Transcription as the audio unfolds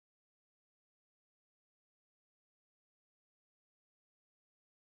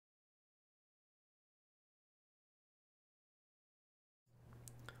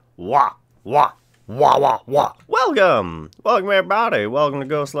Wah, wah, wah, wah, wah. Welcome! Welcome, everybody. Welcome to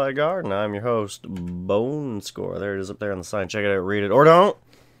Ghost Light Garden. I'm your host, BoneSkore. There it is up there on the sign. Check it out, read it, or don't.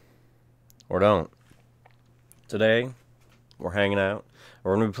 Or don't. Today, we're hanging out.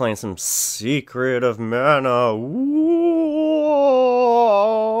 We're going to be playing some Secret of Mana. Whoa!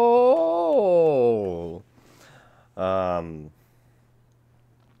 Gonna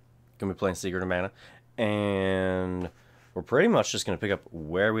be playing Secret of Mana. And we're pretty much just going to pick up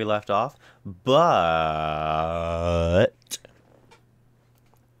where we left off. But...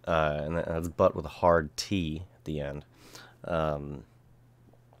 and that's but with a hard T at the end.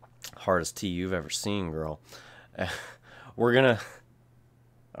 Hardest T you've ever seen, girl. We're gonna...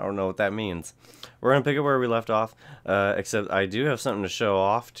 I don't know what that means. We're gonna pick up where we left off, except I do have something to show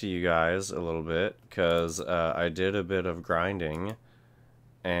off to you guys a little bit, because I did a bit of grinding,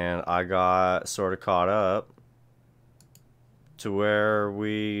 and I got sort of caught up to where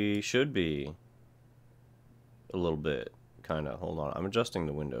we should be. A little bit, kind of. Hold on, I'm adjusting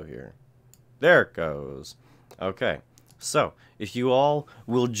the window here. There it goes. Okay, so if you all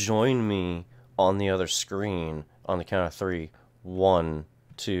will join me on the other screen on the count of 3. 1,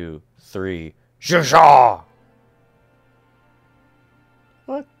 2, 3. Shusha!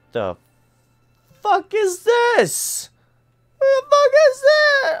 What the fuck is this? What the fuck is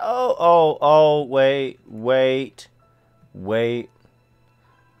that? Oh, wait.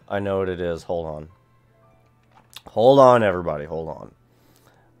 I know what it is. Hold on. Hold on, everybody. Hold on.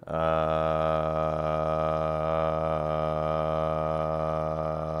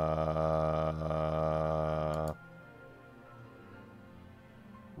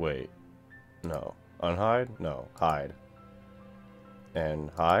 Wait. No. Unhide? No. Hide. And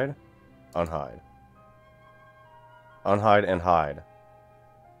hide? Unhide. Unhide and hide.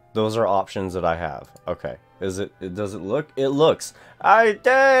 Those are options that I have. Okay. Does it look? It looks. I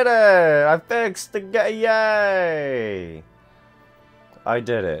did it! I fixed the yay! I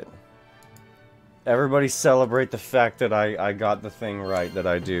did it. Everybody celebrate the fact that I got the thing right that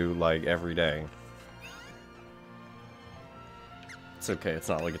I do, like, every day. It's okay, it's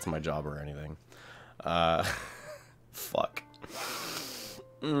not like it's my job or anything. Fuck.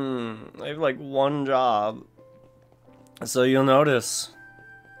 I have, like, one job. So you'll notice,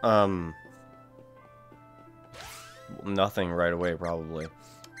 nothing right away, probably.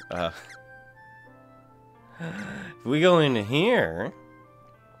 If we go in here,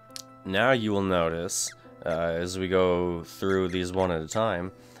 now you will notice, as we go through these one at a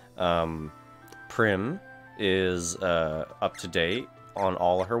time, Prim is up to date on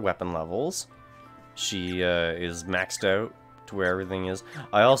all of her weapon levels. She is maxed out to where everything is.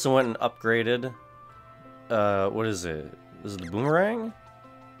 I also went and upgraded, what is it? Is it the boomerang?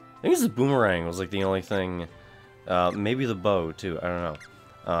 I think it's the boomerang was like the only thing. Maybe the bow too, I don't know.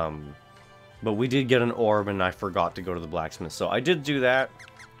 But we did get an orb and I forgot to go to the blacksmith, so I did do that.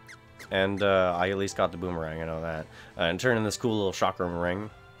 And I at least got the boomerang, I know that. And turned in this cool little chakram ring.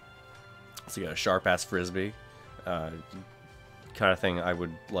 So you got a sharp-ass frisbee. Kind of thing I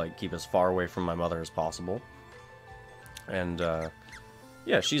would like keep as far away from my mother as possible. And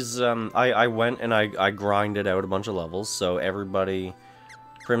yeah, she's I went and I grinded out a bunch of levels, so everybody...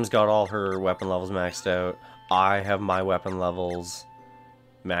 Prim's got all her weapon levels maxed out. I have my weapon levels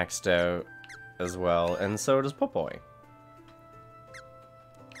maxed out as well, and so does Popoy.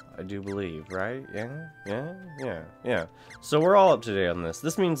 I do believe, right? Yeah. So we're all up to date on this.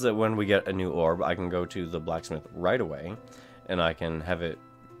 This means that when we get a new orb, I can go to the blacksmith right away, and I can have it...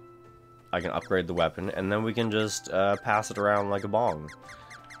 I can upgrade the weapon, and then we can just pass it around like a bong,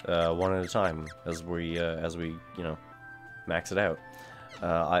 one at a time, as we you know, max it out.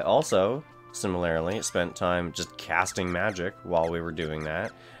 I also, similarly, spent time just casting magic while we were doing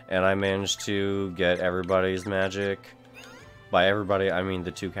that, and I managed to get everybody's magic... By everybody, I mean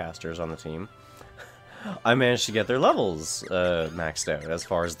the 2 casters on the team. I managed to get their levels maxed out as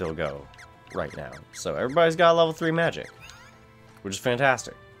far as they'll go right now. So everybody's got level 3 magic, which is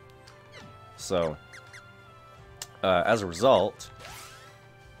fantastic. So, as a result,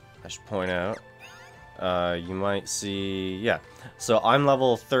 I should point out, you might see, yeah. So I'm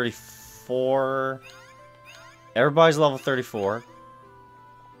level 34. Everybody's level 34.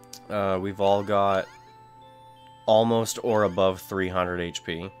 We've all got almost or above 300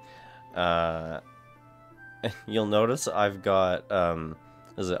 HP. You'll notice I've got,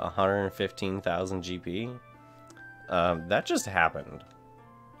 is it 115,000 GP? That just happened.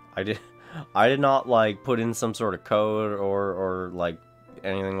 I did not, like, put in some sort of code or like,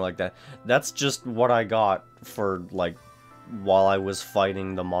 anything like that. That's just what I got for, like, while I was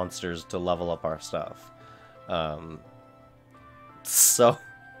fighting the monsters to level up our stuff. So,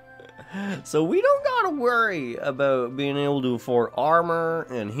 So we don't gotta worry about being able to afford armor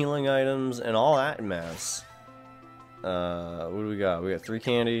and healing items and all that mess. What do we got? We got 3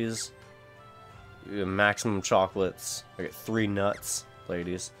 candies. We have maximum chocolates. I got 3 nuts,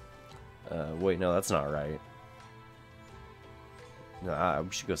 ladies. Wait, no, that's not right. No,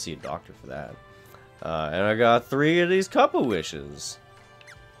 we should go see a doctor for that. And I got 3 of these cup of wishes.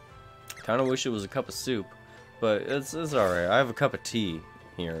 Kind of wish it was a cup of soup, but it's alright. I have a cup of tea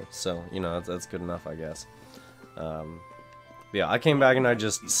here, so, you know, that's good enough, I guess. Yeah, I came back and I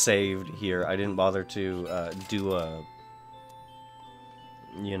just saved here. I didn't bother to do a,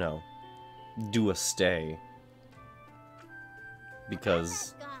 you know, do a stay.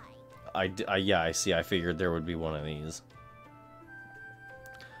 Because yeah, I see. I figured there would be one of these.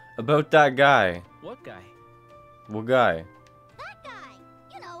 About that guy. What guy? What guy? That guy!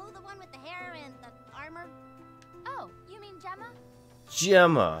 You know, the one with the hair and the armor. Oh, you mean Gemma?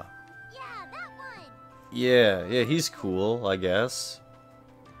 Gemma. Yeah, that one! Yeah, he's cool, I guess.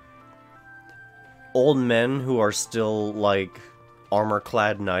 Old men who are still, like,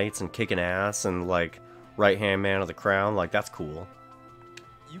 armor-clad knights and kicking ass and, like, right-hand man of the crown, like, that's cool.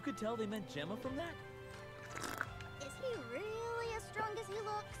 You could tell they meant Gemma from that? Is he really as strong as he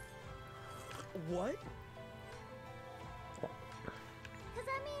looks? What? Cause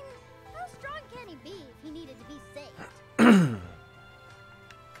I mean, how strong can he be if he needed to be saved?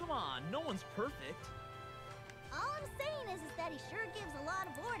 Come on, no one's perfect. All I'm saying is that he sure gives a lot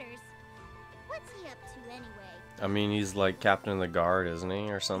of orders. What's he up to anyway? I mean, he's like captain of the guard, isn't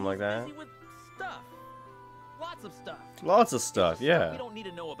he? Or something like that? Busy with stuff. Lots of stuff. Lots of stuff, yeah. We don't need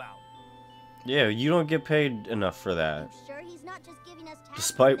to know about. Yeah, you don't get paid enough for that. You sure he's not just giving us tasks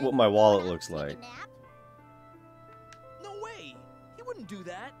Despite and what then my going wallet out looks to take a like. nap? No way. He wouldn't do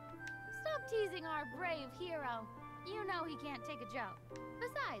that. Stop teasing our brave hero. You know he can't take a joke.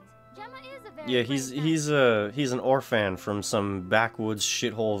 Besides, Gemma is a very Yeah, brave he's an orphan from some backwoods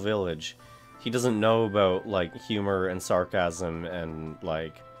shithole village. He doesn't know about like humor and sarcasm and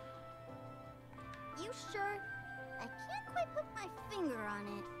like. You sure? I can't quite put my finger on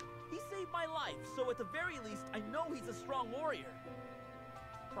it. He saved my life, so at the very least, I know he's a strong warrior.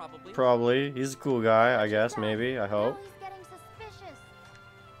 Probably. Probably. He's a cool guy, I guess, maybe, I Now hope. he's getting suspicious.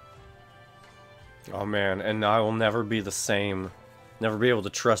 Oh man, and I will never be the same. Never be able to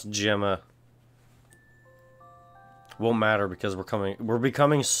trust Gemma. Won't matter because we're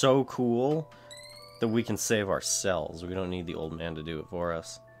becoming so cool that we can save ourselves. We don't need the old man to do it for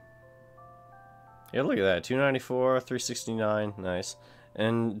us. Yeah, look at that. 294, 369, nice.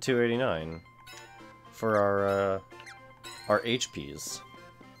 And 289 for our HPs.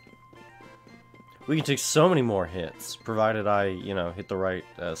 We can take so many more hits, provided I, you know, hit the right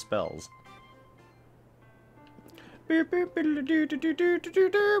spells.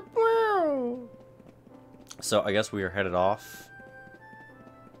 So I guess we are headed off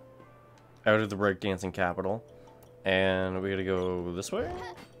out of the breakdancing capital, and we gotta go this way.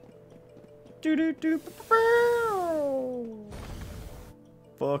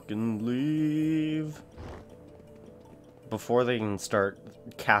 Fucking leave before they can start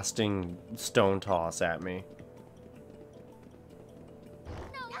casting stone toss at me.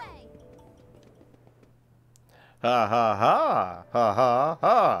 No way! Ha ha ha! Ha ha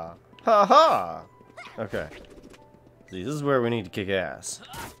ha! Ha ha! Okay. See, this is where we need to kick ass.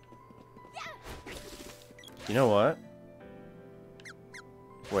 You know what?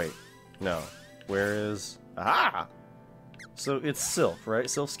 Wait. No. Where is... Aha! So it's Sylph, right?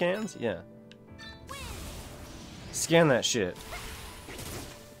 Sylph scans? Yeah. Scan that shit.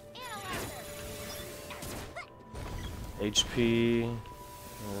 HP...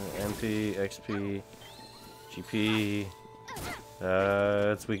 MP, XP... GP...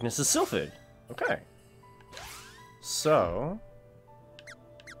 its weakness is Sylphid. Okay. So...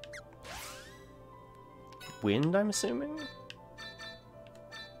 Wind, I'm assuming?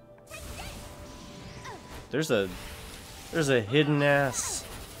 There's a hidden ass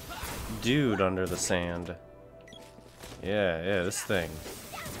dude under the sand. Yeah, this thing.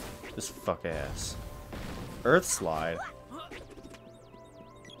 This fuck ass. Earth slide.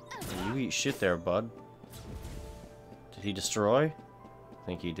 You eat shit there, bud. Did he destroy? I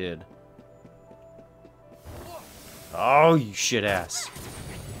think he did. Oh, you shit ass.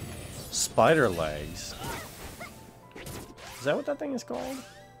 Spider legs. Is that what that thing is called?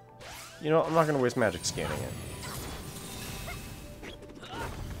 You know, I'm not gonna waste magic scanning it.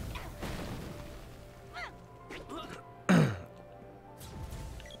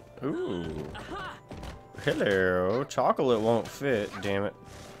 Ooh. Hello. Chocolate won't fit, damn it.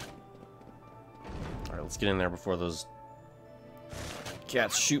 Alright, let's get in there before those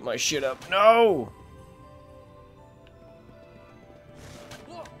Cats shoot my shit up. No!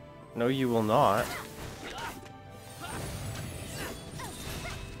 No, you will not.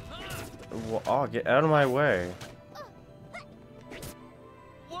 Well, oh, get out of my way.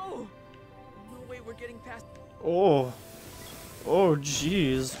 Whoa! No way we're getting past. Oh. Oh,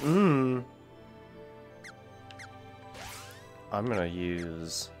 jeez. I'm gonna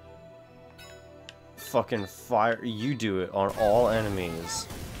use fucking fire. You do it on all enemies.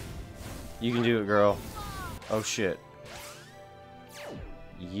 You can do it, girl. Oh, shit.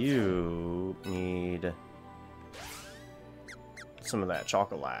 You need some of that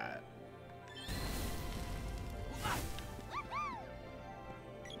chocolate.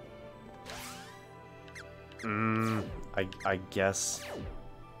 I guess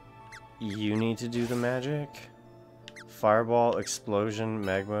you need to do the magic. Fireball, explosion,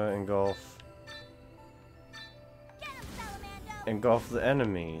 magma, engulf. Engulf the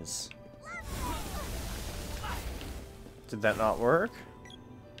enemies. Did that not work?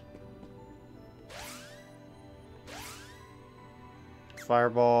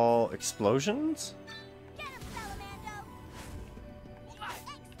 Fireball, explosions?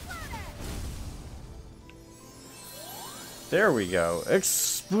 There we go.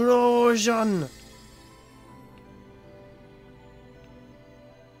 Explosion!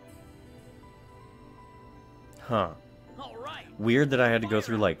 Huh. All right. Weird that I had to go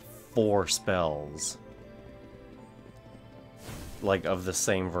through like 4 spells. Like of the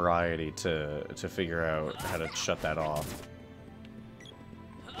same variety to figure out how to shut that off.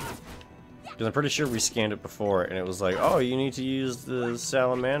 Because I'm pretty sure we scanned it before and it was like, oh, you need to use the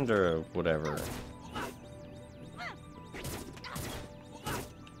salamander or whatever.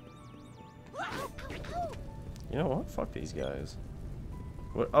 You know what? Fuck these guys.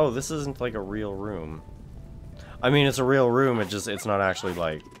 What? Oh, this isn't like a real room. I mean, it's a real room, it's not actually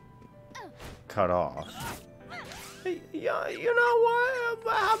like cut off. Hey, yeah, you know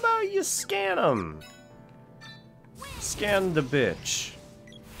what? How about you scan them? Scan the bitch.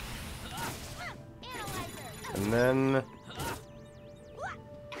 And then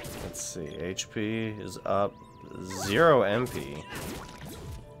let's see, HP is up 0 MP.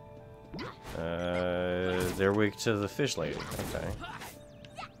 They're weak to the fish lady. Okay.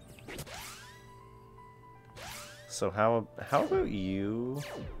 So how about you?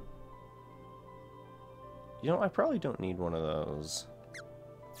 You know, I probably don't need one of those.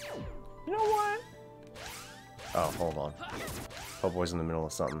 You know what? Oh, hold on. Oh, boy's in the middle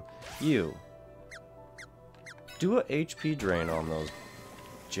of something. You. Do a HP drain on those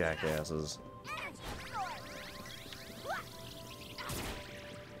jackasses.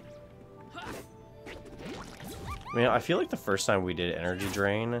 I mean, I feel like the first time we did energy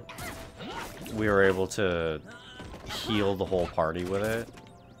drain, we were able to heal the whole party with it.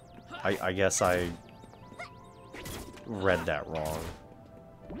 I guess I read that wrong.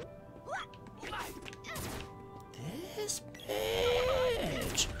 This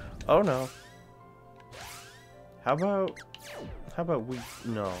bitch. Oh no. How about we,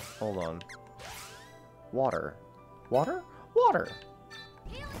 no, hold on. Water. Water? Water!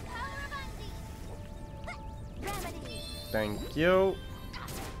 Thank you.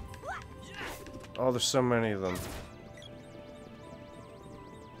 Oh, there's so many of them.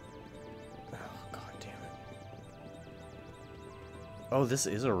 Oh, god damn it. Oh, this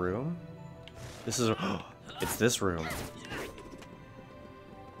is a room? This is a... it's this room.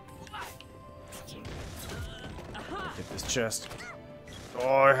 Get this chest.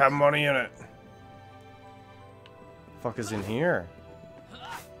 Oh, I have money in it. Fuck is in here?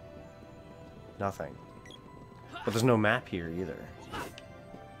 Nothing. But there's no map here either.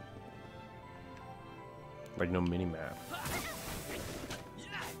 Like no mini-map.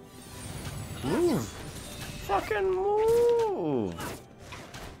 Move! Fucking move!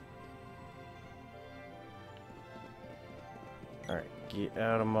 Alright, get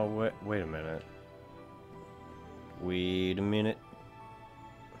out of my way. Wait a minute. Wait a minute.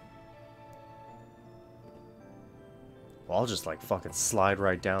 Well, I'll just like fucking slide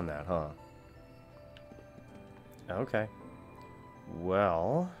right down that, huh? Okay.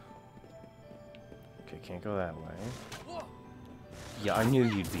 Well. Okay, can't go that way. Yeah, I knew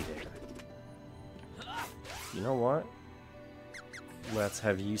you'd be there. You know what? Let's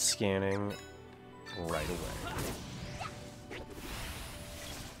have you scanning right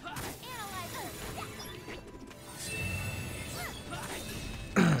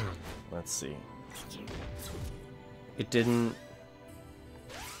away. Let's see. It didn't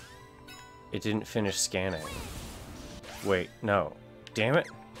finish scanning. Wait, no. Damn it.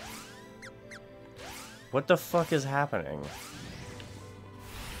 What the fuck is happening?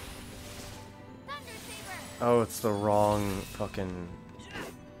 Oh, it's the wrong fucking...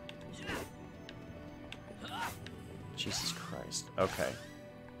 Jesus Christ. Okay.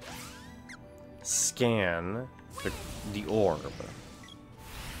 Scan the orb.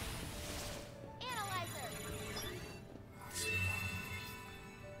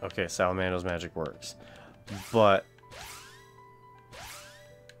 Okay, Salamander's magic works. But...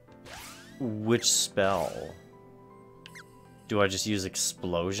 which spell? Do I just use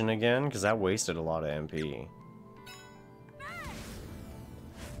Explosion again? Because that wasted a lot of MP.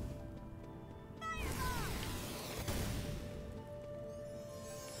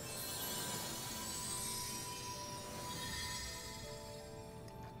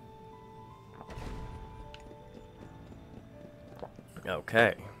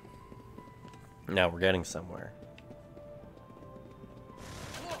 Okay. Now we're getting somewhere.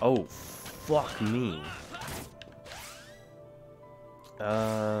 Oh, fuck me.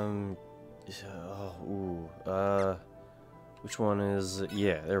 Which one is...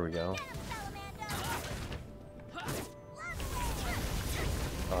 yeah, there we go.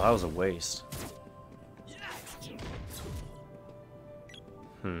 Oh, that was a waste.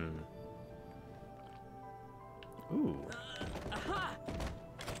 Ooh.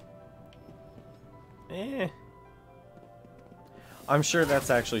 Eh. I'm sure that's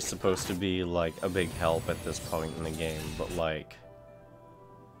actually supposed to be, like, a big help at this point in the game, but, like...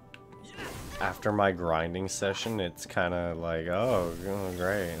 after my grinding session, it's kind of like, oh,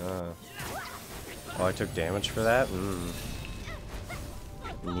 great. Oh, I took damage for that?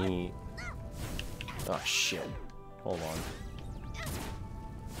 Neat. Oh, shit. Hold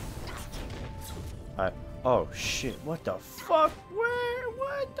on. Oh, shit. What the fuck? Where?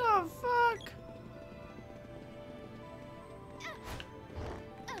 What the fuck?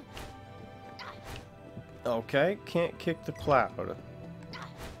 Okay, can't kick the cloud.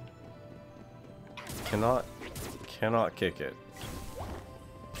 Cannot kick it.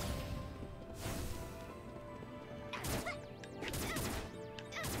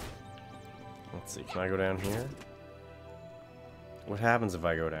 Let's see, can I go down here? What happens if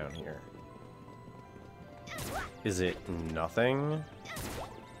I go down here? Is it nothing?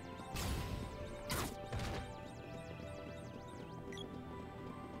 The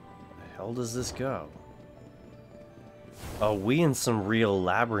hell does this go? Oh, we in some real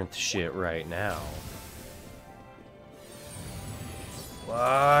labyrinth shit right now.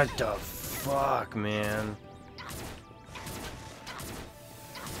 What the fuck, man?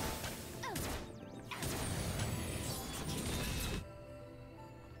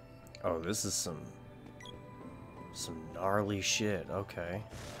 Oh, this is some gnarly shit. Okay.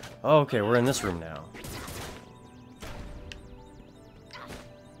 Oh, okay, we're in this room now.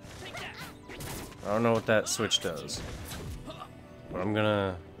 I don't know what that switch does. But I'm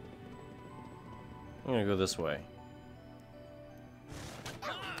gonna go this way.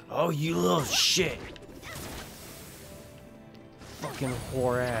 Oh, you little shit! Fucking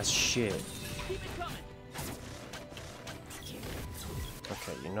whore ass shit.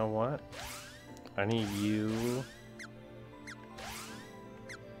 Okay, you know what? I need you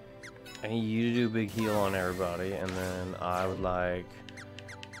to do a big heal on everybody, and then I would like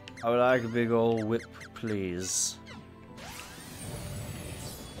a big old whip, please.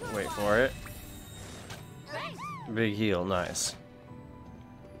 Wait for it. Big heal, nice.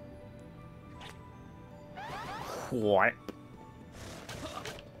 What?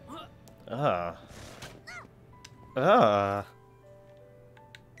 Oh.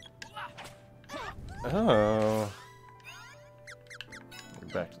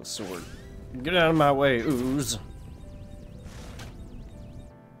 Get back to the sword. Get out of my way, ooze.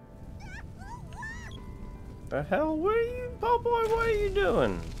 The hell? What are you, oh boy, what are you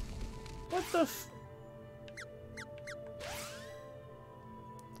doing? What the f...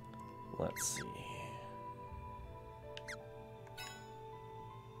 Let's see.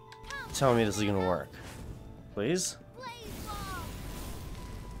 Tell me this is gonna work. Please?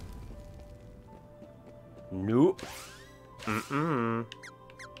 Nope.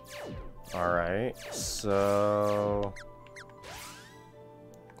 Alright, so...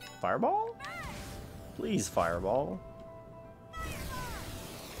 Fireball? Please, fireball.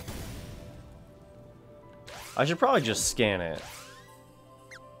 I should probably just scan it.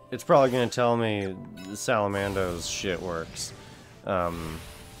 It's probably gonna tell me Salamander's shit works.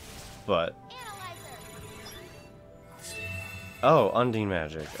 But... oh, Undine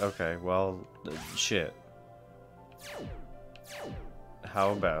magic. Okay, well, shit.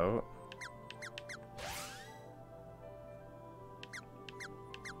 How about...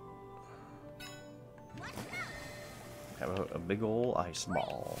 how about a big ol' ice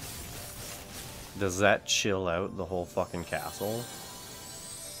ball? Does that chill out the whole fucking castle?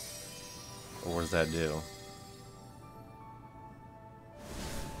 Or what does that do?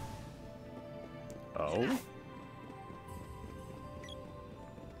 Oh?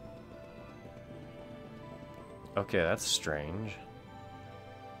 Okay, that's strange.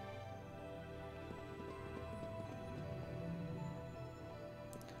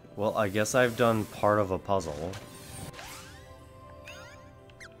 Well, I guess I've done part of a puzzle.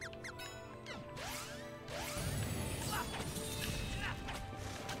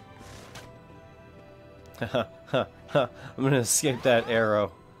 I'm gonna escape that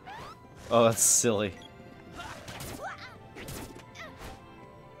arrow. Oh, that's silly.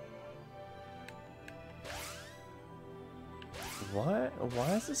 What?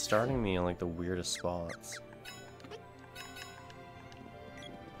 Why is it starting me in like the weirdest spots?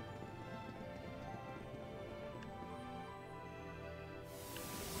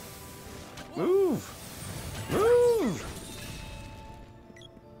 Move! Move!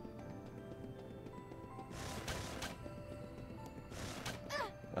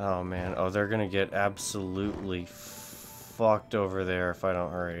 Oh man, oh they're gonna get absolutely fucked over there if I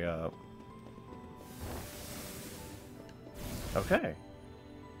don't hurry up. Okay.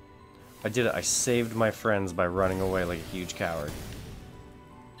 I did it. I saved my friends by running away like a huge coward.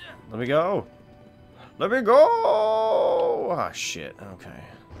 Let me go! Let me go! Ah, shit. Okay.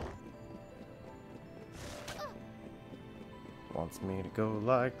 Wants me to go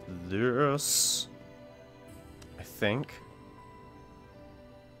like this. I think.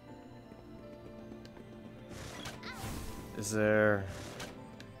 Is there...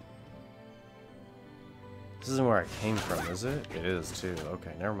 This isn't where I came from, is it? It is, too.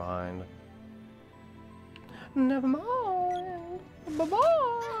 Okay, never mind. Never mind.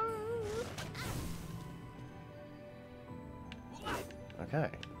 Bye-bye. Okay.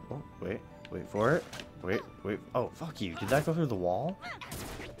 Oh, wait. Wait for it. Wait, wait. Oh, fuck you. Did that go through the wall?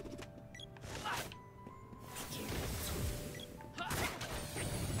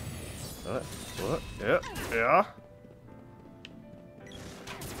 What? Yeah, yeah.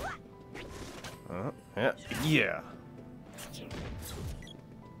 Yeah, yeah.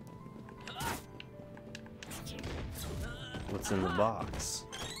 What's in the box?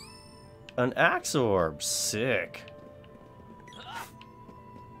 An axe orb. Sick.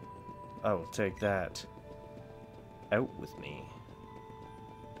 I will take that out with me.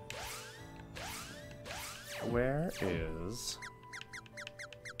 Where is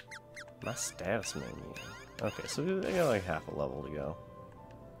my status menu? Okay, so I got like half a level to go.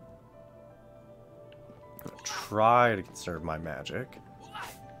 I'll try to conserve my magic.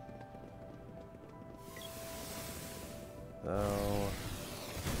 So,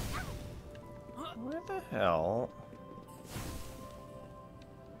 where the hell?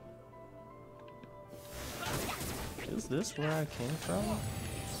 Is this where I came from?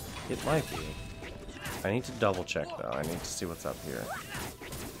 It might be. I need to double check though. I need to see what's up here.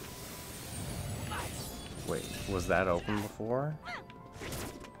 Wait, was that open before?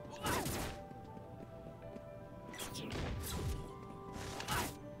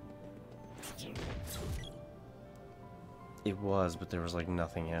 It was, but there was like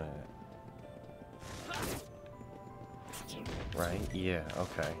nothing in it. Right? Yeah,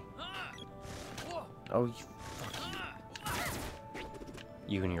 okay. Oh, you fuck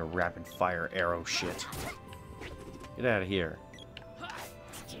you. You and your rapid fire arrow shit. Get out of here.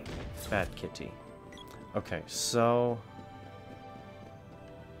 Bad kitty. Okay, so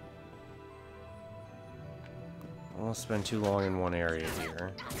I won't spend too long in one area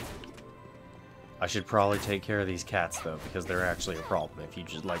here. I should probably take care of these cats though, because they're actually a problem if you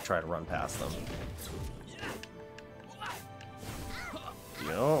just like try to run past them. You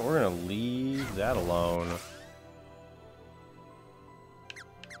know what? We're gonna leave that alone.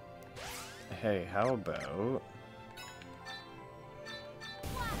 Hey, how about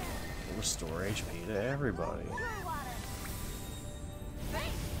restore HP to everybody?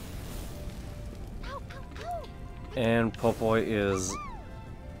 And Popoy is...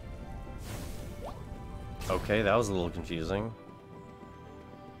 Okay, that was a little confusing.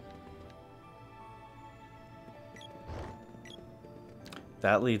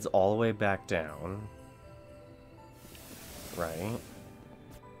 That leads all the way back down. Right.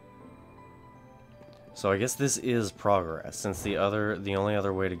 So I guess this is progress, since the only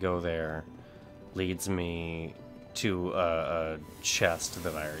other way to go there leads me to a chest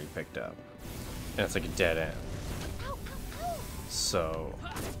that I already picked up. And it's like a dead end. So...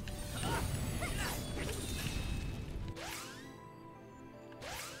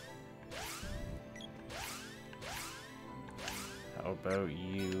 How about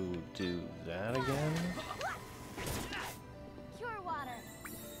you do that again? Cure water.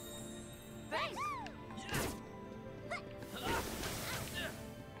 Face.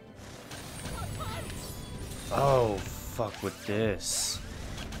 Oh, fuck with this.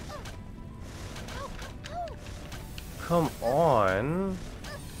 Come on.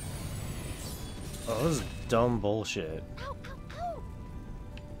 Oh, this is dumb bullshit.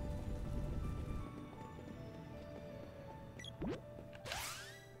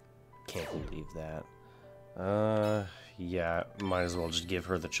 Can't believe that. Yeah, might as well just give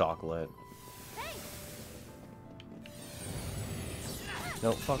her the chocolate.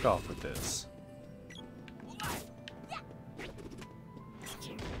 No, fuck off with this.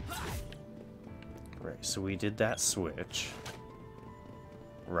 Right, so we did that switch.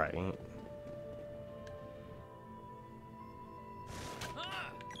 Right.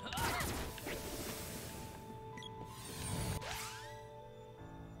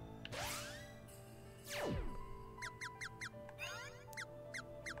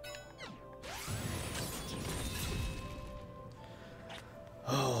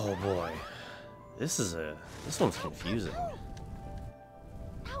 Oh boy. This one's confusing.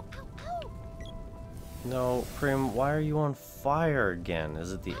 No, Prim, why are you on fire again?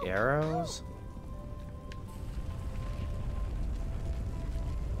 Is it the arrows?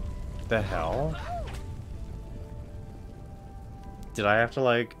 The hell? Did I have to,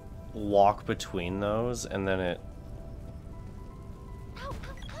 like, walk between those and then it...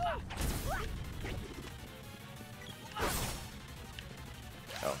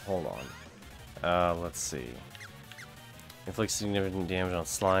 Oh, hold on. Let's see. Inflicts significant damage on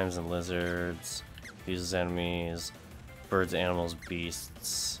slimes and lizards. Uses enemies. Birds, animals,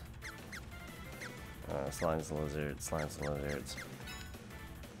 beasts. Slimes and lizards. Slimes and lizards.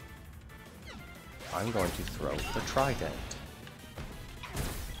 I'm going to throw the trident.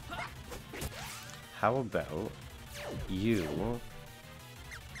 How about you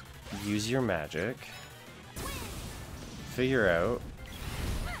use your magic, figure out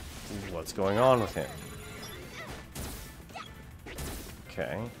what's going on with him.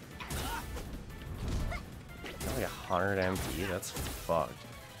 Okay. Got like 100 MP, that's fucked.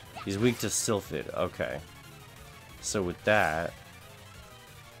 He's weak to Sylphid, okay. So with that,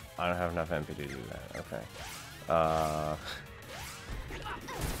 I don't have enough MP to do that, okay.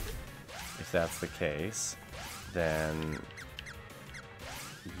 If that's the case, then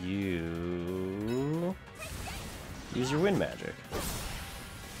you use your wind magic.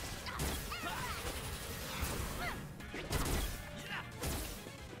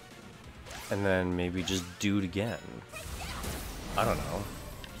 And then maybe just do it again. I don't know.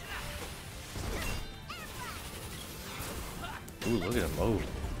 Ooh, look at him.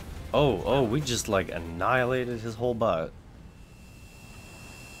 Oh, we just like annihilated his whole butt.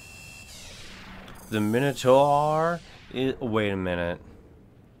 The Minotaur is... Wait a minute.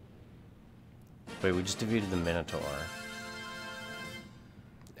 Wait, we just defeated the Minotaur.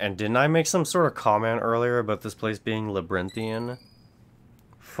 And didn't I make some sort of comment earlier about this place being labyrinthian?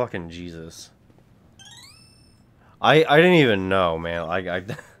 Fucking Jesus. I didn't even know, man.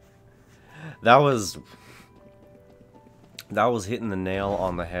 That was hitting the nail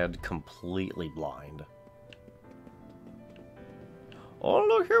on the head completely blind. Oh,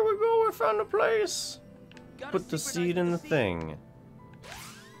 look, here we go. We found a place. Put the seed in the thing.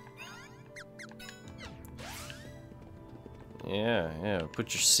 Yeah.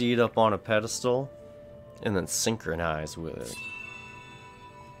 Put your seed up on a pedestal and then synchronize with it.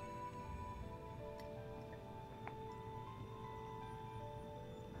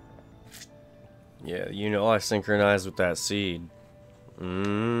 Yeah, you know I synchronize with that seed.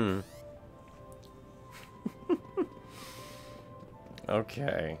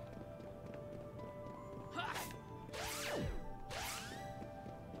 Okay.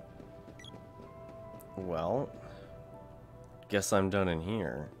 Well, guess I'm done in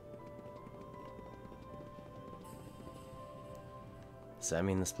here. Does that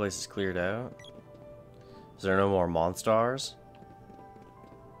mean this place is cleared out? Is there no more monsters?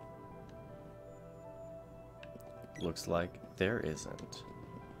 Looks like there isn't.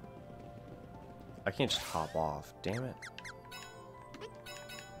 I can't just hop off, damn it.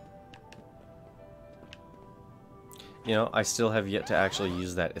 You know, I still have yet to actually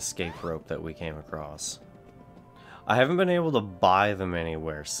use that escape rope that we came across. I haven't been able to buy them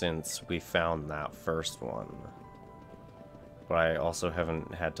anywhere since we found that first one. But I also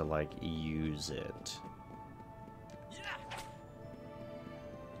haven't had to, like, use it.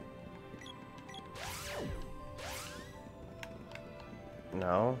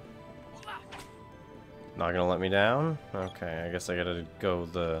 No? Not gonna let me down? Okay, I guess I gotta go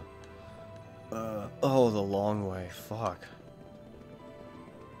the... oh, the long way. Fuck.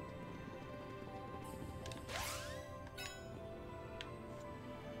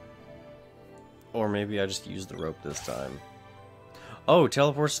 Or maybe I just use the rope this time. Oh,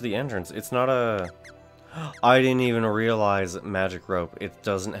 teleports to the entrance. It's not a... I didn't even realize magic rope. It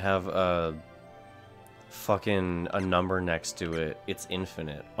doesn't have a... fucking a number next to it. It's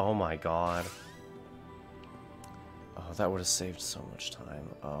infinite. Oh my god. Oh, that would have saved so much time.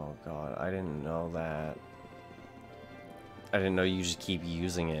 Oh god, I didn't know that. I didn't know you just keep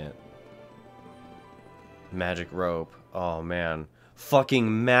using it. Magic rope. Oh man.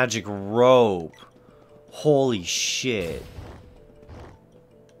 Fucking magic rope. Holy shit.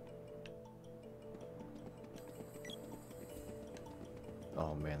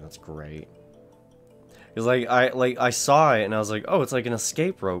 Oh man, that's great. It's like I saw it and I was like, oh, it's like an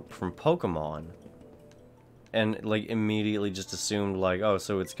escape rope from Pokemon. And like immediately just assumed like, oh,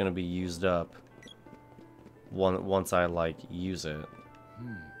 so it's gonna be used up once I like use it.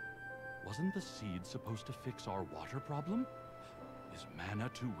 Wasn't the seed supposed to fix our water problem? Is mana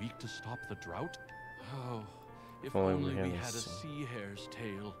too weak to stop the drought? Oh, if only we had a sea hare's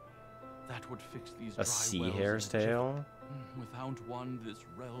tail. That would fix these dry A sea wells hare's in a jiff. tail? Without one, this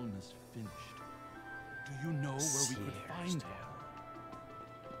realm is finished. Do you know where we could find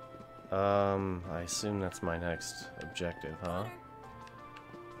one? I assume that's my next objective, huh?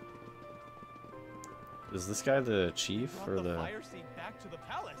 Is this guy the chief or the... fire seed back to the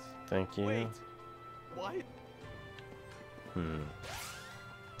palace. Thank you. Wait, what?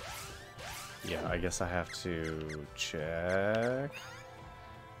 Yeah, I guess I have to check.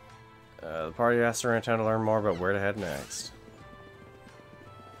 The party asked around town to learn more about where to head next.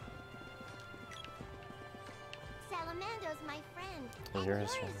 Salamando's my friend. And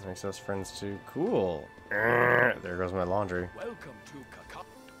yours makes us friends too. Cool. There goes my laundry. Welcome to Kaka.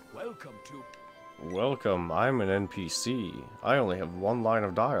 Welcome to... Welcome, I'm an NPC. I only have one line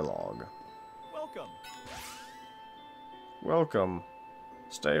of dialogue. Welcome. Welcome.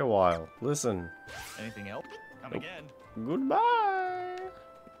 Stay a while. Listen. Anything else? Come Nope. again. Goodbye.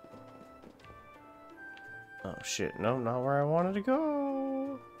 Oh shit, no, not where I wanted to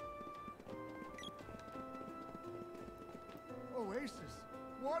go. Oasis.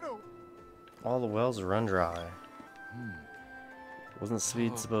 What a... All the wells are run dry. Wasn't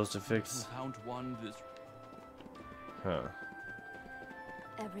speed Oh, supposed to fix... Without one, this... Huh.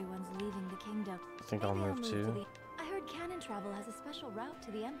 Everyone's leaving the kingdom. Think I'll Maybe move to too? the... I heard cannon travel has a special route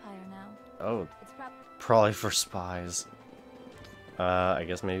to the Empire now. Oh, It's probably for spies. I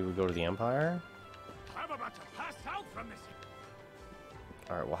guess maybe we go to the Empire? I'm about to pass out from this.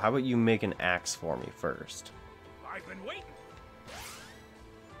 Alright, well how about you make an axe for me first? I've been waiting.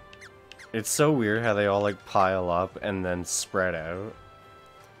 It's so weird how they all like pile up and then spread out.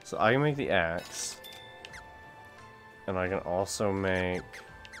 So I can make the axe. And I can also make...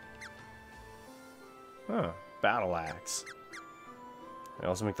 Huh, battle axe. I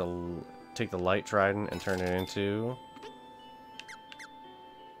also make take the light trident and turn it into...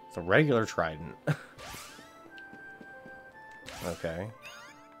 the regular trident. Okay.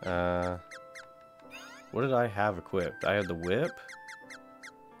 What did I have equipped? I had the whip.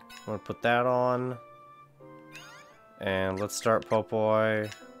 I'm gonna put that on. And let's start Popoy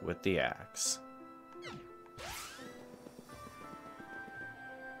with the axe.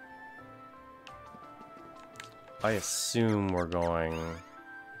 I assume we're going...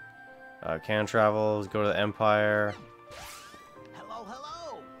 can travel, go to the Empire. Hello,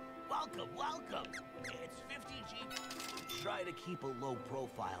 hello! Welcome, welcome! It's 50G. Try to keep a low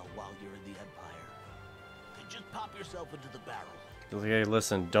profile while you're in the Empire. And just pop yourself into the barrel. Okay,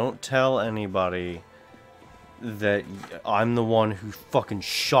 listen, don't tell anybody that I'm the one who fucking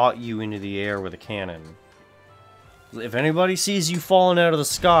shot you into the air with a cannon. If anybody sees you falling out of the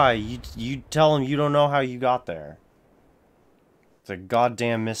sky, you tell them you don't know how you got there. It's a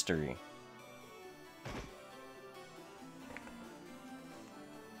goddamn mystery.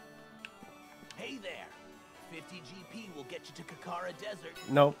 Hey there! 50GP will get you to Kakara Desert.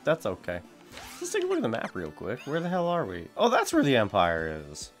 Nope, that's okay. Let's take a look at the map real quick. Where the hell are we? Oh, that's where the Empire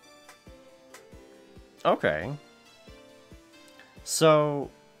is. Okay.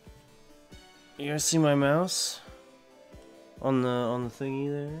 So, you guys see my mouse? On the thingy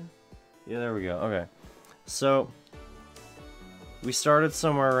there? Yeah, there we go. Okay. So, we started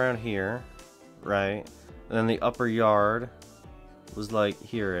somewhere around here, right? And then the upper yard was like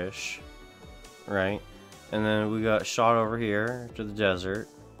here-ish, right? And then we got shot over here to the desert,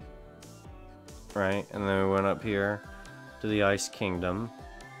 right? And then we went up here to the Ice Kingdom,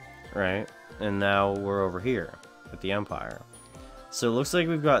 right? and now we're over here at the Empire. So it looks like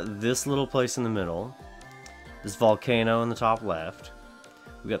we've got this little place in the middle, this volcano in the top left.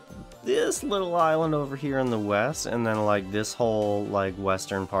 We got this little island over here in the west, and then like this whole like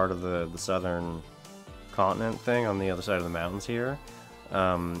western part of the southern continent thing on the other side of the mountains here.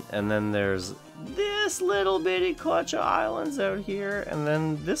 And then there's this little bitty clutch of islands out here, and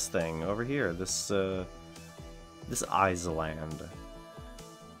then this thing over here, this island.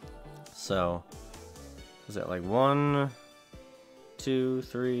 So, is that like 1, 2,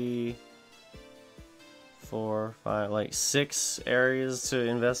 3, 4, 5, like 6 areas to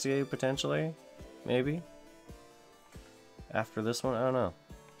investigate potentially? Maybe? After this one? I don't know.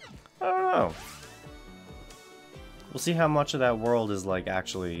 I don't know. We'll see how much of that world is like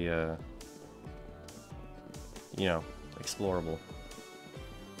actually, you know, explorable.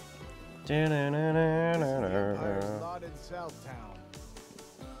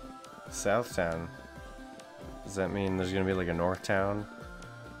 Southtown. Does that mean there's gonna be like a north town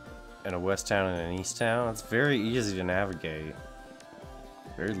and a west town and an east town? It's very easy to navigate.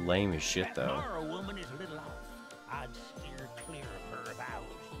 Very lame as shit though. Woman is a little off. I'd steer clear of her vows.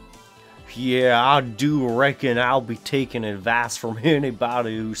 Yeah, I do reckon I'll be taking advice from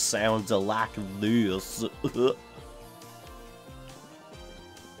anybody who sounds like this. Don't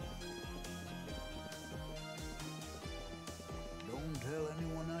tell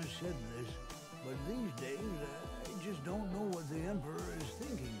anyone I said this, but these days I just don't know what the Emperor is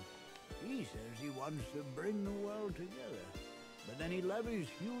thinking. He says he wants to bring the world together, but then he levies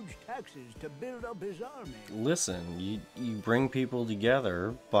huge taxes to build up his army. Listen, you bring people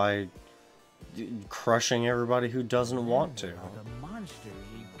together by crushing everybody who doesn't want to. The monsters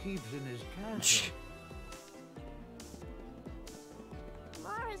he keeps in his castle.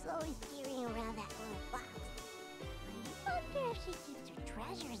 Mara's always carrying around that little box. I wonder if she keeps her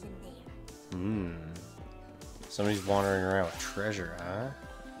treasures in there. Somebody's wandering around with treasure, huh?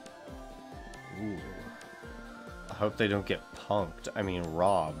 Ooh. I hope they don't get punked. I mean,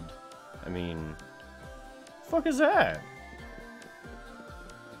 robbed. I mean, fuck is that?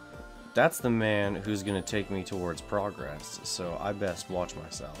 That's the man who's gonna take me towards progress, so I best watch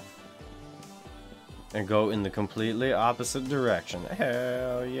myself. And go in the completely opposite direction.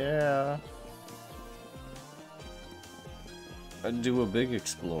 Hell yeah. I'd do a big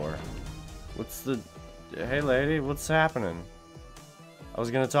explore. What's the... Hey lady, what's happening? I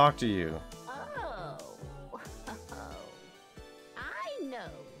was gonna talk to you. Oh. I know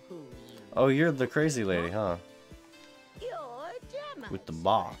who you are. Oh, you're the crazy lady, huh? You're Gemma. With the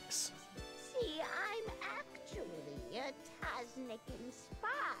box. See, I'm actually a Tasnican spy,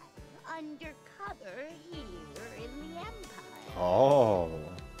 undercover here in the Empire. Oh.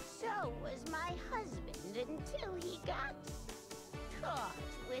 So was my husband until he got caught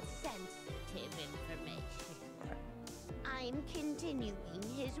with sensitive information. I'm continuing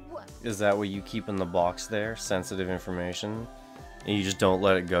his work. Is that what you keep in the box there? Sensitive information? And you just don't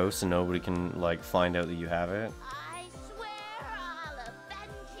let it go so nobody can, like, find out that you have it? I swear I'll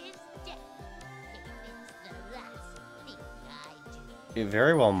avenge his death if it's the last thing I do. It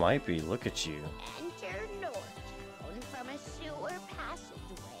very well might be. Look at you. Enter Northtown from a sewer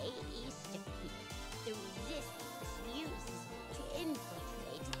passageway east of here. The Resistance uses it to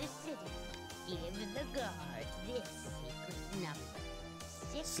infiltrate the city. Give the guard this secret number.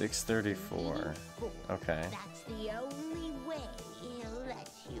 634. Okay. That's the only way he'll let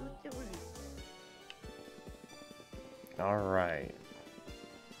you through. Alright.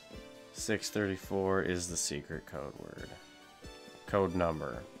 634 is the secret code word. Code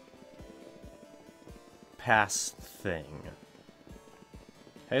number. Pass thing.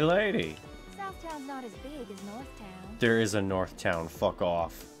 Hey lady! Southtown's not as big as Northtown. There is a North Town. Fuck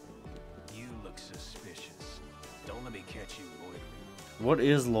off. You look suspicious. Don't let me catch you loitering. What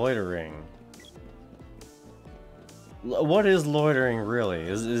is loitering? What is loitering really?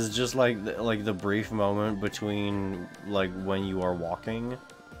 Is it just like the brief moment between like when you are walking?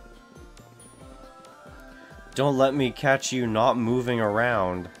 Don't let me catch you not moving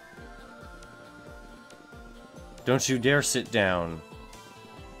around. Don't you dare sit down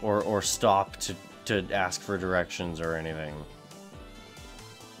or stop to ask for directions or anything.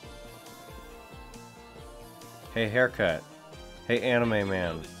 Hey haircut. Hey anime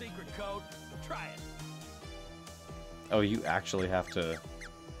man. The secret code. Try it. Oh, you actually have to...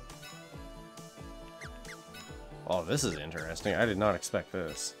 Oh, this is interesting. I did not expect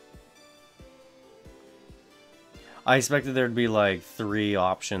this. I expected there'd be like 3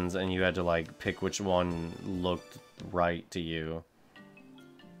 options and you had to like pick which one looked right to you.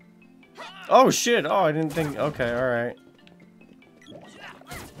 Oh shit! Oh, I didn't think... Okay, alright.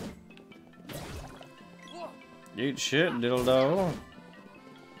 Eat shit, dildo.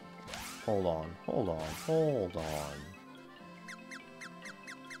 Hold on, hold on, hold on.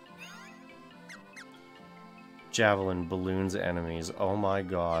 Javelin balloons enemies. Oh my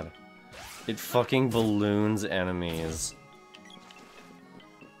god. It fucking balloons enemies.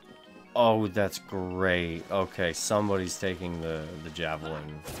 Oh, that's great. Okay, somebody's taking the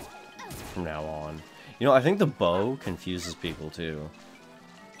javelin from now on. You know, I think the bow confuses people too.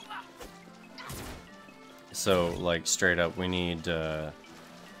 So, like, straight up, we need bow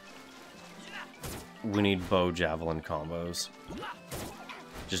javelin combos.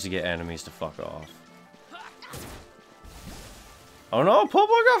 Just to get enemies to fuck off. Oh no, Popo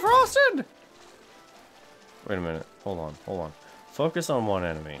got frosted! Wait a minute. Hold on, hold on. Focus on one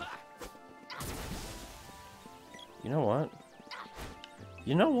enemy. You know what?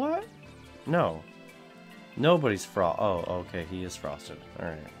 You know what? No. Nobody's Oh, okay, he is frosted.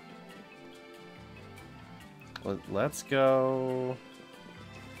 Alright. Let's go...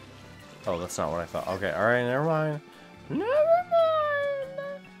 Oh, that's not what I thought. Okay, alright, never mind. Never mind!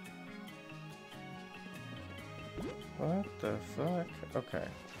 What the fuck? Okay.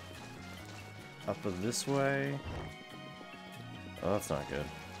 Up this way. Oh, that's not good.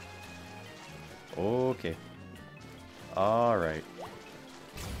 Okay. Alright.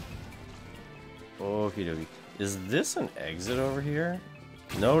 Okie dokie. Is this an exit over here?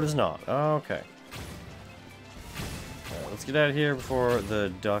 No, it is not. Okay. Alright, let's get out of here before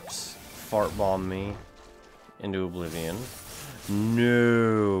the ducks fart bomb me into oblivion.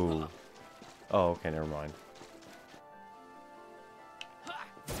 No. Oh, okay, never mind.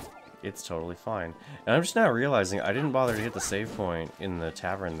 It's totally fine. And I'm just now realizing I didn't bother to hit the save point in the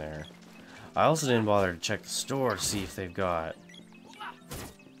tavern there. I also didn't bother to check the store to see if they've got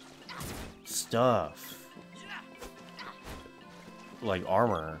stuff. Like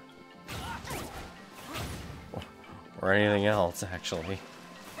armor. Or anything else, actually.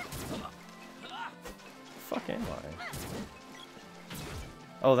 Fuck am I?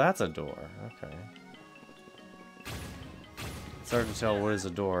 Oh, that's a door. Okay. It's hard to tell what is a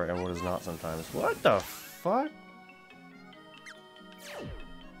door and what is not sometimes. What the fuck?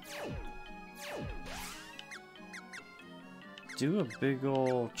 Do a big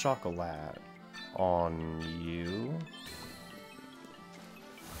ol' chocolate on you.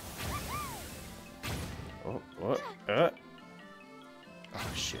 Oh, what?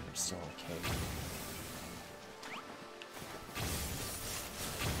 Oh shit, I'm still in a cave.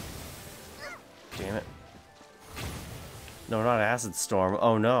 Damn it. No, not acid storm.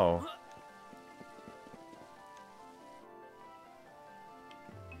 Oh no.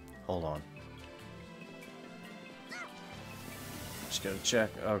 Hold on. Just gotta check.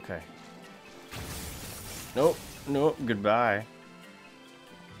 Okay. Nope. Nope. Goodbye.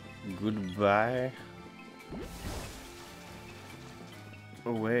 Goodbye.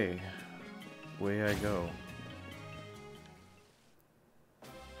 Away. Away I go.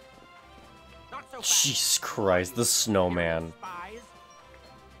 Jesus Christ, the snowman.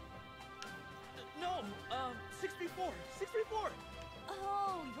 No, 634, 634.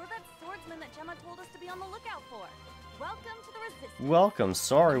 Oh, you're that swordsman that Gemma told us to be on the lookout for. Welcome to the Resistance. Welcome.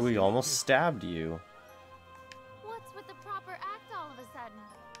 Sorry, we almost stabbed you. What's with the proper act all of a sudden?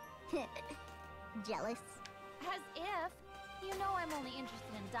 Jealous? As if. You know I'm only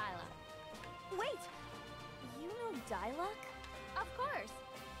interested in dialogue. Wait! You know Dialogue? Of course.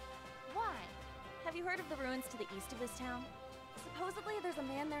 Why? Have you heard of the ruins to the east of this town? Supposedly there's a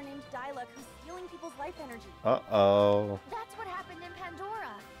man there named Dialogue who's stealing people's life energy. Uh-oh. That's what happened in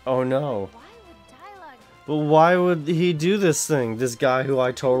Pandora. Oh no. Why would Dialogue... But why would he do this thing? This guy who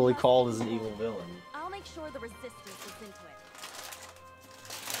I totally called as an evil villain. I'll make sure the Resistance looks into it.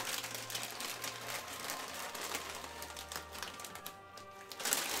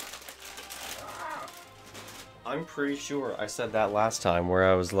 I'm pretty sure I said that last time where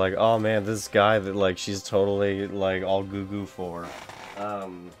I was like, oh man, this guy that like she's totally like all goo-goo for.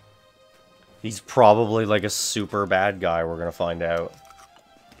 He's probably like a super bad guy, we're gonna find out.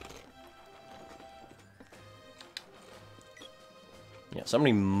 Yeah,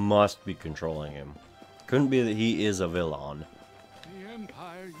 somebody must be controlling him. Couldn't be that he is a villain. The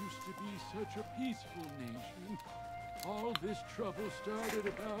Empire used to be such a peaceful nation. All this trouble started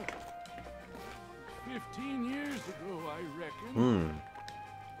about 15 years ago, I reckon.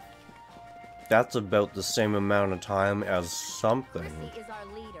 That's about the same amount of time as something. Chrissy is our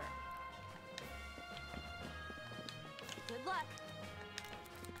leader. Good luck.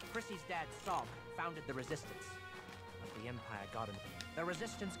 Chrissy's dad, Sog, founded the Resistance. But the Empire got him. The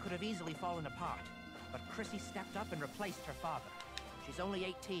Resistance could have easily fallen apart, but Chrissy stepped up and replaced her father. She's only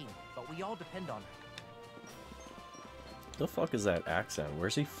 18, but we all depend on her. The fuck is that accent?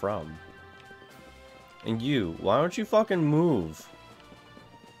 Where's he from? And you, why don't you fucking move?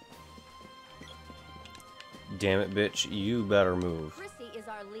 Damn it, bitch, you better move. Chrissy is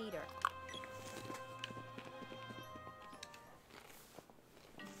our leader.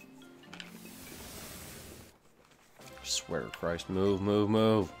 I swear to Christ, move, move,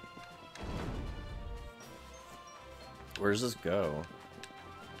 move. Where does this go?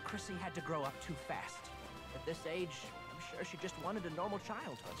 Chrissy had to grow up too fast. At this age, I'm sure she just wanted a normal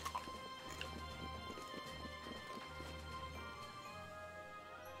childhood.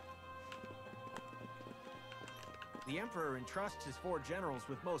 The Emperor entrusts his 4 generals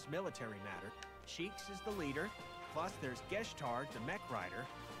with most military matter. Sheik's is the leader, plus there's Geshtar, the mech rider,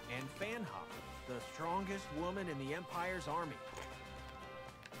 and Fanha, the strongest woman in the Empire's army.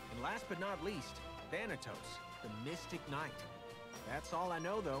 And last but not least, Thanatos, the Mystic Knight. That's all I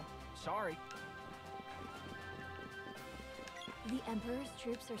know, though. Sorry. The Emperor's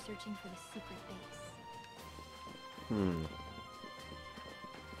troops are searching for the secret base.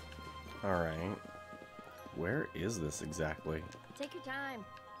 Alright. Where is this exactly? Take your time.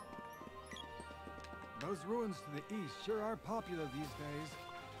 Those ruins to the east sure are popular these days.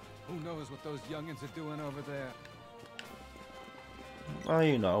 Who knows what those youngins are doing over there? Well,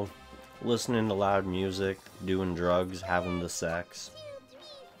 you know, listening to loud music, doing drugs, having the sex. 2, 3,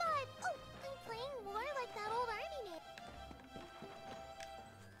 5. Oh, I'm playing more like that old army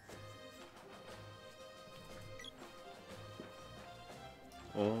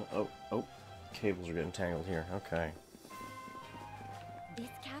man. Oh. Cables are getting tangled here. Okay.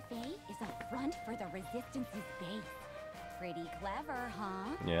 This cafe is a front for the Resistance's base. Pretty clever,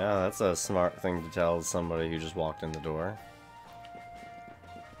 huh? Yeah, that's a smart thing to tell somebody who just walked in the door.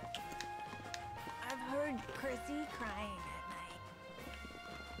 I've heard Chrissy crying at night.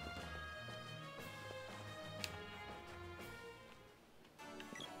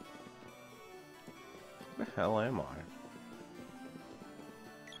 Where the hell am I?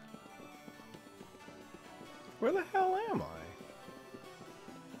 Where the hell am I?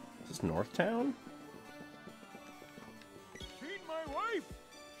 Is this Northtown? Seen my wife?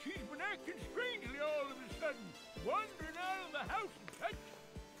 She's been acting strangely all of a sudden. Wandering out of the house and such.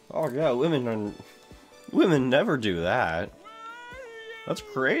 Oh yeah, women never do that. That's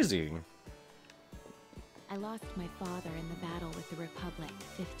crazy. I lost my father in the battle with the Republic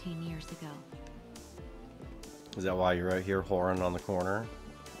 15 years ago. Is that why you're right here whoring on the corner?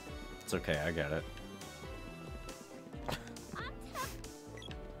 It's okay, I get it.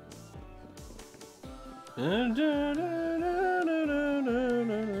 The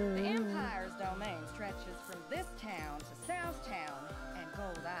Empire's domain stretches from this town to Southtown and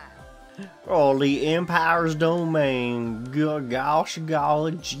Gold Isle. Oh, the Empire's domain. Gosh,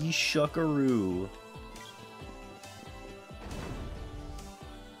 golly, gee, shuckaroo.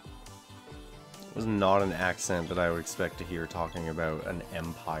 It was not an accent that I would expect to hear talking about an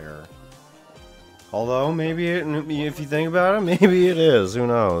empire. Although, maybe it, if you think about it, maybe it is. Who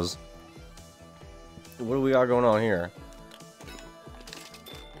knows? What do we got going on here?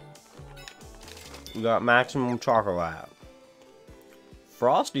 We got maximum chocolate.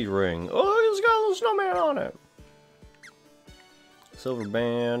 Frosty ring. Oh, it's got a little snowman on it. Silver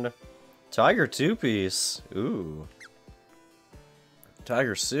band. Tiger two-piece. Ooh.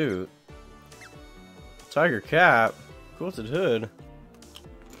 Tiger suit. Tiger cap. Quilted hood.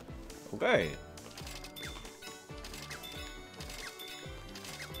 Okay.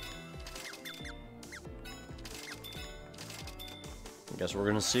 Guess we're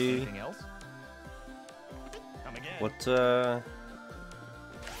gonna see Anything else? Come again.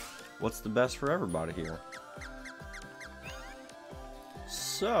 what's the best for everybody here.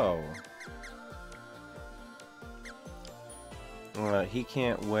 So he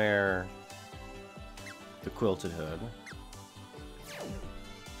can't wear the quilted hood.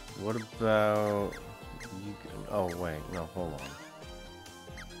 What about you? Oh wait, no, hold on.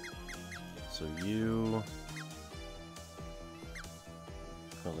 So you.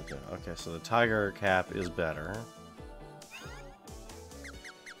 Okay, so the tiger cap is better.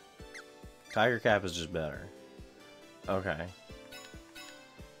 Tiger cap is just better. Okay.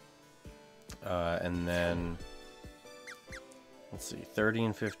 And then let's see, 30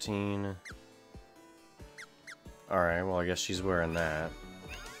 and 15. Alright, well I guess she's wearing that.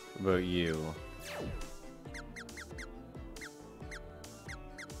 What about you?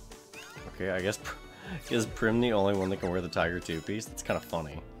 Okay, I guess is Prim the only one that can wear the tiger two-piece? That's kind of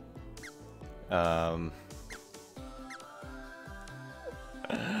funny.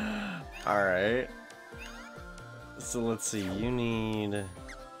 Alright. So let's see, you need...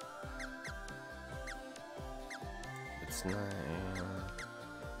 It's It's 9.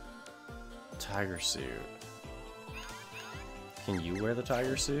 Tiger suit. Can you wear the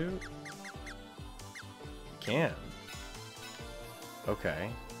tiger suit? Can. Okay.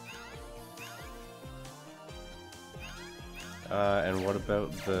 And what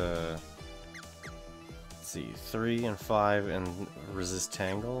about the... Let's see, 3 and 5 and resist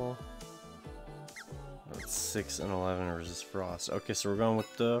tangle? 6 and 11 and resist frost. Okay, so we're going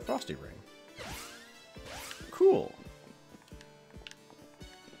with the frosty ring. Cool.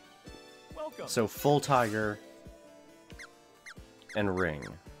 Welcome. So full tiger and ring.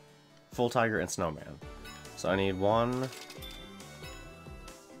 Full tiger and snowman. So I need 1.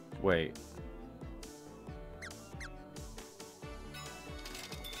 Wait.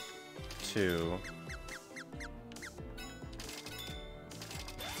 2.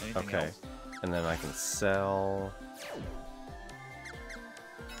 Anything Okay. else? And then I can sell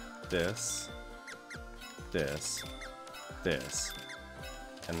this, this, this,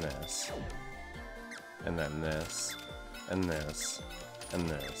 and this, and then this, and this, and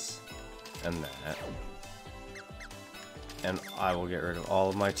this, and that. And I will get rid of all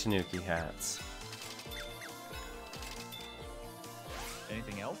of my Tanuki hats.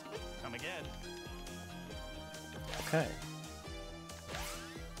 Anything else? Come again. Okay.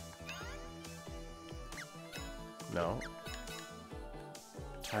 No.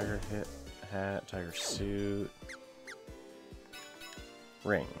 Tiger hat, tiger suit.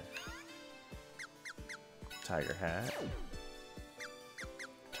 Ring. Tiger hat.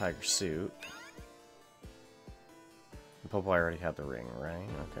 Tiger suit. Popeye already had the ring, right?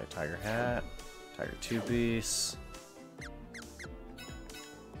 Okay, tiger hat. Tiger two-piece.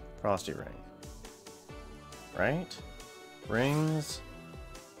 Frosty ring. Right? Rings.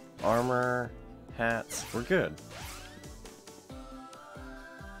 Armor. Hats. We're good.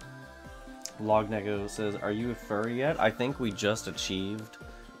 Lognego says, are you a furry yet? I think we just achieved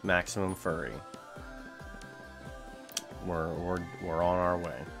maximum furry. We're on our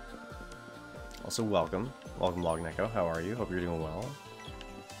way. Also, welcome. Welcome, Lognego. How are you? Hope you're doing well.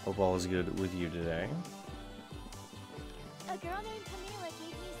 Hope all is good with you today. A girl named Pamela gave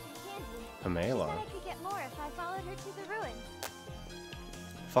me some candy. Pamela? She said I could get more if I followed her to the ruins.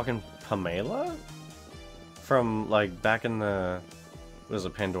 Fucking Pamela? From, like, back in the... Was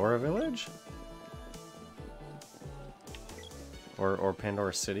it Pandora Village? Or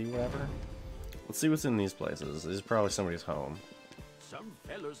Pandora City, whatever? Let's see what's in these places. This is probably somebody's home. Some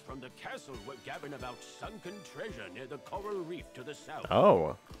fellas from the castle were gabbing about sunken treasure near the coral reef to the south.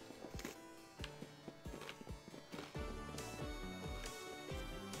 Oh.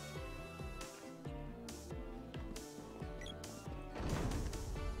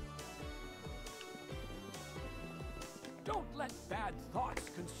 Don't let bad thoughts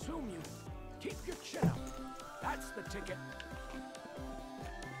consume you. Keep your chin up. That's the ticket.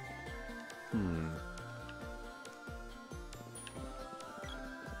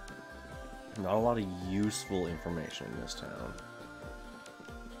 Not a lot of useful information in this town.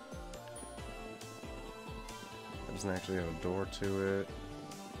 It doesn't actually have a door to it.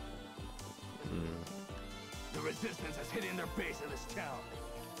 The Resistance has hidden their base in this town.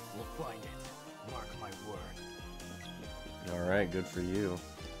 We'll find it. Mark my word. Alright, good for you.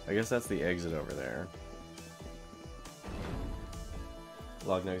 I guess that's the exit over there.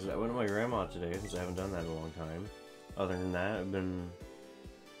 Log next. I went to my grandma today since I haven't done that in a long time. Other than that, I've been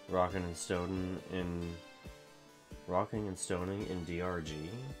rocking and stoning in DRG.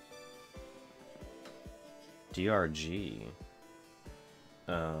 DRG.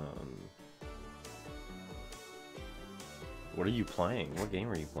 What are you playing? What game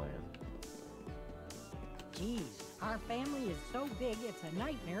are you playing? Geez, our family is so big it's a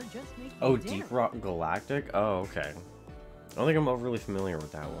nightmare just making Oh, dinner. Deep Rock Galactic? Oh, okay. I don't think I'm overly familiar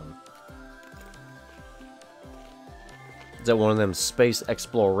with that one. Is that one of them space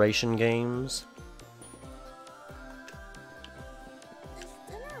exploration games?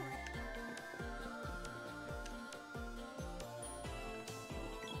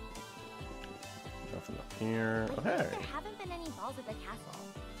 Nothing up here. Oh, hey. There haven't been any balls at the castle.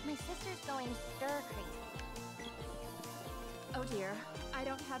 My sister's going stir crazy. Oh dear, I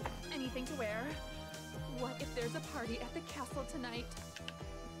don't have anything to wear. What if there's a party at the castle tonight?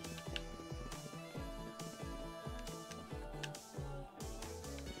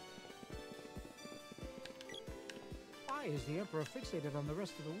 Why is the Emperor fixated on the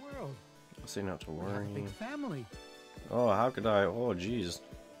rest of the world? Say not to We have a worry. big family. Oh, how could I? Oh, jeez.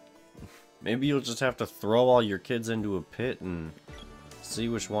 Maybe you'll just have to throw all your kids into a pit and see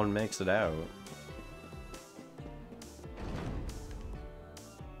which one makes it out.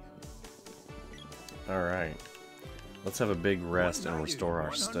 Alright. Let's have a big rest and restore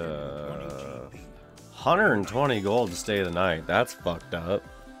our stuff. 120 gold to stay the night. That's fucked up.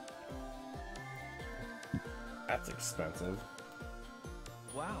 That's expensive.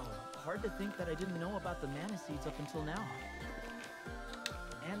 Wow, hard to think that I didn't know about the mana seeds up until now.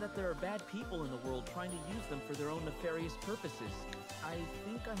 And that there are bad people in the world trying to use them for their own nefarious purposes. I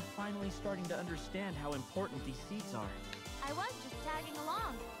think I'm finally starting to understand how important these seeds are. I was just tagging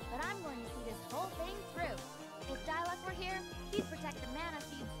along, but I'm going to see this whole thing through. If Dialog were here, he'd protect the mana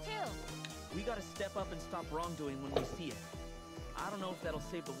seeds too. We gotta step up and stop wrongdoing when we see it. I don't know if that'll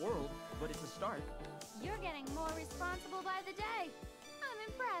save the world, but it's a start. You're getting more responsible by the day. I'm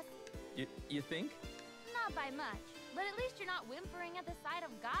impressed. You think? Not by much, but at least you're not whimpering at the sight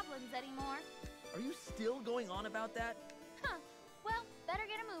of goblins anymore. Are you still going on about that? Huh. Well, better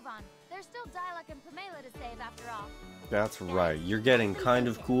get a move on. There's still Dialog and Pamela to save after all. That's right. You're getting kind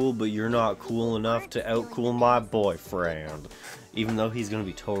of cool, but you're not cool enough to outcool my boyfriend. Even though he's gonna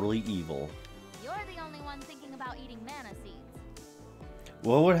be totally evil. You're the only one thinking about eating mana seeds.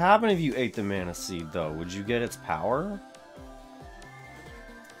 What would happen if you ate the mana seed, though? Would you get its power?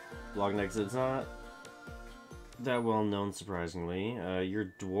 Lognex, it's not that well known, surprisingly. You're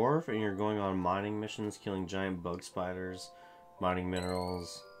a dwarf and you're going on mining missions, killing giant bug spiders, mining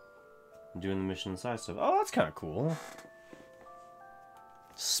minerals, and doing the mission side stuff. Oh, that's kind of cool.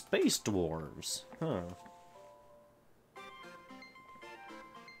 Space dwarves. Huh.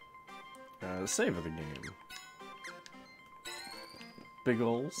 Save of the game. Big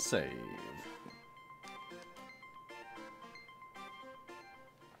ol' save.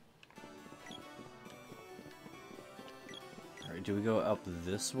 Alright, do we go up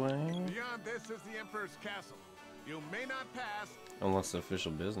this way? Beyond this is the Emperor's castle. You may not pass. Unless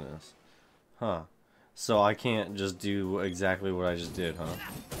official business. Huh. So I can't just do exactly what I just did, huh?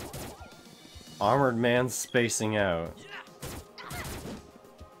 Armored man spacing out.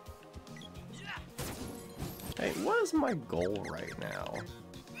 Hey, what is my goal right now?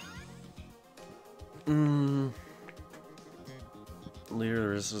 Leader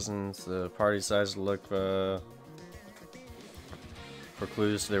resistance, the party decides to look for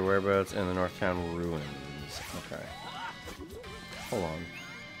clues to their whereabouts in the North Town ruins. Okay. Hold on.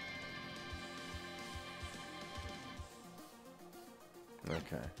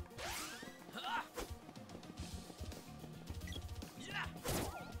 Okay.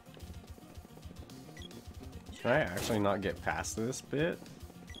 Can I actually not get past this bit?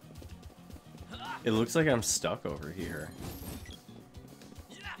 It looks like I'm stuck over here.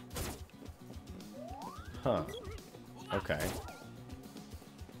 Huh. Okay.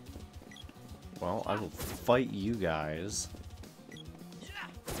 Well, I will fight you guys.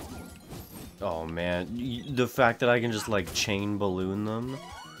 Oh man, the fact that I can just like chain balloon them.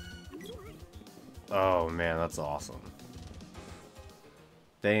 Oh man, that's awesome.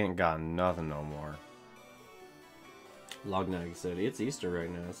 They ain't got nothing no more. Lognag said, it's Easter right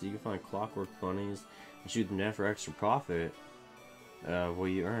now, so you can find clockwork bunnies and shoot them down for extra profit. What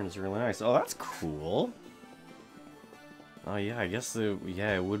you earn is really nice. Oh, that's cool. Oh yeah, I guess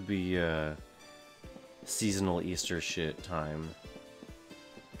yeah, it would be seasonal Easter shit time.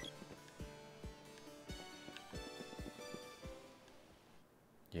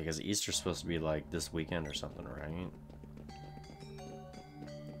 Yeah, because Easter's supposed to be like this weekend or something, right?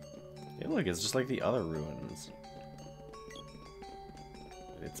 Yeah, look, it's just like the other ruins.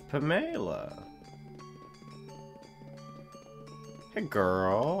 It's Pamela. Hey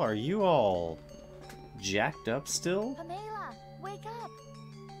girl, are you all jacked up still? Pamela, wake up!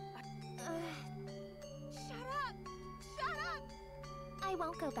 Shut up! Shut up! I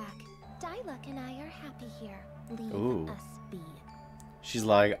won't go back. Diluc and I are happy here. Leave Ooh. us be. She's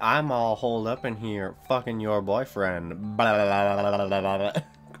like, I'm all holed up in here, fucking your boyfriend. Blah, blah, blah, blah, blah, blah, blah.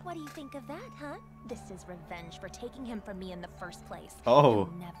 What do you think of that, huh? This is revenge for taking him from me in the first place. Oh.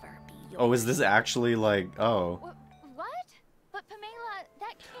 He'll never be yours. Oh, is this actually like, oh. What? But Pamela,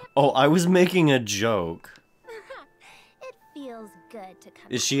 that can't. Oh, I was making a joke. It feels good to come.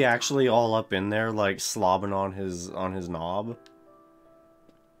 Is she actually all up in there, like slobbing on his knob?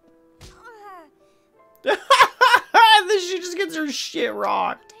 Then she just gets her shit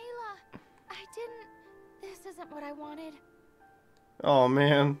rocked. Pamela, I didn't. This isn't what I wanted. Oh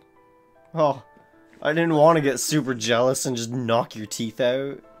man. Oh, I didn't want to get super jealous and just knock your teeth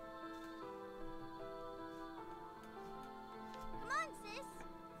out. Come on, sis.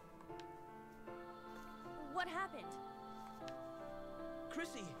 What happened?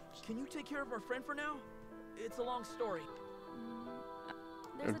 Chrissy, can you take care of our friend for now? It's a long story.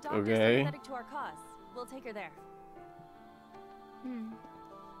 There's a doctor Okay. sympathetic to our cause. We'll take her there.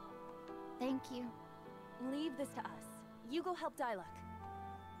 Thank you. Leave this to us. You go help Diluc.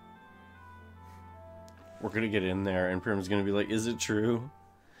 We're gonna get in there and Prim's gonna be like, is it true?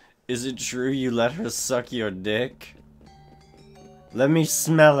 Is it true you let her suck your dick? Let me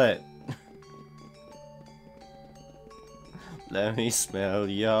smell it. Let me smell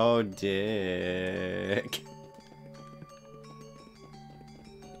your dick.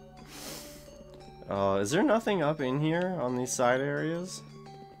 Is there nothing up in here on these side areas?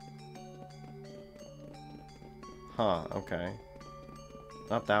 Huh, okay.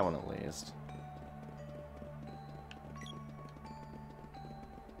 Not that one at least.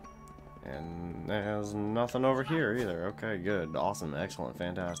 And there's nothing over here either. Okay, good. Awesome. Excellent.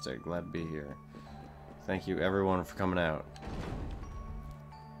 Fantastic. Glad to be here. Thank you everyone for coming out.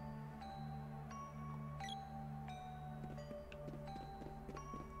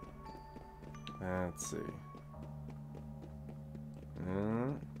 Let's see.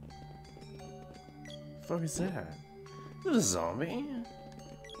 The fuck is that? Is it a zombie?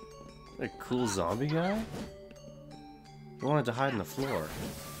 A cool zombie guy? He wanted to hide in the floor.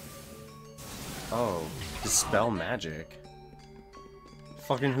 Oh, dispel magic.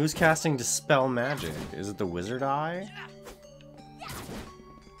 Fucking who's casting dispel magic? Is it the wizard eye?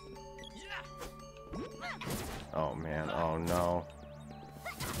 Oh man, oh no.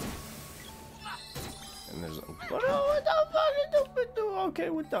 And there's what the fuck is it? Okay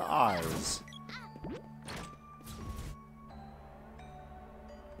with the eyes.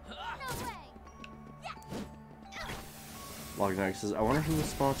 Lognight says, I wonder who will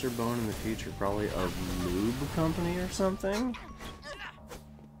sponsor Bone in the future. Probably a lube company or something?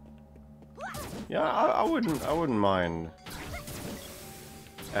 Yeah, I wouldn't mind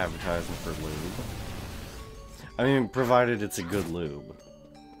advertising for lube. I mean, provided it's a good lube,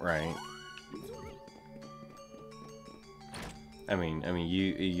 right? I mean, I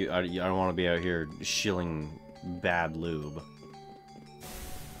don't want to be out here shilling bad lube.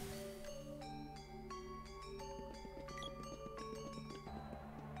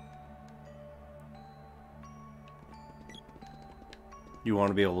 You want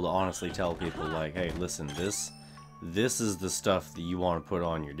to be able to honestly tell people, like, hey, listen, this is the stuff that you want to put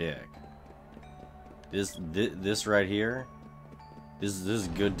on your dick. This right here, this is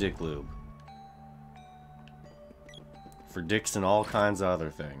good dick lube. For dicks and all kinds of other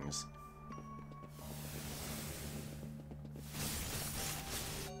things.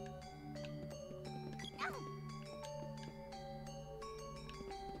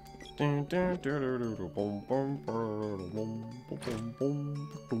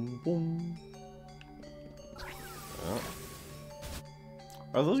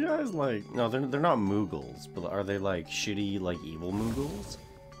 Are those guys like... No, they're not Moogles, but are they like shitty, like evil Moogles?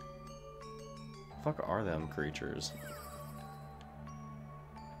 Fuck are them creatures?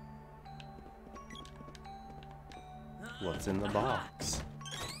 What's in the box?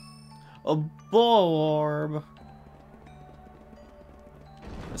 A bow orb!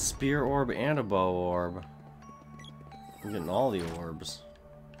 A spear orb and a bow orb. I'm getting all the orbs.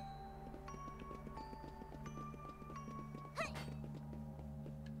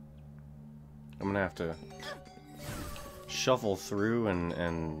 I'm gonna have to shuffle through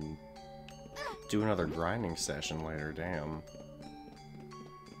and do another grinding session later, damn.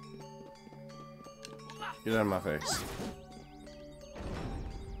 Get out of my face.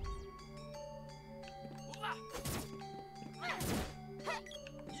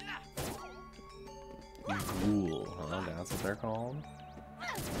 Ghoul, huh? That's what they're called?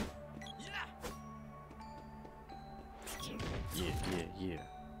 Yeah.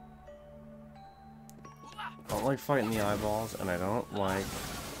 I don't like fighting the eyeballs, and I don't like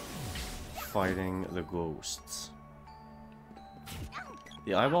fighting the ghosts.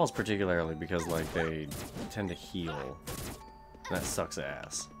 The eyeballs particularly because, like, they tend to heal. And that sucks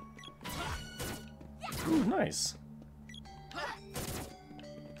ass. Ooh, nice.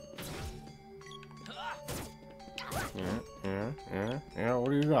 Yeah,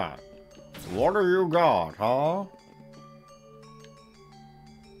 what do you got? What do you got, huh?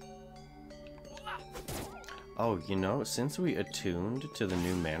 Oh, you know, since we attuned to the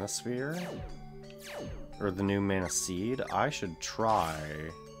new mana sphere, or the new mana seed, I should try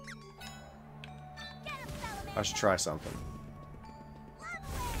something.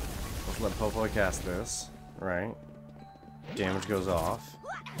 Let's let Popo cast this, right? Damage goes off.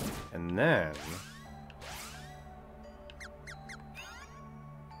 And then...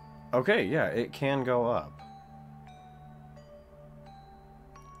 Okay, yeah, it can go up.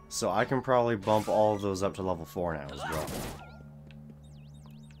 So I can probably bump all of those up to level 4 now as well.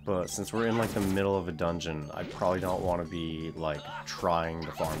 But since we're in, like, the middle of a dungeon, I probably don't want to be, like, trying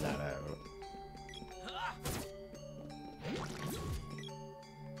to farm that out.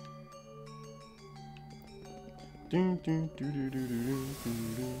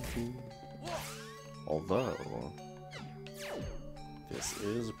 Although, this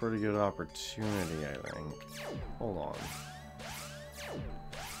is a pretty good opportunity, I think. Hold on.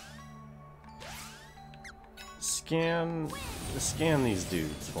 Scan these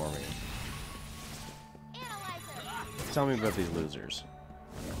dudes for me. Tell me about these losers.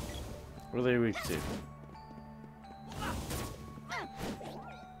 What are they weak to?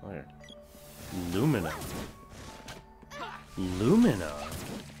 Where? Lumina. Lumina?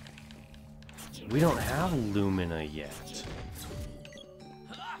 We don't have Lumina yet.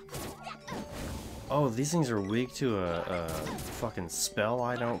 Oh, these things are weak to a fucking spell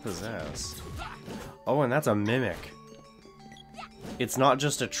I don't possess. Oh, and that's a mimic. It's not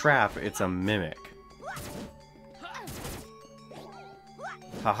just a trap, it's a mimic.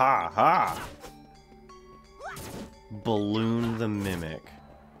 Ha ha ha! Balloon the mimic.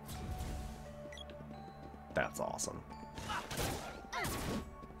 That's awesome.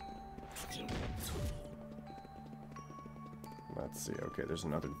 Let's see. Okay, there's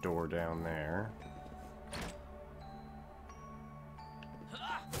another door down there.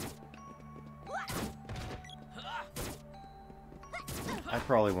 I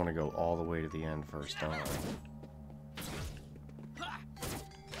probably want to go all the way to the end first, don't I?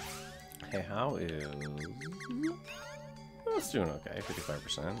 Hey, how is... Oh, it's doing okay,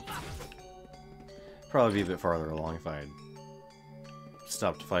 55%. Probably be a bit farther along if I had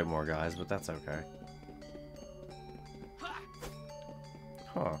stopped to fight more guys, but that's okay.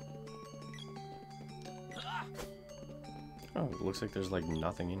 Huh. Oh, it looks like there's like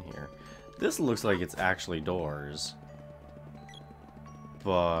nothing in here. This looks like it's actually doors.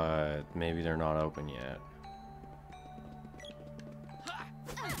 But maybe they're not open yet.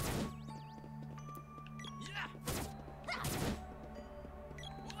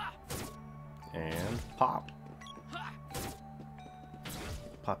 And pop.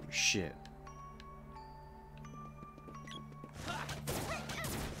 Pop your shit.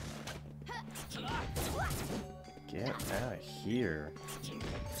 Get out of here.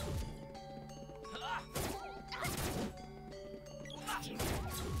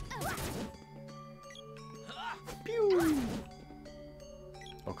 Pew!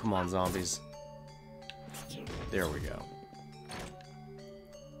 Oh, come on, zombies. There we go.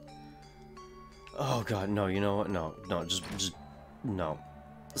 Oh god, no, you know what? No, just no.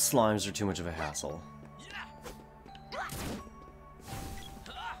 Slimes are too much of a hassle.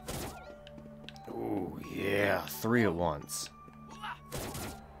 Ooh, yeah, 3 at once.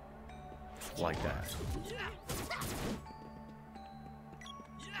 Like that.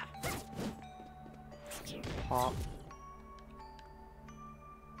 Pop.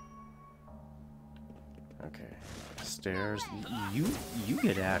 Okay. Stairs. You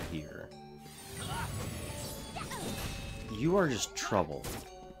get out of here. You are just trouble.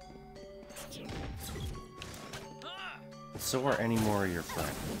 So are any more of your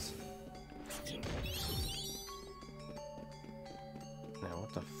friends. Now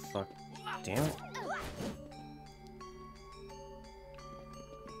what the fuck? Damn it.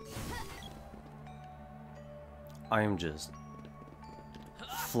 I am just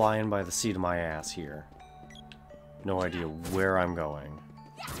flying by the seat of my ass here. No idea where I'm going.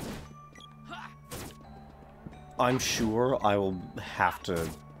 I'm sure I will have to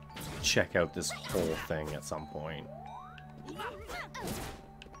check out this whole thing at some point.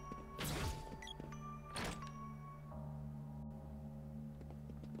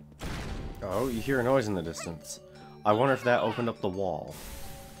 Oh, you hear a noise in the distance. I wonder if that opened up the wall.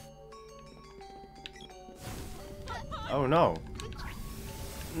 Oh no.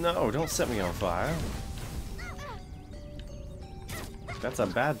 No, don't set me on fire. That's a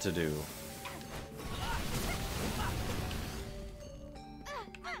bad to do.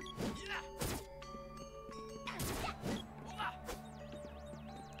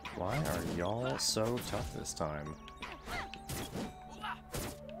 Why are y'all so tough this time?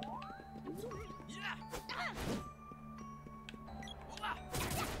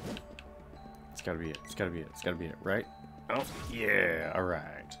 It's gotta be it. It's gotta be it. It's gotta be it, right? Oh, yeah.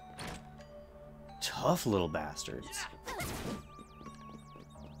 Alright. Tough little bastards.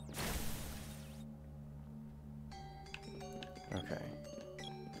 Okay.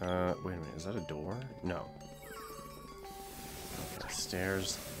 Wait a minute. Is that a door? No. Okay,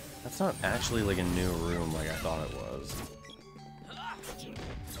 stairs. That's not actually like a new room like I thought it was.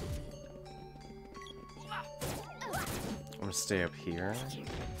 I'm gonna stay up here.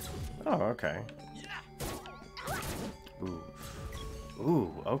 Oh, okay. Ooh.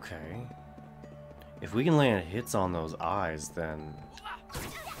 Ooh, okay. If we can land hits on those eyes, then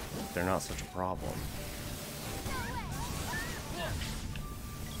they're not such a problem.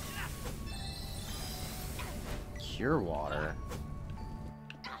 pure water.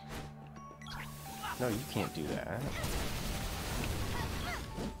 No, you can't do that.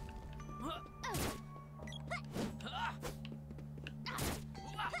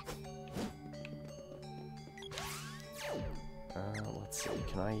 Let's see,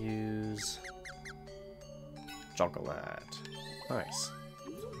 can I use chocolate? Nice.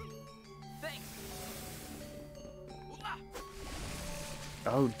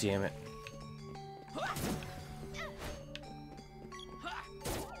 Oh, damn it.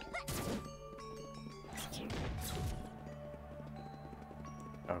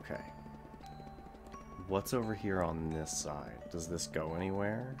 Okay. What's over here on this side? Does this go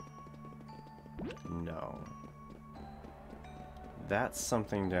anywhere? No. That's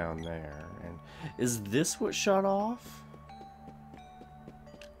something down there. And is this what shut off?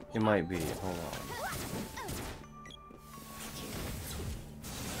 It might be. Hold on.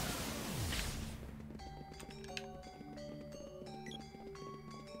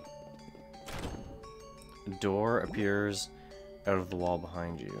 Door appears out of the wall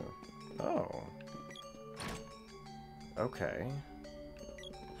behind you. Oh. Okay.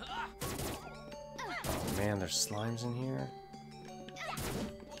 Oh man, there's slimes in here.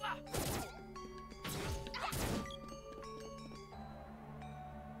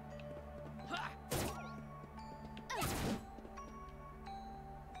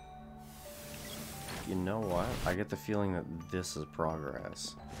 You know what? I get the feeling that this is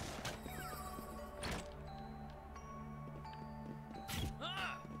progress.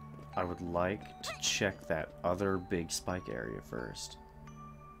 I would like to check that other big spike area first.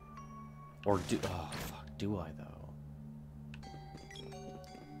 Or do... Oh, fuck. Do I, though?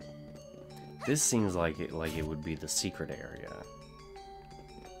 This seems like it would be the secret area.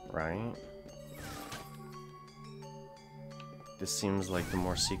 Right? This seems like the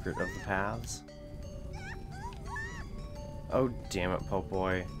more secret of the paths. Oh, damn it, Pope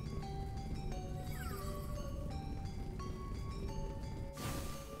Boy.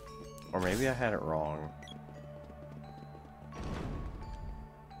 Or maybe I had it wrong.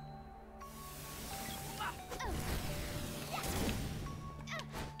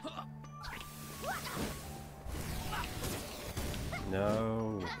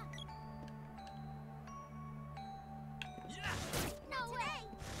 No.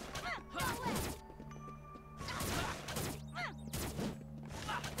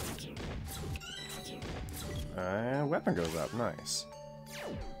 Weapon goes up, nice.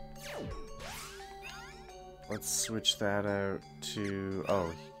 Let's switch that out to...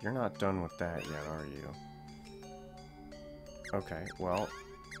 Oh, you're not done with that yet, are you? Okay, well,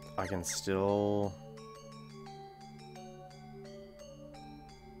 I can still...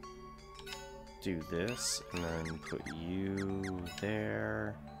 do this, and then put you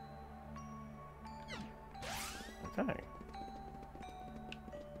there. Okay.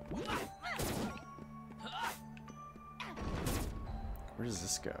 Where does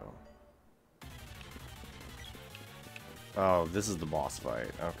this go? Oh, this is the boss fight.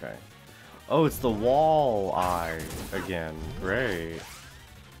 Okay. Oh, it's the wall eye again. Great.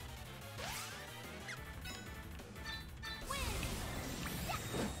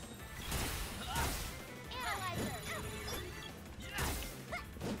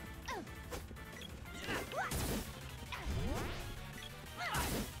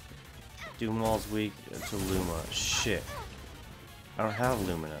 Doomwall's weak to Luma. Shit. I don't have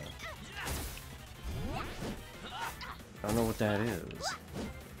Lumina. I don't know what that is.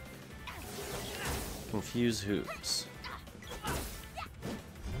 Confuse hoops.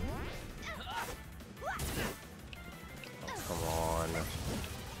 Oh, come on.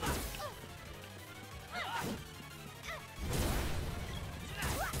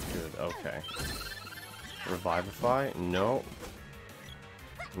 Good, okay. Revivify? No.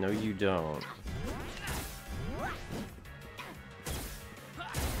 No, you don't.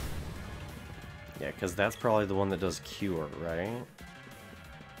 Yeah, because that's probably the one that does cure, right?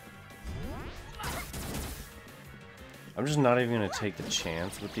 I'm just not even going to take the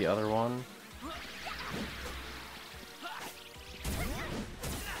chance with the other one.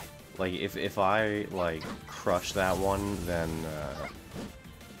 Like, if I, like, crush that one, then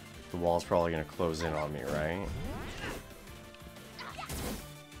the wall's probably going to close in on me, right?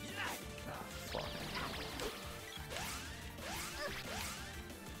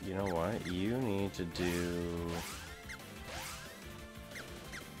 You know what? You need to do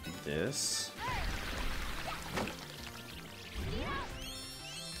this.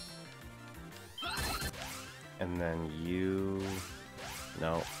 And then you...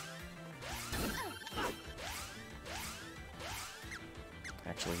 No.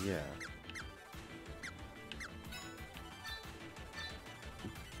 Actually, yeah.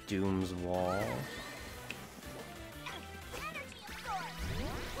 Doom's Wall.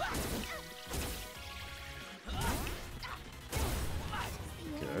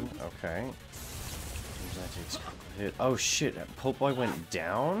 Good, okay. That takes a hit. Oh shit, Pope Boy went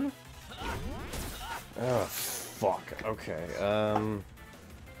down? Oh fuck, okay,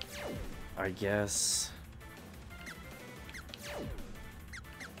 I guess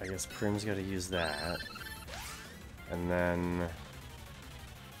Prim's gotta use that. And then...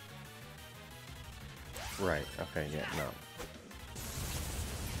 Right, okay, yeah, no.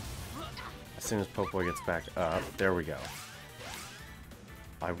 As soon as Pope Boy gets back up, there we go.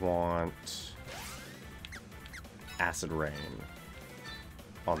 I want Acid Rain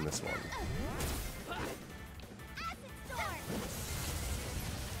on this one.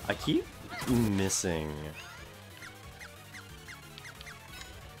 I keep missing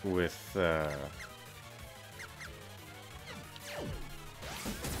with the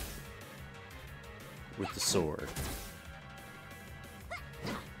sword.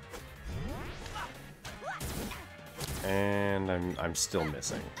 And I'm still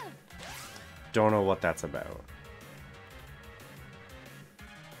missing. Don't know what that's about.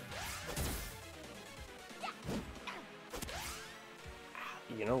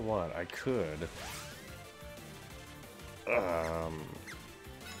 You know what? I could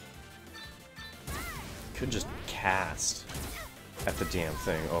just cast at the damn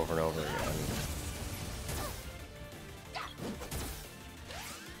thing over and over again.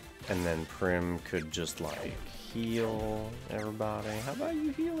 And then Prim could just like heal everybody. How about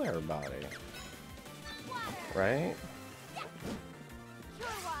you heal everybody? Right?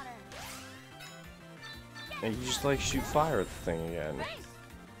 And you just like shoot fire at the thing again.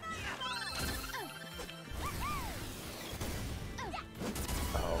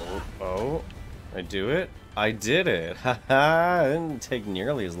 Oh, I do it? I did it! Haha! It didn't take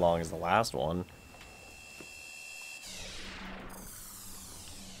nearly as long as the last one.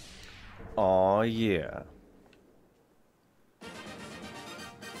 Aw, yeah.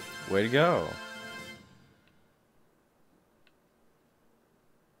 Way to go.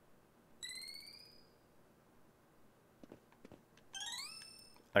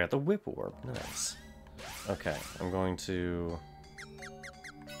 I got the whip warp. Nice. Okay, I'm going to...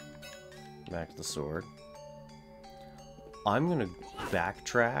 back to the sword. I'm gonna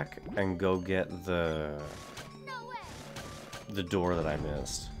backtrack and go get the door that I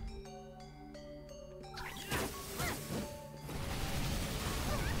missed.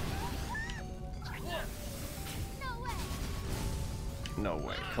 No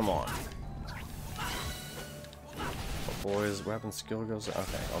way, come on. Oh, boys, weapon skill goes...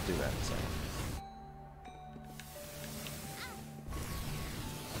 Okay, I'll do that in a second.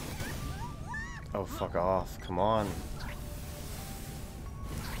 Oh, fuck off. Come on.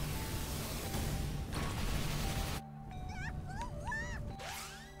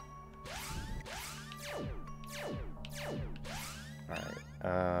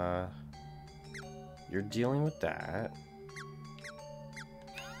 Alright, you're dealing with that.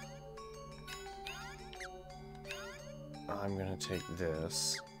 I'm gonna take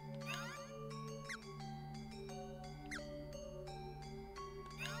this.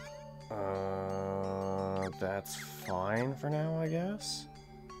 That's fine for now, I guess.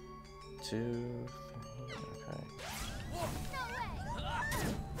 2, 3, okay.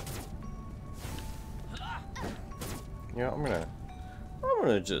 Yeah, I'm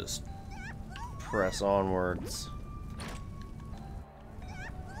gonna just press onwards.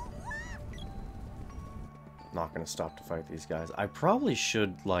 Not gonna stop to fight these guys. I probably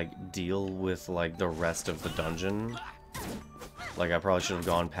should like deal with like the rest of the dungeon. Like I probably should have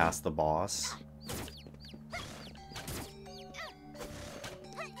gone past the boss.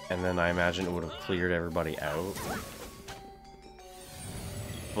 And then I imagine it would have cleared everybody out.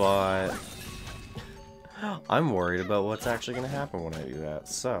 But I'm worried about what's actually going to happen when I do that.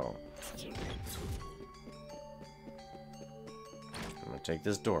 So I'm going to take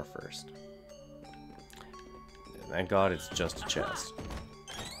this door first. And thank God it's just a chest.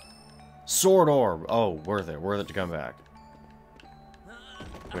 Sword orb! Oh, worth it. Worth it to come back.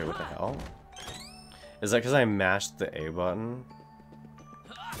 Wait, what the hell? Is that because I mashed the A button?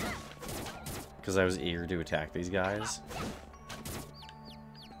 Because I was eager to attack these guys?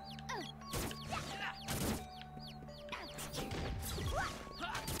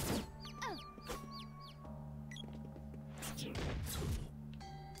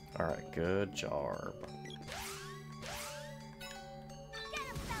 Alright, good job.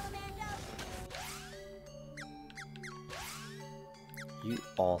 You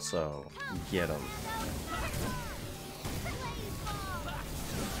also get him.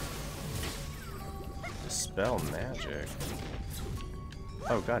 Dispel magic.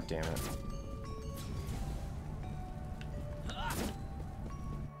 Oh, god damn it.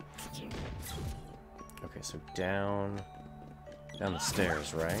 Okay, so down the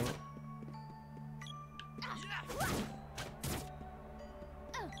stairs, right?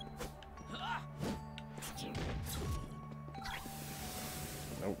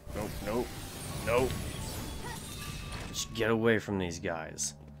 Nope, nope, nope, nope. Just get away from these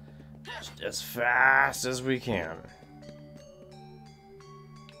guys. Just as fast as we can.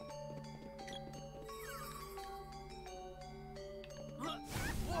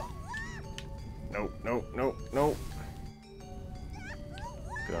 Nope, nope, nope, nope.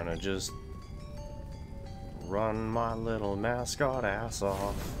 Gonna just run my little mascot ass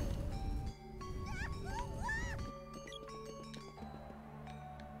off.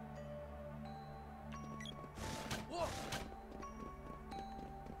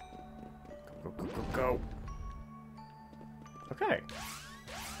 Go, go, go, go. Okay.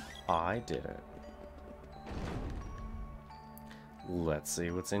 I did it. Let's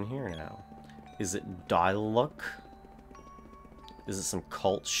see what's in here now. Is it dialogue? Is it some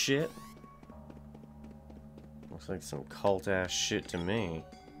cult shit? Looks like some cult ass shit to me.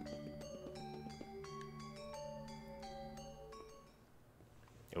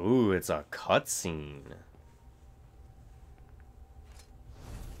 Ooh, it's a cutscene.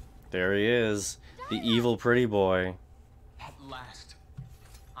 There he is, the evil pretty boy. At last,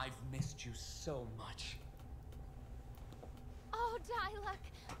 I've missed you so much. Oh, Diluc.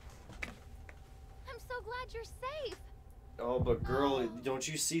 I'm so glad you're safe. Oh, but girl, don't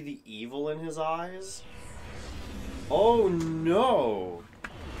you see the evil in his eyes? Oh no!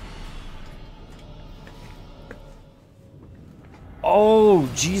 Oh,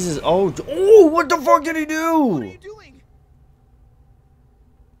 Jesus. Oh, what the fuck did he do? What are you doing?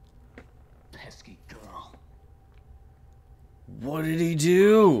 Pesky girl. What did he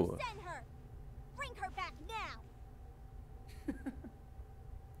do? Send her. Bring her back now.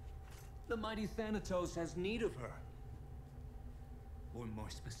 The mighty Thanatos has need of her. Or more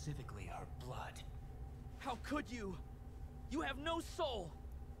specifically, her blood. How could you? You have no soul.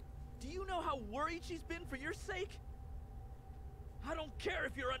 Do you know how worried she's been for your sake? I don't care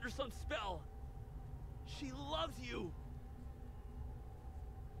if you're under some spell. She loves you.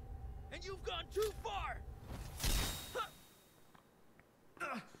 And you've gone too far.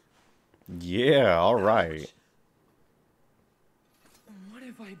 Yeah, alright. What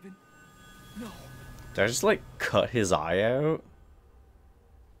have I been... No. Did I just, like, cut his eye out?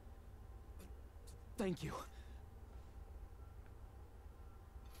 Thank you.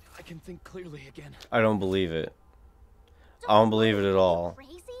 I can think clearly again. I don't believe it. I don't believe it at all.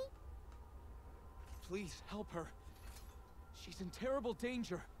 Crazy? Please help her. She's in terrible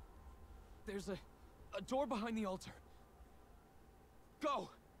danger. There's a door behind the altar. Go.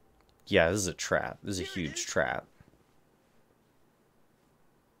 Yeah, this is a trap. This is a huge trap.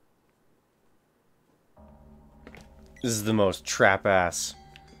 This is the most trap-ass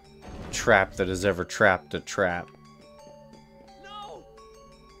trap that has ever trapped a trap. No.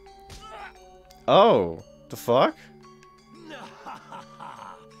 Oh, the fuck?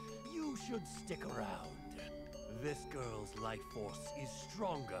 You should stick around. This girl's life force is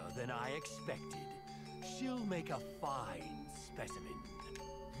stronger than I expected. She'll make a fine specimen.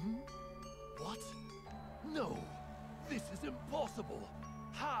 What? No, this is impossible.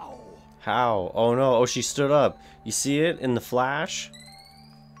 How? How? Oh no, oh she stood up. You see it in the flash?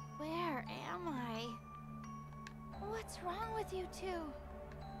 Where am I? What's wrong with you two?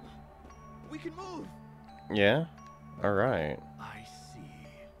 We can move. Yeah? Alright. I see.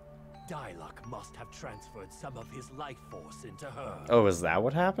 Diluc must have transferred some of his life force into her. Oh, is that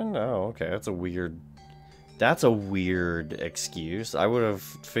what happened? Oh, okay, that's a weird excuse. I would have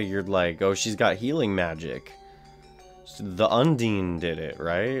figured like, oh, she's got healing magic. The Undine did it,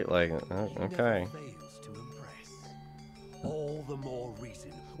 right? Like, okay. All the more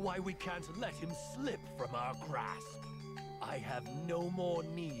reason why we can't let him slip from our grasp. I have no more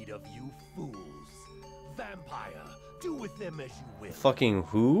need of you fools. Vampire, do with them as you will. Fucking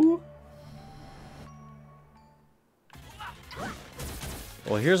who?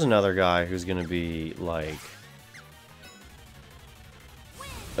 Well, here's another guy who's gonna be, like,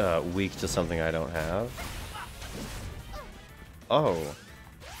 weak to something I don't have. Oh.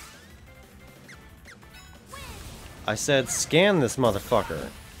 I said scan this motherfucker.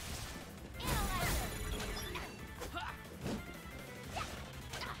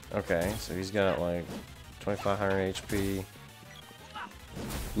 Okay, so he's got like 2500 HP.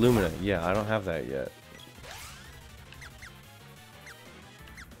 Lumina, yeah, I don't have that yet.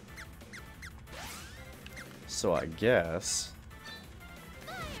 So I guess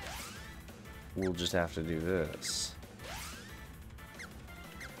we'll just have to do this.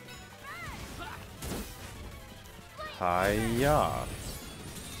 Hiya!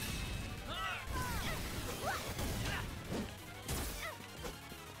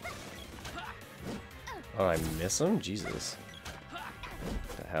 Oh, I miss him? Jesus.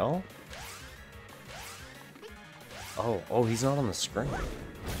 What the hell? Oh, he's not on the screen.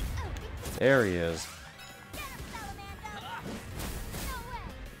 There he is.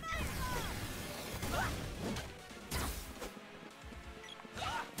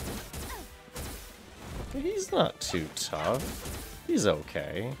 He's not too tough. He's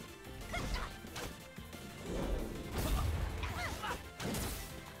okay.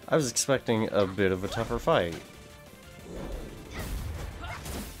 I was expecting a bit of a tougher fight.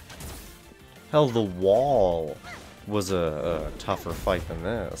 Hell, the wall was a tougher fight than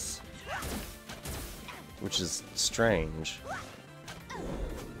this. Which is strange.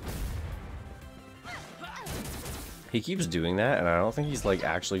 He keeps doing that, and I don't think he's like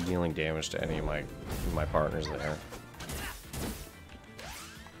actually dealing damage to any of my partners there.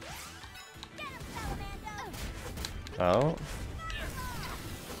 Oh.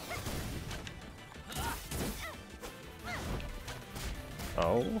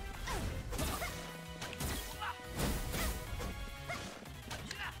 Oh.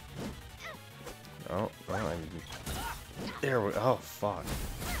 Oh, well, there we. Oh, fuck.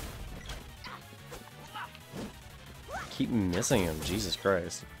 Keep missing him, Jesus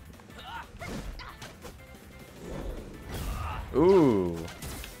Christ. Ooh.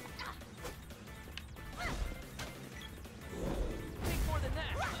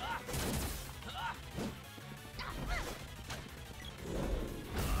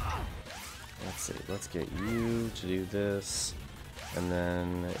 Let's see, let's get you to do this. And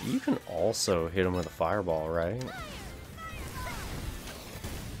then you can also hit him with a fireball, right?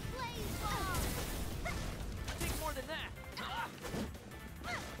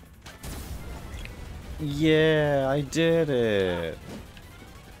 Yeah, I did it.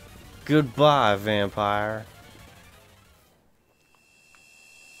 Goodbye, vampire.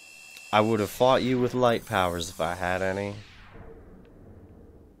 I would have fought you with light powers if I had any.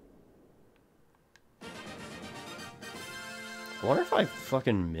 I wonder if I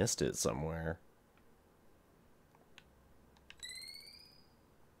fucking missed it somewhere.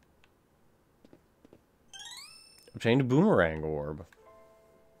 Obtained a boomerang orb.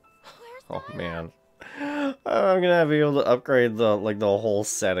 Oh man. I'm gonna be able to upgrade the whole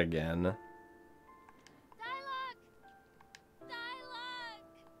set again.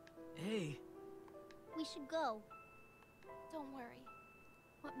 Hey. We should go. Don't worry.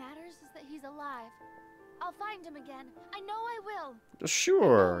 What matters is that he's alive. I'll find him again. I know I will.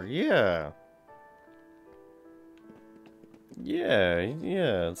 Sure, yeah. Yeah,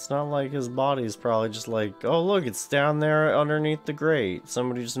 it's not like his body's probably just like, oh look, it's down there underneath the grate.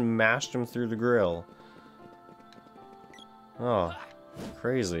 Somebody just mashed him through the grill. Oh,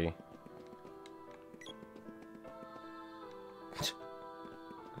 crazy.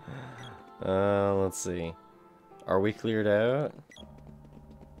 Let's see. Are we cleared out?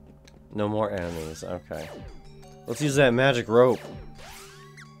 No more enemies, okay. Let's use that magic rope.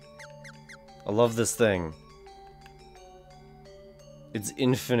 I love this thing. It's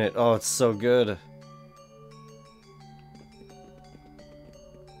infinite. Oh, it's so good.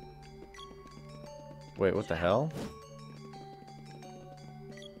 Wait, what the hell?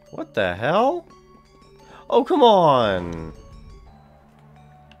 What the hell? Oh, come on!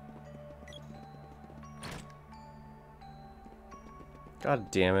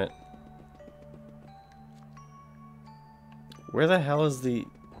 God damn it. Where the hell is the...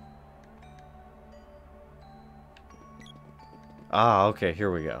 Ah, okay,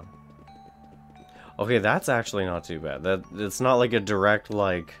 here we go. Okay, that's actually not too bad. It's not like a direct,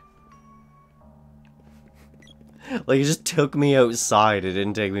 like... Like, it just took me outside. It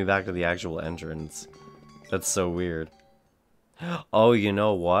didn't take me back to the actual entrance. That's so weird. Oh, you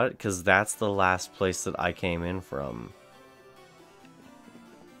know what? Because that's the last place that I came in from.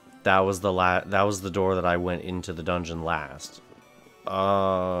 That was the door that I went into the dungeon last.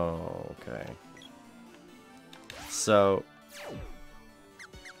 Oh, okay. So...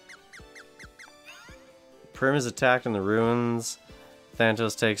 Prim is attacked in the ruins.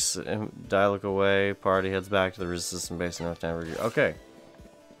 Thantos takes Dialog away. Party heads back to the resistance base in North Denver. Okay.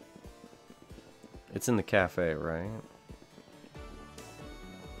 It's in the cafe, right?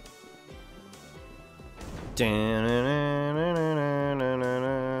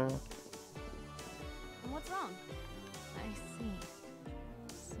 What's wrong? I see.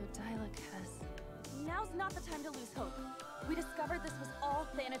 So Dialog has... Now's not the time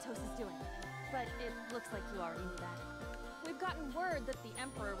the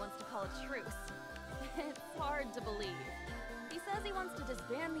Emperor wants to call a truce. It's hard to believe. He says he wants to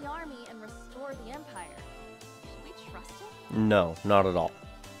disband the army and restore the Empire. Should we trust him? No, not at all.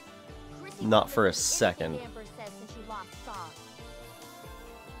 Not for a second. The Emperor says since you lost Sog.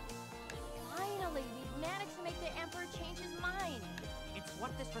 Finally, we've managed to make the Emperor change his mind. It's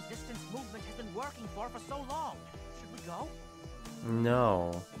what this resistance movement has been working for so long. Should we go?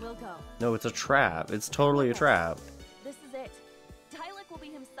 No. We'll go. No, it's a trap. It's totally a trap. This is it. Dialek will be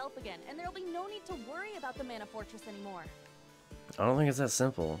himself again, and there'll be no need to worry about the Mana Fortress anymore. I don't think it's that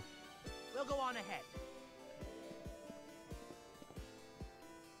simple. We'll go on ahead.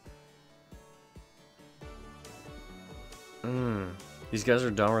 These guys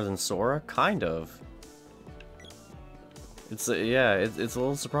are dumber than Sora? Kind of. It's yeah, it's a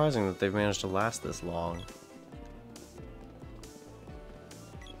little surprising that they've managed to last this long.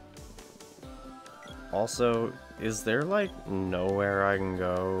 Also, is there like nowhere I can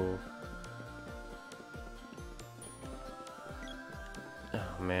go?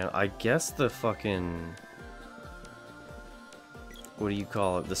 Oh man, I guess the fucking... What do you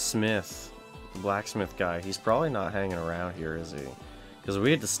call it? The smith. The blacksmith guy. He's probably not hanging around here, is he? Because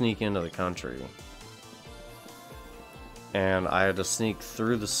we had to sneak into the country. And I had to sneak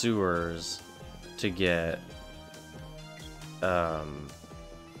through the sewers to get...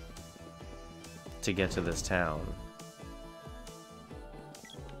 to get to this town.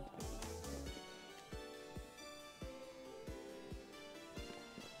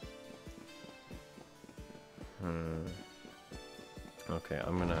 Okay,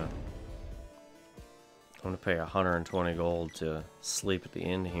 I'm gonna pay 120 gold to sleep at the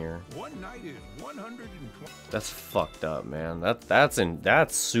inn here. One night is 120. That's fucked up, man.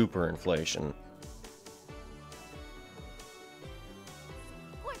 That's super inflation.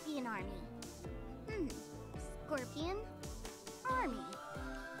 Scorpion Army. Scorpion Army.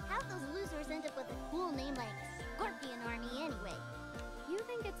 How'd those losers end up with a cool name like Scorpion Army anyway? You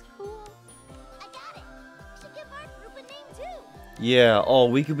think it's cool? I got it. We should give our group a name too. Yeah, oh,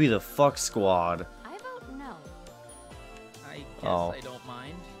 we could be the fuck squad. I vote no. I guess Oh. I don't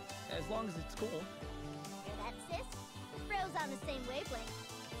mind, as long as it's cool. Hear that, sis? Bros on the same wavelength.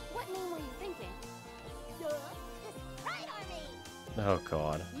 What name were you thinking? Duh. The Sprite Army. Oh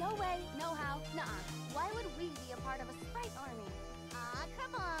god. No way, no how, nuh-uh. Why would we be a part of a sprite army? Aw,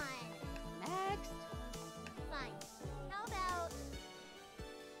 come on. Next. Fine. How about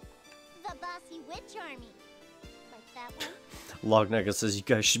the Bossy Witch Army? Like that one? Logneka says you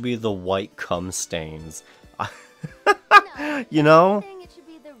guys should be the white cum stains. You know,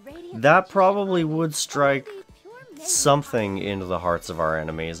 that probably would strike something into the hearts of our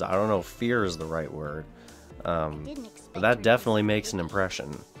enemies. I don't know if fear is the right word. But that definitely makes an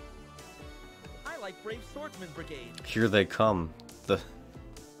impression. I like Brave Swordsman Brigade. Here they come.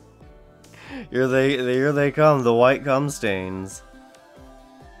 Here they come, the white cum stains.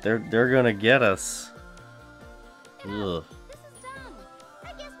 They're gonna get us. Ugh.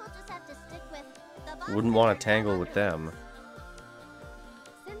 I guess we'll just have to stick with the Wouldn't want to tangle with them.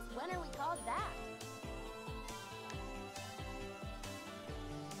 Since when are we called that?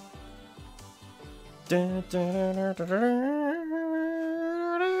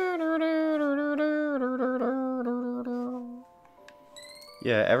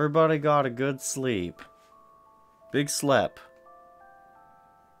 Yeah, everybody got a good sleep. Big slep.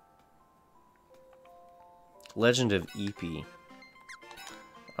 Legend of Eepee.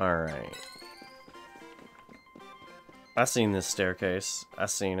 Alright. I seen this staircase. I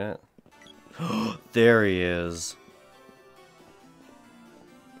seen it. There he is.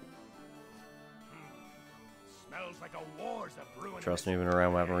 Smells like a war's a brewing. Trust me, I've been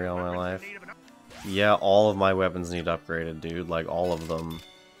around weaponry all my life. Yeah, all of my weapons need upgraded, dude. Like, all of them.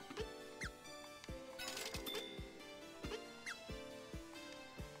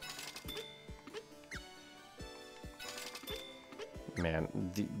 Man,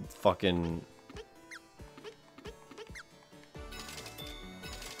 the fucking...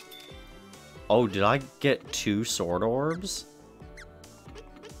 Oh, did I get 2 sword orbs?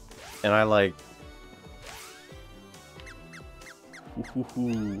 And I, like...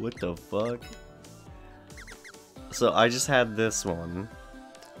 Ooh, what the fuck? So I just had this one,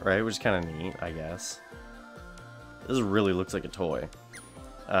 right? Which is kind of neat, I guess. This really looks like a toy.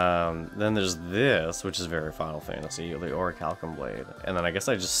 Then there's this, which is very Final Fantasy, the Orichalcum Blade. And then I guess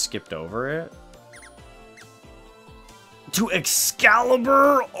I just skipped over it. To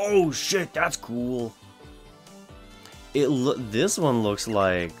Excalibur! Oh shit, that's cool. This one looks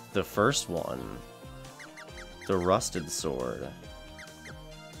like the first one. The Rusted Sword.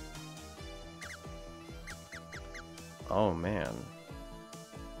 Oh man.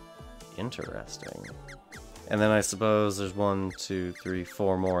 Interesting. And then I suppose there's 1, 2, 3,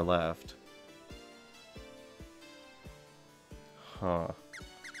 4 more left. Huh.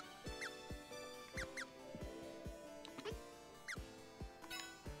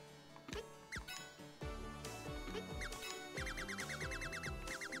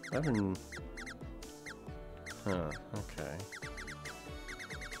 Huh, okay.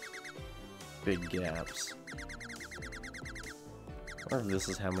 Big gaps. I wonder if this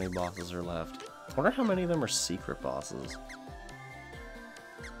is how many bosses are left. I wonder how many of them are secret bosses.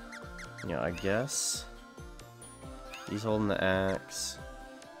 Yeah, I guess. He's holding the axe.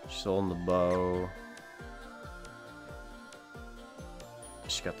 She's holding the bow.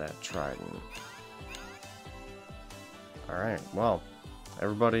 She got that trident. Alright, well,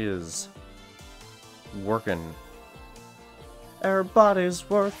 everybody is working. Everybody's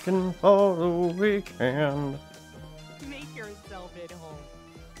working for the weekend. Make yourself at home.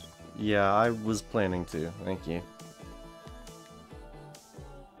 Yeah, I was planning to. Thank you.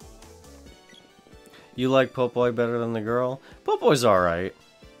 You like Popoy better than the girl? Popoy's alright.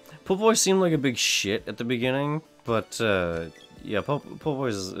 Popoy seemed like a big shit at the beginning, but yeah, Popoy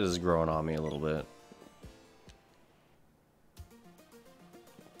is growing on me a little bit.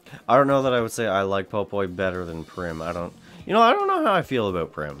 I don't know that I would say I like Popoy better than Prim. I don't know how I feel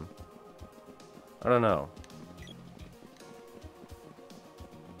about Prim. I don't know.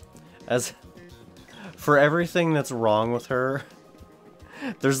 As for everything that's wrong with her,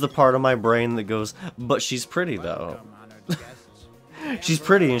 there's the part of my brain that goes, but she's pretty though. She's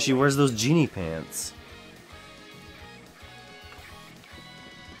pretty and she wears those genie pants.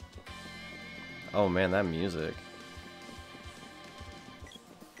 Oh man, that music.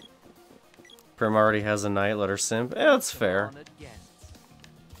 Prim already has a knight, let her simp. Yeah, that's fair.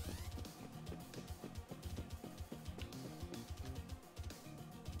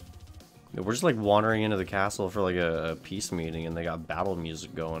 We're just like wandering into the castle for like a peace meeting and they got battle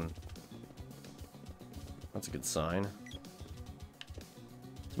music going. That's a good sign.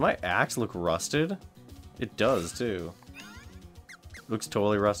 Does my axe look rusted? It does too. Looks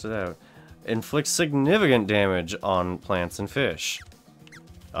totally rusted out. Inflicts significant damage on plants and fish.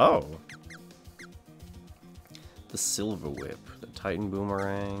 Oh. The silver whip, the titan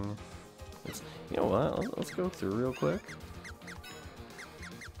boomerang. You know what? Let's go through real quick.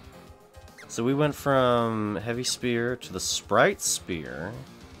 So we went from heavy spear to the sprite spear,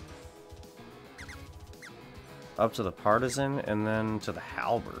 up to the partisan, and then to the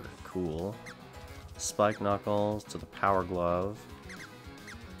halberd. Cool. Spike knuckles to the power glove.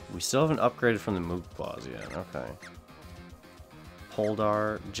 We still haven't upgraded from the mook claws yet. Okay. Pole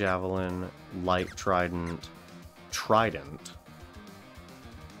dart, javelin, light trident. Trident.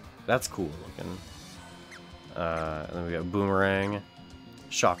 That's cool looking. And then we got boomerang,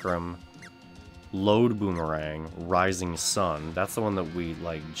 chakram, load boomerang, rising sun. That's the one that we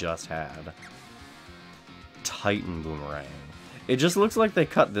like just had. Titan boomerang. It just looks like they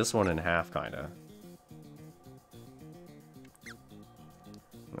cut this one in half, kinda.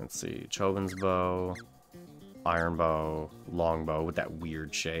 Let's see. Chobin's bow, iron bow, long bow with that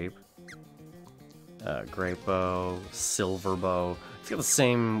weird shape. Great bow, silver bow. It's got the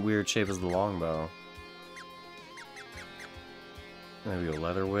same weird shape as the long bow. There we go.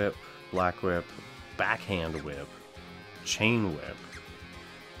 Leather whip, black whip, backhand whip, chain whip,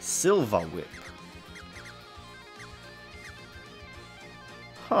 silver whip.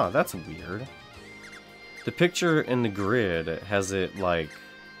 Huh, that's weird. The picture in the grid has it like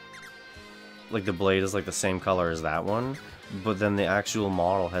the blade is like the same color as that one. But then the actual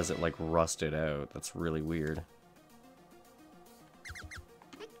model has it like rusted out. That's really weird.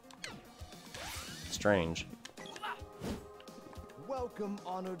 Strange. Welcome,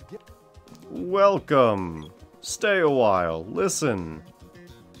 honored guest. Welcome. Stay a while. Listen.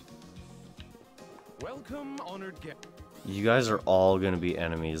 Welcome, honored guest. You guys are all gonna be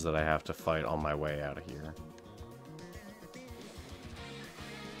enemies that I have to fight on my way out of here.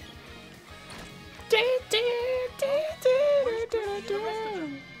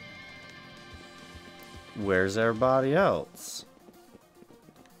 Where's everybody else?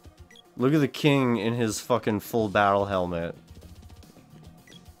 Look at the king in his fucking full battle helmet.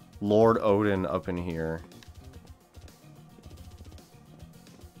 Lord Odin up in here.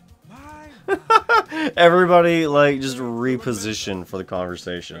 Everybody, like, just reposition for the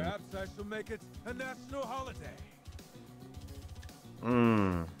conversation. Perhaps I shall make it a national holiday.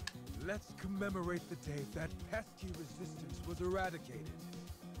 Let's commemorate the day that pesky resistance was eradicated.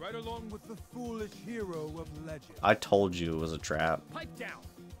 Right along with the foolish hero of legend. I told you it was a trap. Pipe down.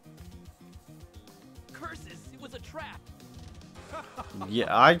 Curses, it was a trap.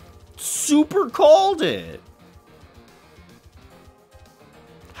 Yeah, I super called it!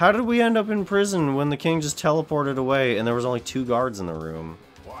 How did we end up in prison when the king just teleported away and there was only 2 guards in the room?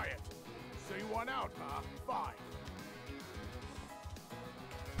 Quiet. So you want out, huh? Fine.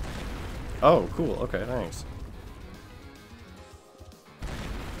 Oh, cool. Okay, thanks.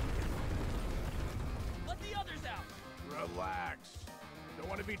 Let the others out. Relax. Don't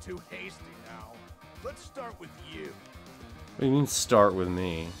want to be too hasty now. Let's start with you. What do you mean start with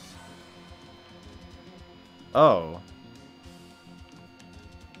me? Oh.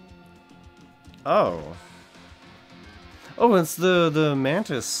 Oh. Oh, it's the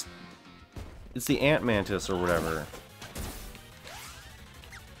mantis. It's the ant mantis or whatever.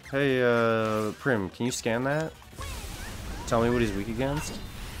 Hey, Prim, can you scan that? Tell me what he's weak against?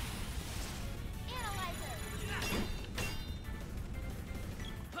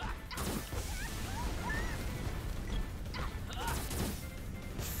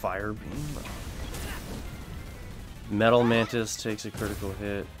 Fire beam. Metal mantis takes a critical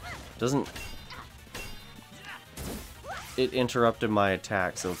hit. Doesn't... It interrupted my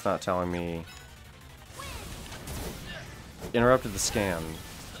attack, so it's not telling me... Interrupted the scan,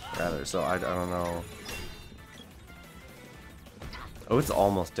 rather, so I don't know. Oh, it's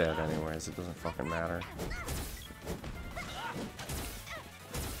almost dead anyways, it doesn't fucking matter.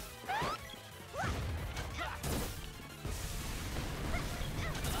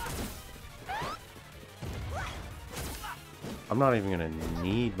 I'm not even gonna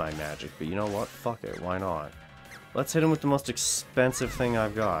need my magic, but you know what? Fuck it, why not? Let's hit him with the most expensive thing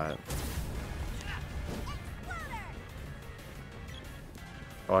I've got.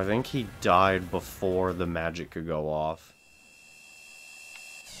 Oh, I think he died before the magic could go off.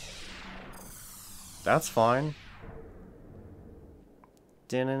 That's fine.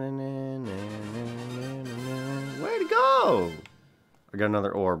 Way to go! I got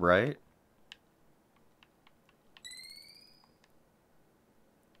another orb, right?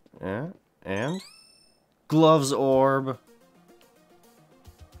 Yeah, and? Gloves orb!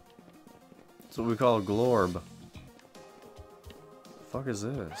 That's what we call a glorb. The fuck is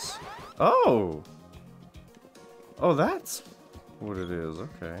this? Oh! Oh, that's what it is,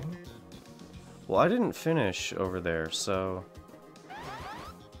 okay. Well, I didn't finish over there, so...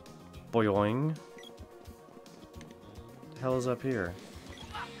 Boing. What the hell is up here?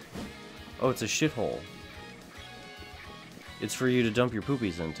 Oh, it's a shithole. It's for you to dump your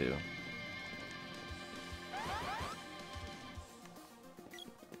poopies into.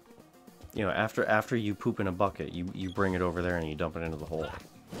 You know, after you poop in a bucket, you bring it over there and you dump it into the hole.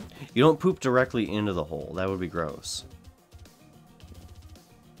 You don't poop directly into the hole. That would be gross.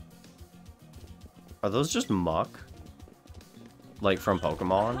 Are those just muck? Like from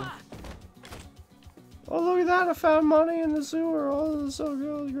Pokemon? Oh, look at that! I found money in the sewer! Oh, this is so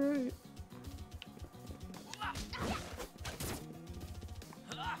good, great.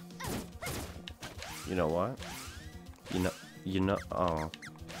 You know what? You know, oh.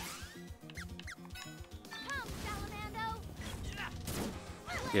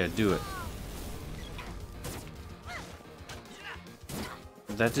 Yeah, do it.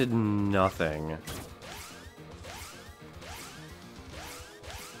 That did nothing.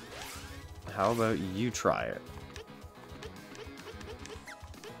 How about you try it?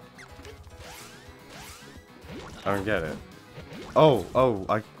 I don't get it. Oh,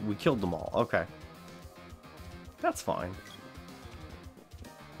 we killed them all. Okay. That's fine.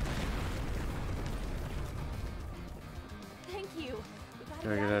 Thank you.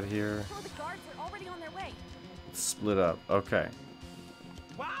 Gotta get out of here. The guards are already on their way. Split up. Okay.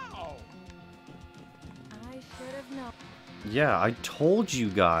 Wow! I should have known. Yeah, I told you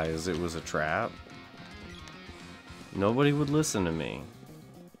guys it was a trap. Nobody would listen to me.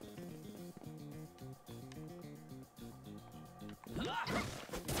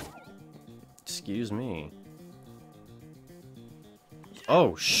 Excuse me.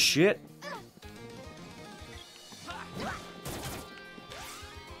 Oh, shit!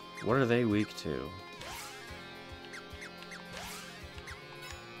 What are they weak to?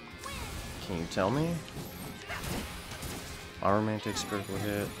 Can you tell me? Armor Man takes critical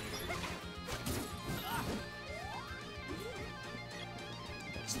hit.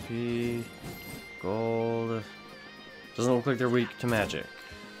 XP. Gold. Doesn't look like they're weak to magic.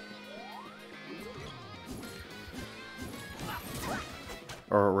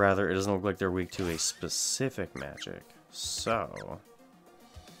 Or rather, it doesn't look like they're weak to a specific magic. So...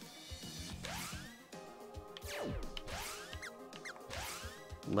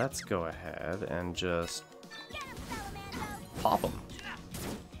 let's go ahead and just... pop them.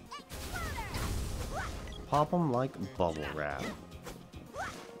 Pop them like bubble wrap.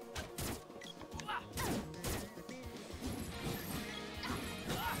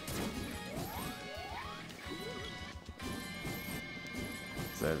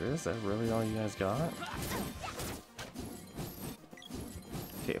 Is that really all you guys got?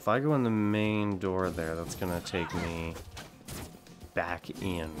 Okay, if I go in the main door there, that's gonna take me back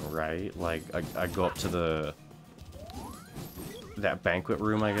in, right? Like, I go up to that banquet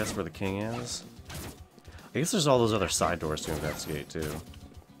room, I guess, where the king is. I guess there's all those other side doors to investigate, too.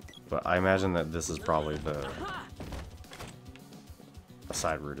 But I imagine that this is probably a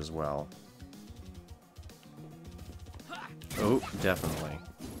side route as well. Oh, definitely.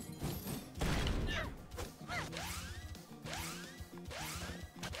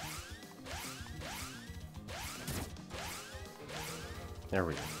 There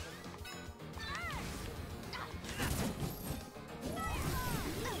we go.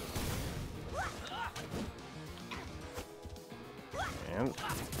 And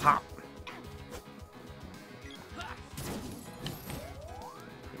pop.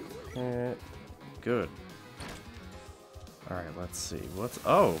 Good. Alright, let's see. What's...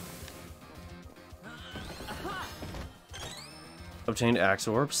 Oh! Obtained axe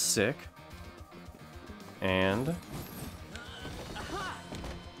orb. Sick. And...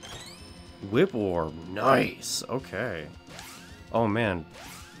 whip orb. Nice! Okay. Oh man.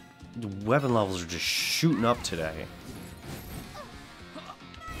 The weapon levels are just shooting up today.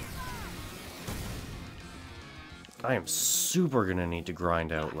 I am super gonna need to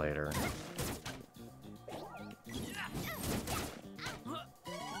grind out later.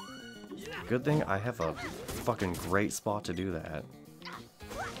 Good thing I have a fucking great spot to do that.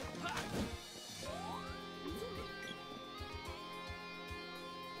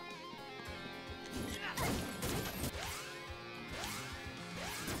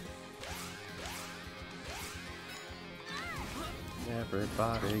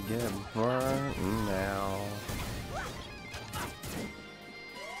 Everybody get burned now.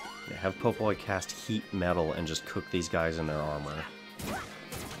 Yeah, have Popoy cast heat metal and just cook these guys in their armor.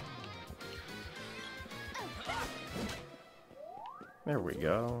 There we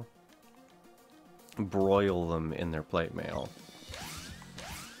go. Broil them in their plate mail.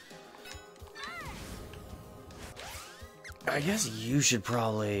 I guess you should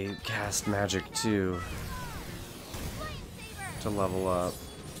probably cast magic too. To level up.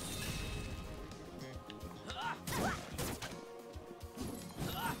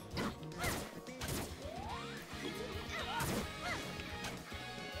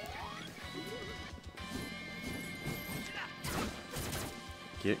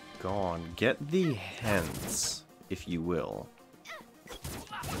 Get gone. Get thee hence, if you will.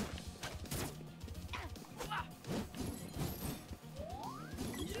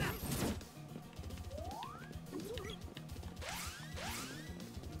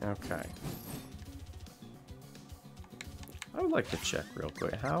 Okay. I would like to check real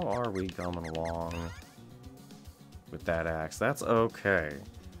quick. How are we coming along with that axe? That's okay.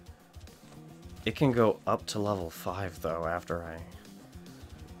 It can go up to level 5 though after I...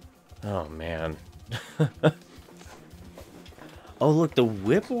 Oh man. Oh look, the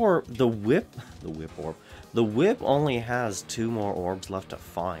whip orb, the whip only has 2 more orbs left to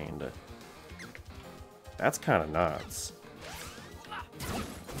find. That's kind of nuts.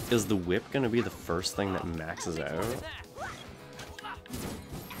 Is the whip gonna be the first thing that maxes out?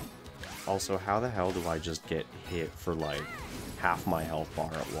 Also, how the hell do I just get hit for like half my health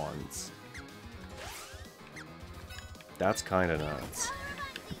bar at once? That's kind of nuts.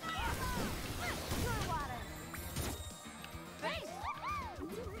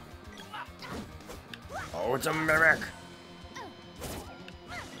 Oh, it's a mimic!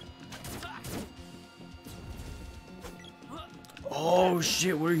 Oh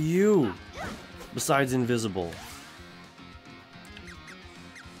shit, what are you? Besides invisible.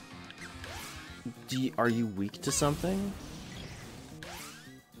 Are you weak to something?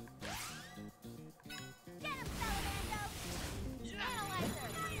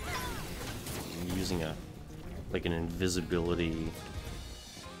 I'm using like an invisibility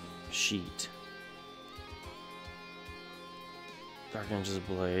sheet. Dark Ninja's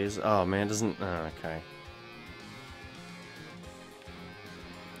Blaze. Oh man, doesn't... Oh, okay.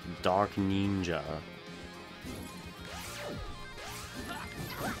 Dark Ninja.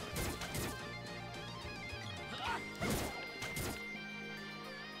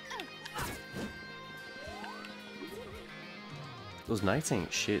 Those knights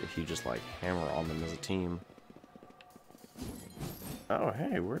ain't shit if you just like hammer on them as a team. Oh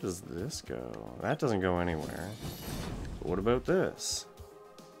hey, where does this go? That doesn't go anywhere. But what about this?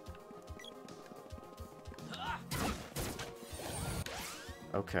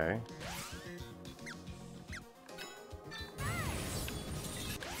 Okay.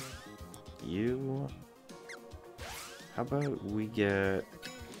 You... How about we get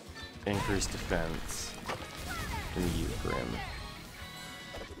increased defense than you, Grim.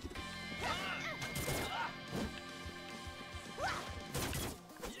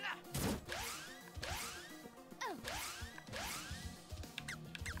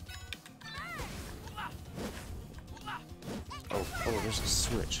 Oh, there's a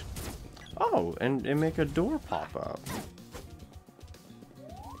switch. Oh, and make a door pop up.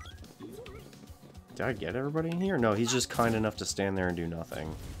 Did I get everybody in here? No, he's just kind enough to stand there and do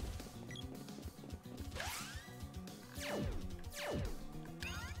nothing.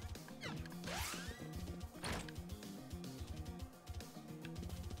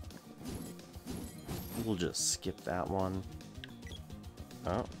 We'll just skip that one.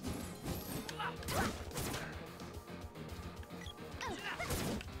 Oh.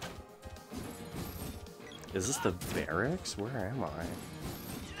 Is this the barracks? Where am I?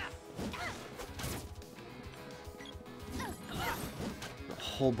 A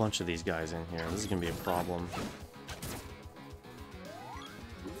whole bunch of these guys in here. This is gonna be a problem.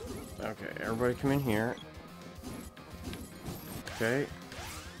 Okay, everybody come in here. Okay.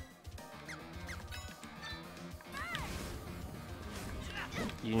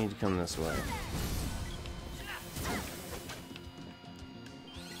 You need to come this way.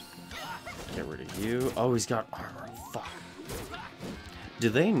 Get rid of you. Oh, he's got armor. Fuck. Do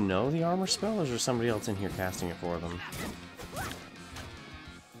they know the armor spell, or is there somebody else in here casting it for them?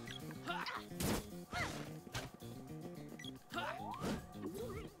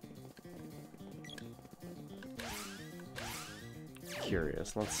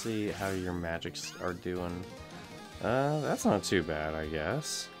 Curious. Let's see how your magics are doing. That's not too bad, I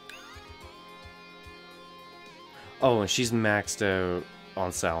guess. Oh, and she's maxed out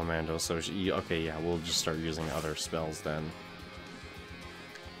on Salamando, so she, okay, yeah, we'll just start using other spells then.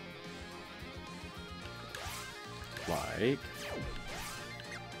 Like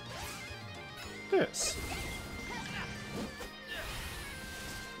this.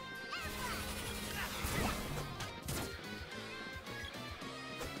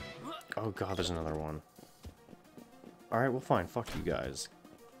 Oh god, there's another one. Alright, well fine, fuck you guys.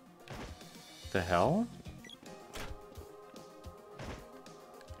 The hell?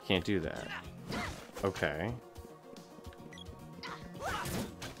 Can't do that. Okay.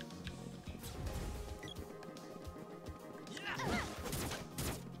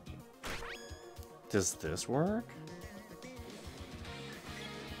 Does this work?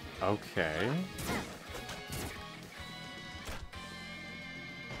 Okay.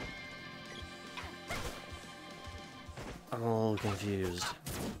 I'm a little confused.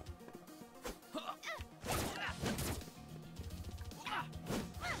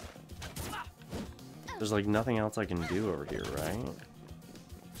 There's like nothing else I can do over here, right?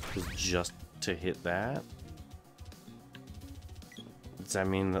 Just to hit that? Does that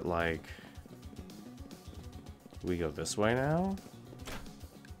mean that, like, we go this way now?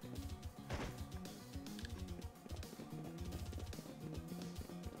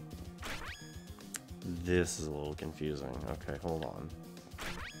 This is a little confusing. Okay, hold on.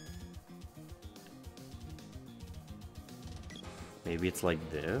 Maybe it's like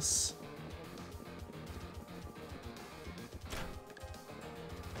this?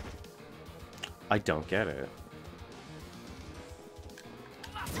 I don't get it.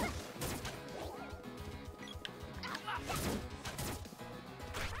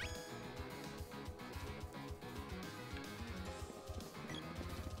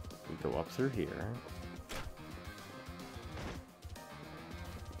 We go up through here.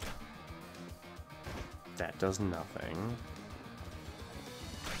 That does nothing.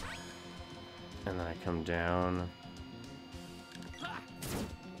 And then I come down.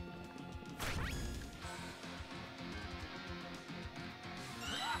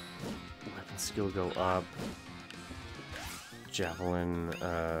 Weapon skill go up. Javelin,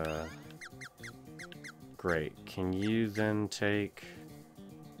 great. Can you then take...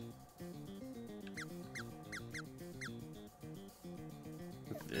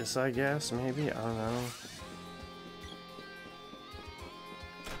 this, I guess, maybe? I don't know.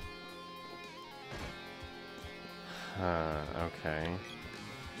 Okay.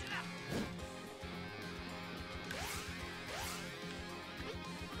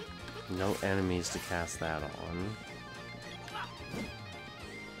 No enemies to cast that on.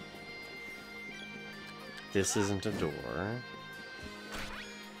 This isn't a door.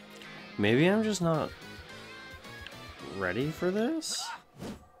 Maybe I'm just not ready for this?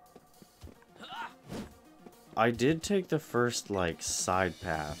 I did take the first, like, side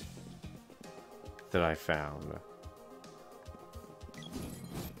path that I found.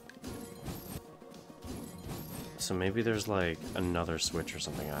 So maybe there's like another switch or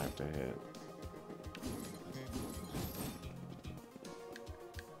something I have to hit.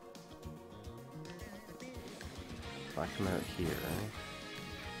 If I come out here...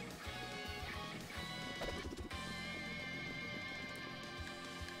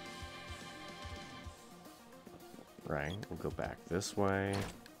 Right, we'll go back this way.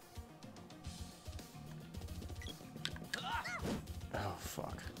 Oh,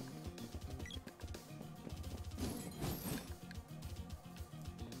 fuck.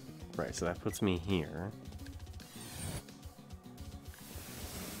 Right, so that puts me here.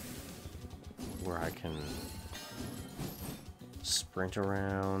 Where I can sprint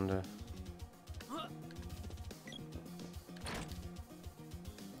around.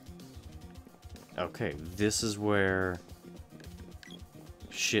 Okay, this is where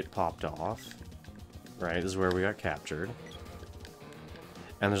shit popped off. Right, this is where we got captured.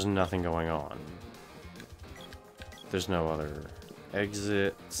 And there's nothing going on. There's no other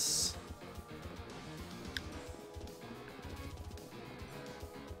exits.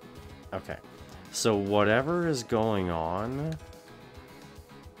 Okay, so whatever is going on,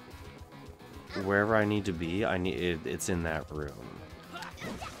 wherever I need to be, it's in that room.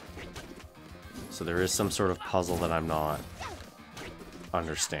 So there is some sort of puzzle that I'm not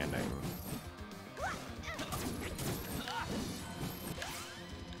understanding.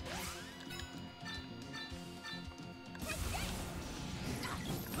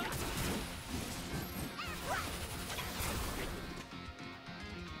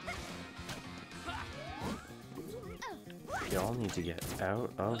 Y'all need to get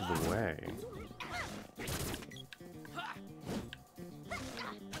out of the way.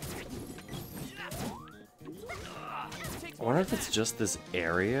 I wonder if it's just this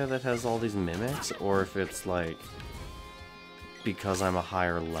area that has all these mimics, or if it's like because I'm a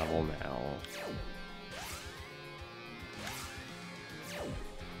higher level now.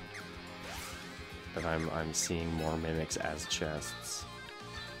 That I'm seeing more mimics as chests.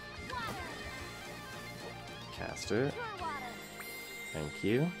 Cast it. Thank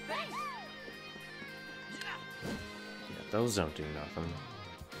you. Yeah, those don't do nothing.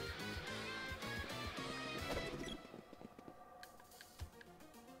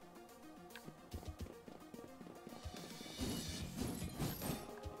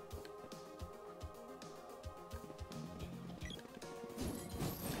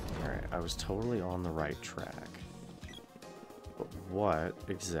 Alright, I was totally on the right track. But what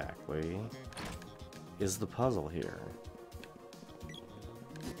exactly is the puzzle here?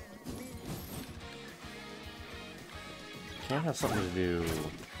 Can't have something to do...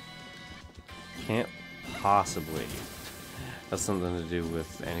 Can't possibly have something to do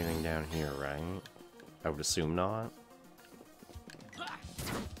with anything down here, right? I would assume not. I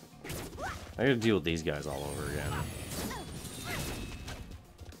gotta deal with these guys all over again.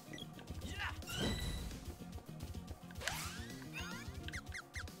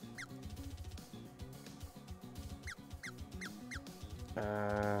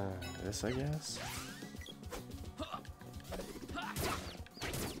 This, I guess?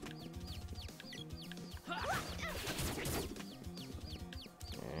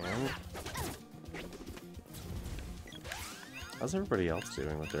 And... how's everybody else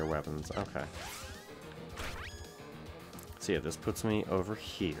doing with their weapons? Okay. So yeah, this puts me over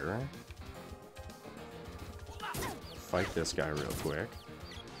here. Fight this guy real quick.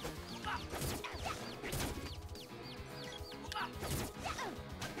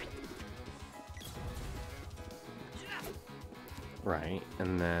 Right,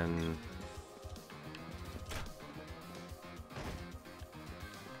 and then...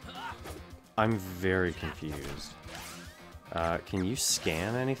 I'm very confused. Can you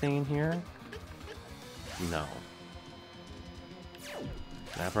scan anything in here? No.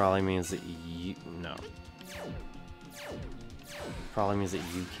 That probably means that you... no. Probably means that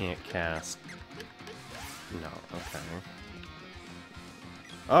you can't cast... no, okay.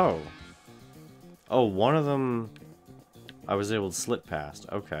 Oh! Oh, one of them... I was able to slip past.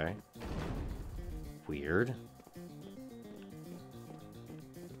 Okay. Weird.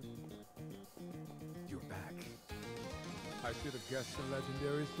 You're back. I should have guessed the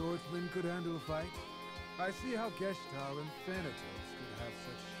legendary swordsman could handle a fight. I see how Geshtal and Thanatos could have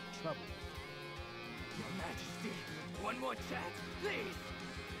such trouble. Your Majesty, one more chance, please!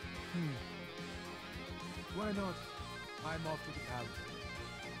 Why not? I'm off to the palace.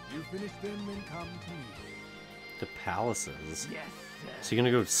 You finish them and come to me. The palaces? Yes, sir. So you're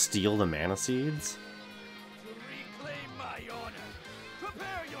gonna go steal the mana seeds? To reclaim my honor,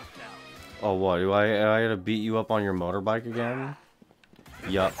 prepare yourself! Oh, what? Do I gotta beat you up on your motorbike again?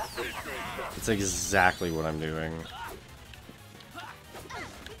 Yup. It's exactly what I'm doing.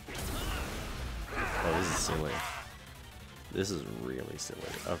 Oh, this is silly. This is really silly.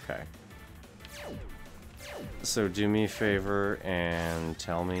 Okay. So do me a favor and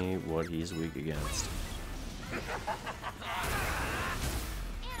tell me what he's weak against.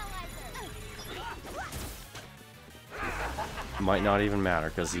 Might not even matter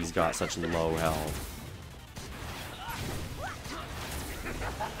because he's got such low health.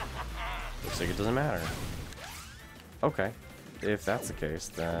 Looks like it doesn't matter. Okay. If that's the case,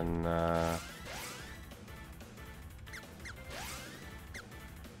 then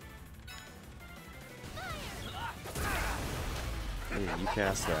you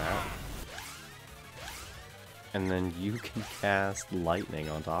cast that. And then you can cast lightning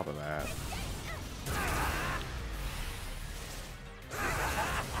on top of that.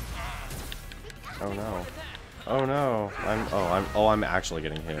 Oh no. Oh no. I'm actually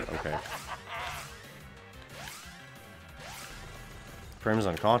getting hit. Okay. Prim's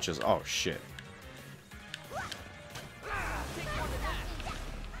unconscious. Oh shit.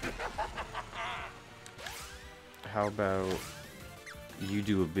 How about you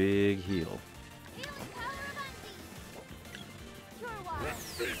do a big heal?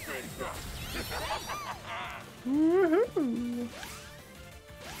 Woohoo!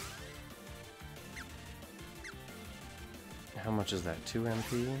 How much is that? 2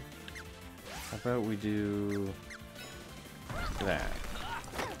 MP? How about we do that?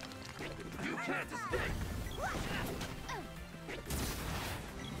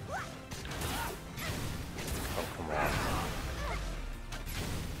 Oh, come on.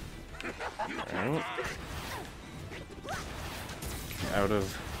 Alright. Out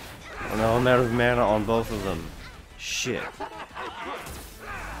of... Oh no, I'm out of mana on both of them. Shit.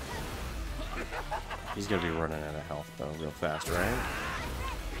 He's gonna be running out of health though real fast, right?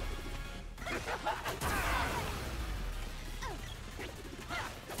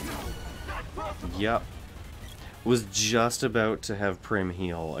 Yep. Was just about to have Prim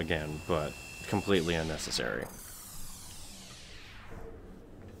heal again, but completely unnecessary.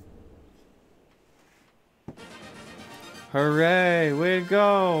 Hooray! Way to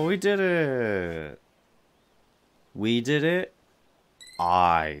go! We did it! We did it.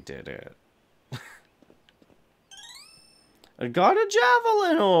 I did it. I got a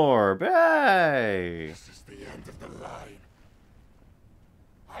javelin orb! Hey! This is the end of the line.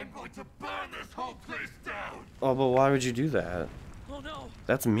 I'm going to burn this whole place down! Oh, but why would you do that? Oh no!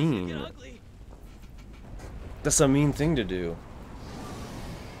 That's mean. Get ugly. That's a mean thing to do.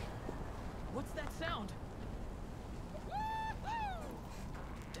 What's that sound?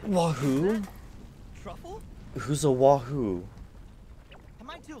 Wahoo? Truffle? Who's a wahoo? Am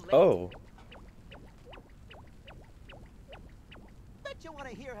I too late? Oh. Bet you want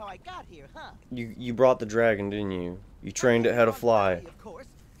to hear how I got here, huh? You brought the dragon, didn't you? You trained it how to fly. Of course.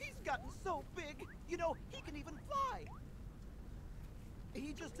 He's gotten so big, you know, he can even fly.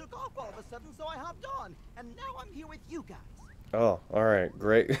 He just took off all of a sudden, so I hopped on, and now I'm here with you guys. Oh, alright.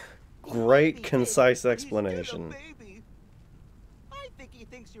 Great. Great concise explanation. Baby. I think he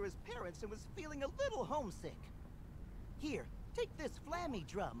thinks you're his parents and was feeling a little homesick. Here, take this flammy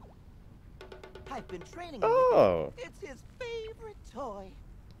drum. I've been training him with it. It's his favorite toy.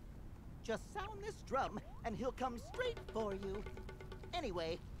 Just sound this drum, and he'll come straight for you.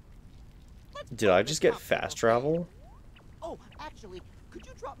 Anyway, Did I just get fast travel? oh, actually, could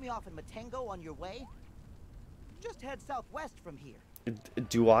you drop me off in Matango on your way? Just head southwest from here.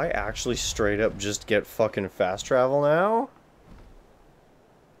 Do I actually straight up just get fucking fast travel now?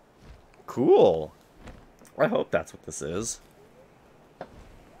 Cool. I hope that's what this is.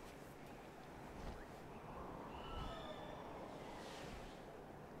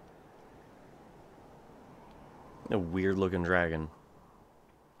 A weird looking dragon.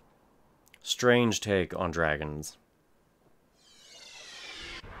 Strange take on dragons.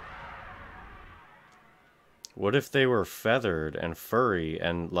 What if they were feathered and furry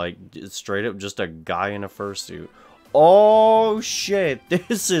and like straight up just a guy in a fursuit? Oh shit,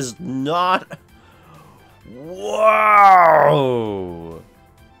 this is not... Wow!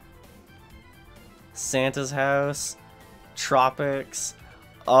 Santa's house, tropics.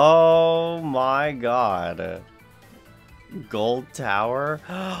 Oh my god. Gold Tower?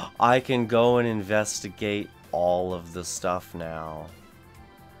 I can go and investigate all of the stuff now.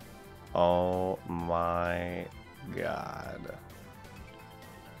 Oh my god.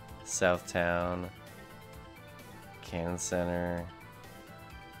 Southtown. Cannon Center.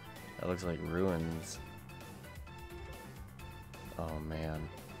 That looks like ruins. Oh man.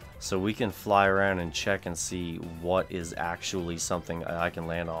 so we can fly around and check and see what is actually something I can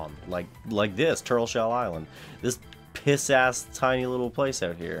land on. Like this, Turtle Shell Island. This piss-ass tiny little place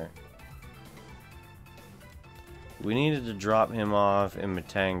out here. We needed to drop him off in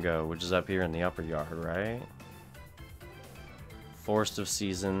Matango, which is up here in the upper yard, right? Forest of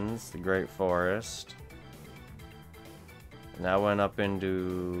Seasons, the Great Forest. And that went up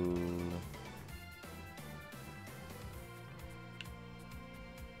into...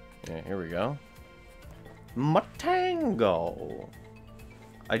 Yeah, here we go. Matango!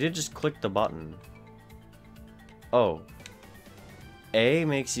 I did just click the button. Oh. A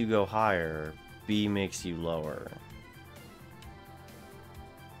makes you go higher, B makes you lower.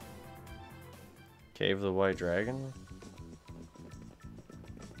 Cave of the White Dragon?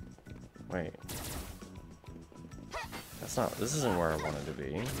 Wait. That's not... This isn't where I wanted to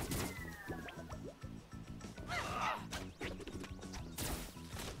be.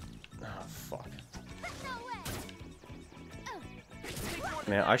 Oh, fuck.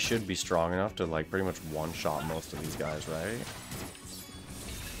 Man, I should be strong enough to, like, pretty much one-shot most of these guys, right?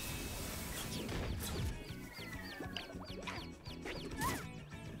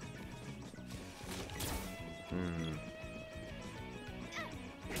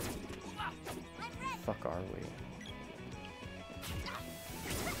 Fuck are we?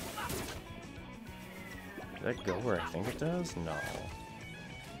 Did that go where I think it does? No.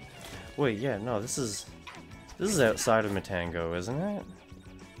 Wait, yeah, no, this is outside of Matango, isn't it?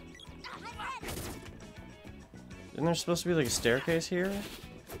 Isn't there supposed to be like a staircase here?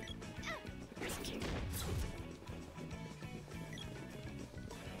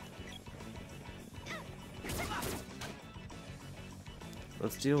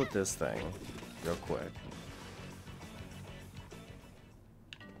 Let's deal with this thing real quick.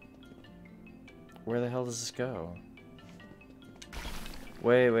 Where the hell does this go?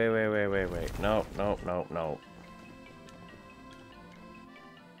 Wait. No.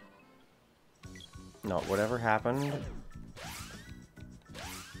 No, whatever happened,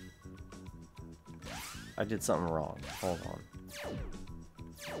 I did something wrong. Hold on.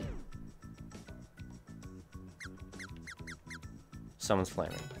 Someone's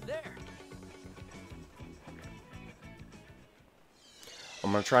flaming. There.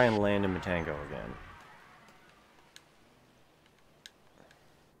 I'm gonna try and land in Matango again.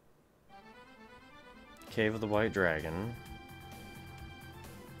 Cave of the White Dragon.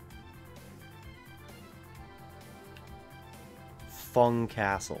 Fung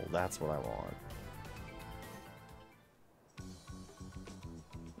Castle, that's what I want.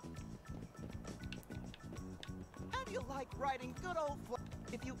 How do you like riding good old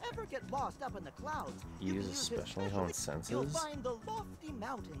if you ever get lost up in the clouds, Use especially honed senses? You'll find the lofty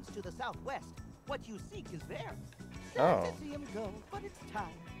mountains to the southwest. What you seek is there. Oh. Sad to see him go, but it's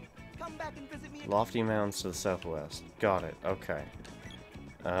time. Come back and visit me again. Lofty mountains to the southwest. Got it. Okay.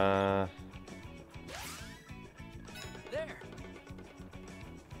 There.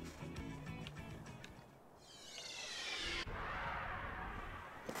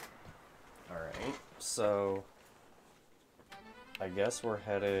 Alright, so I guess we're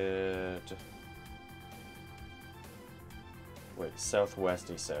headed... Wait, southwest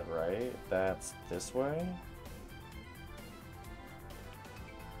he said, right? That's this way?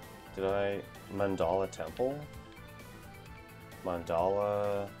 Did I... Mandala Temple?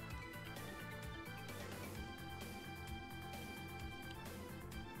 Mandala...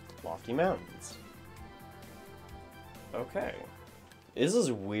 Lofty Mountains. Okay. This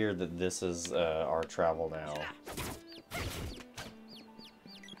is weird that this is our travel now.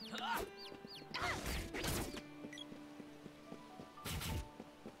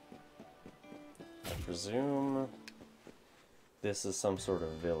 I presume this is some sort of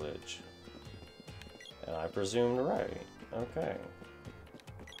village. And I presumed right. Okay.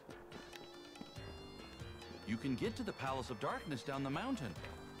 You can get to the Palace of Darkness down the mountain.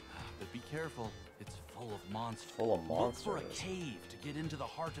 But be careful, it's full of monsters. Full of monsters. Look for a cave to get into the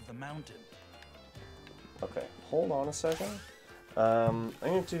heart of the mountain. Okay, hold on a second. I'm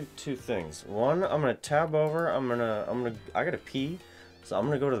gonna do two things. One, I'm gonna tab over. I gotta pee, so I'm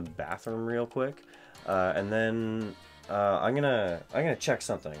gonna go to the bathroom real quick, and then I'm gonna check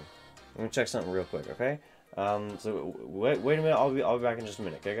something. I'm gonna check something real quick. Okay. So wait a minute. I'll be back in just a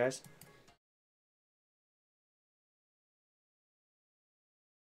minute. Okay, guys.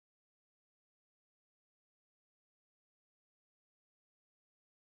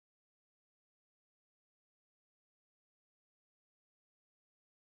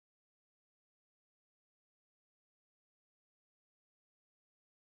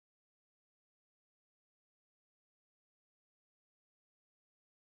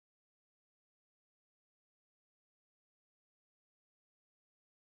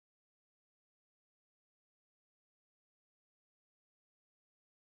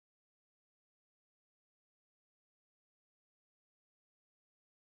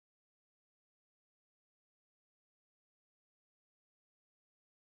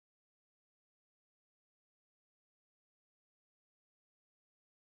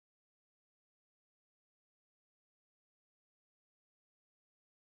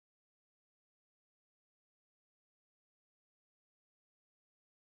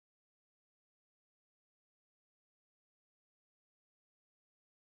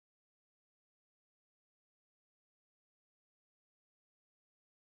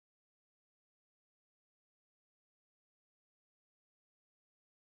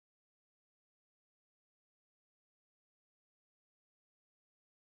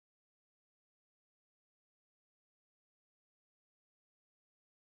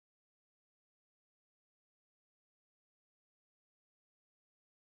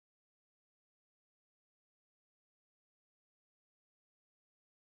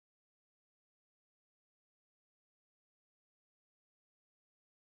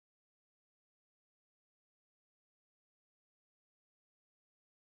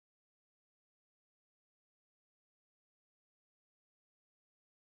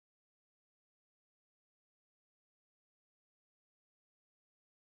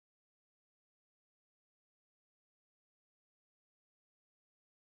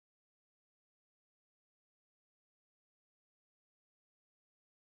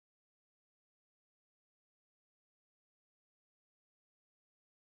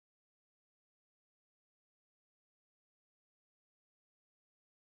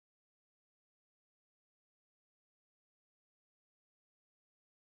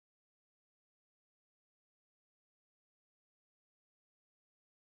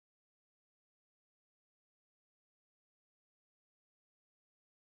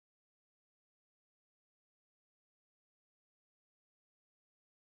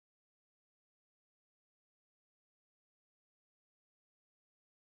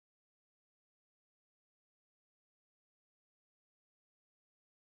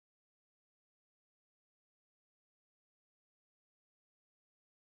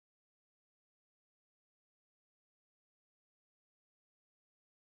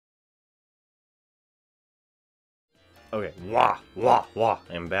 Okay, wah,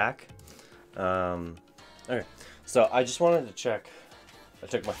 I'm back. Okay, so I just wanted to check. I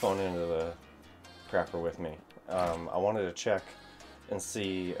took my phone into the crapper with me. I wanted to check and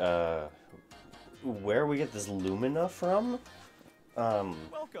see where we get this Lumina from. Welcome.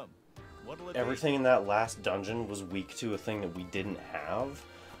 Everything in that last dungeon was weak to a thing that we didn't have.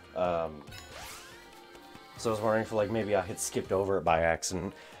 So I was wondering if like maybe I had skipped over it by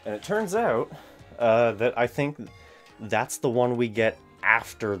accident. And it turns out that I think that's the one we get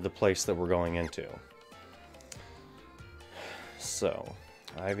after the place that we're going into. So,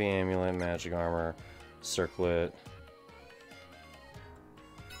 Ivy Amulet, Magic Armor, Circlet.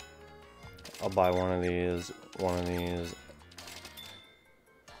 I'll buy one of these,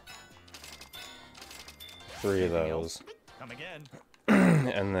 three of those. Come again.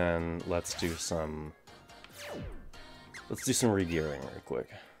 And then let's do some re-gearing real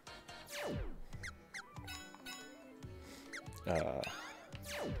quick.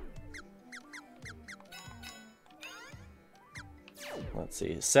 Let's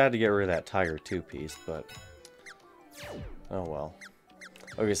see. Sad to get rid of that Tiger 2-piece, but oh well.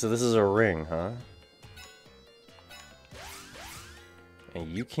 Okay, so this is a ring, huh? And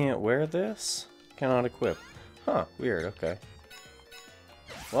you can't wear this? Cannot equip. Huh, weird, okay.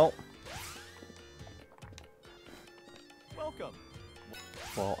 Well. Welcome.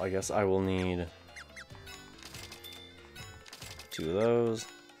 Well, I guess I will need 2 of those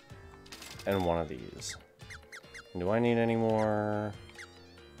and 1 of these. Do I need any more?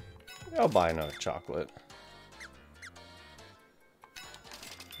 I'll buy another chocolate.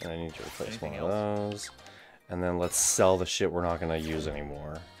 And I need to replace one of those. And then let's sell the shit we're not going to use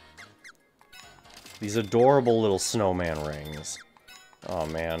anymore. These adorable little snowman rings. Oh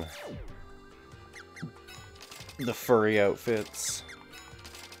man. The furry outfits.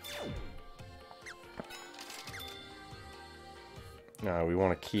 No, we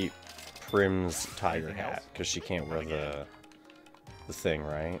want to keep Prim's tiger hat because she can't wear the thing,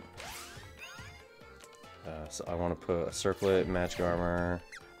 right? So I want to put a circlet, magic armor,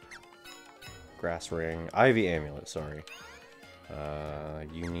 grass ring, ivy amulet. Sorry.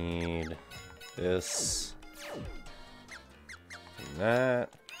 You need this and that,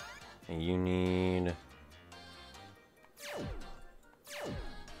 and you need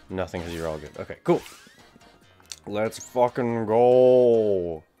nothing because you're all good. Okay, cool. Let's fucking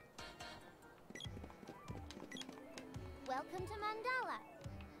go. Welcome to Mandala.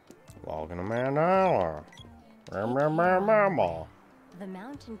 Welcome to Mandala. Mama. The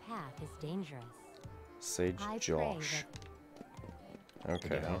mountain path is dangerous. Sage Josh. Okay.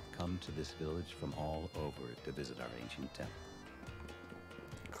 They have come to this village from all over to visit our ancient temple.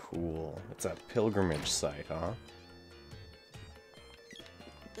 Cool. It's a pilgrimage site, huh?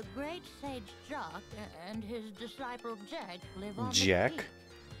 The great sage Jock and his disciple Jack live on Jack?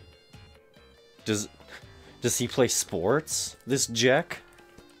 the peak. Does he play sports? This Jack?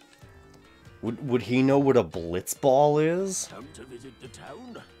 Would he know what a blitzball is? Come to visit the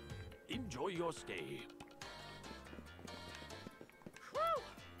town. Enjoy your stay. Whew.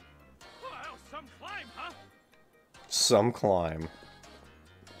 Well, some climb, huh? Some climb.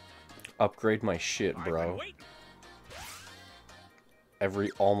 Upgrade my shit, bro.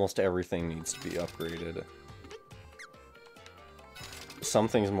 Almost everything needs to be upgraded. Some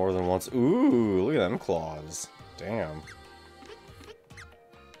things more than once. Ooh, look at them claws. Damn.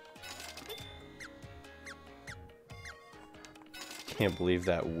 Can't believe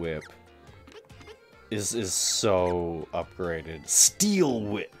that whip is so upgraded. Steel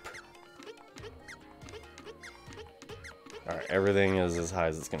whip. Alright, everything is as high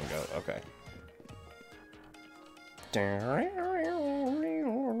as it's gonna go. Okay.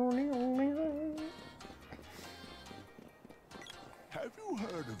 Have you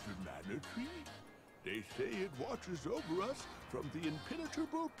heard of the Mana Tree? They say it watches over us from the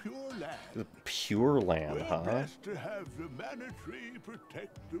impenetrable Pure Land. The Pure Land, We're huh? blessed to have the Mana Tree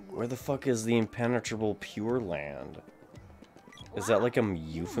protect the world. Where the fuck is the impenetrable Pure Land? Is that like a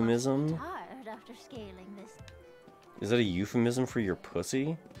euphemism? Tired after scaling this. Is that a euphemism for your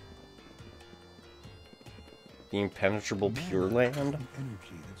pussy? The impenetrable Pure Land? The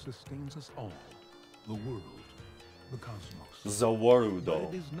energy that sustains us all. The world. The cosmos. The world. But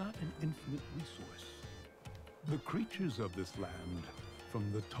it is not an infinite resource. The creatures of this land,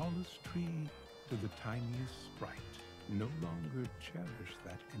 from the tallest tree to the tiniest sprite, no longer cherish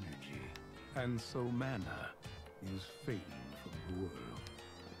that energy. And so mana is fading from the world.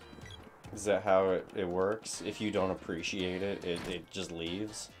 Is that how it works? If you don't appreciate it, it just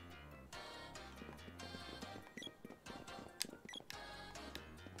leaves?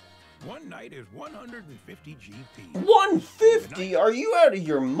 One night is 150 GP. 150? Are you out of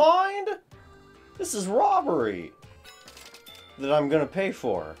your mind? This is robbery that I'm gonna pay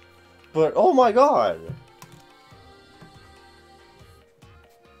for. But oh my god.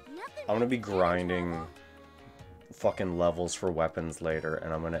 I'm gonna be grinding fucking levels for weapons later,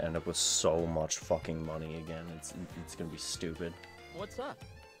 and I'm gonna end up with so much fucking money again. It's gonna be stupid. What's up?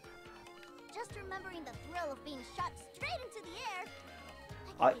 Just remembering the thrill of being shot straight into the air.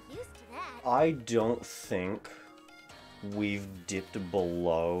 I can get used to that. I don't think we've dipped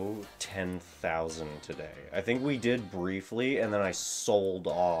below 10,000 today. I think we did briefly, and then I sold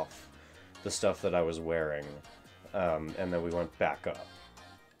off the stuff that I was wearing, and then we went back up.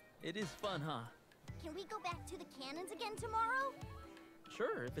 It is fun, huh? Can we go back to the cannons again tomorrow?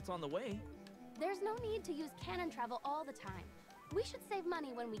 Sure, if it's on the way. There's no need to use cannon travel all the time. We should save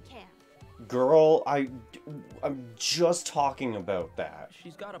money when we can. Girl, I'm just talking about that.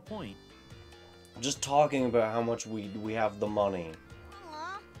 She's got a point. Just talking about how much we have the money.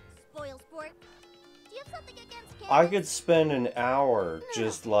 Aw, spoil sport. Do you have something against cannons? I could spend an hour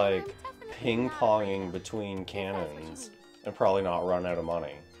just like ping-ponging between cannons and probably not run out of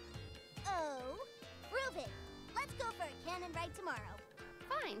money. Oh, prove it. Let's go for a cannon ride tomorrow.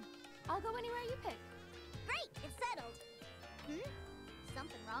 Fine. I'll go anywhere you pick. Great, it's settled.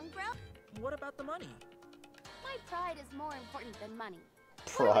 Something wrong, bro? What about the money? My pride is more important than money.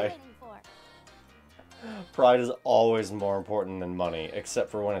 Pride. What are you waiting for? Pride is always more important than money, except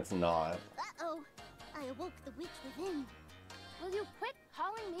for when it's not. Uh-oh. I awoke the witch within. Will you quit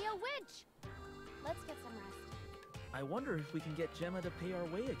calling me a witch? Let's get some rest. I wonder if we can get Gemma to pay our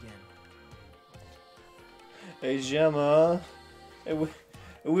way again. Hey Gemma, hey,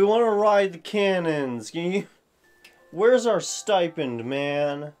 we want to ride the cannons. Can you? Where's our stipend,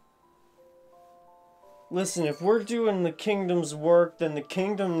 man? Listen, if we're doing the kingdom's work, then the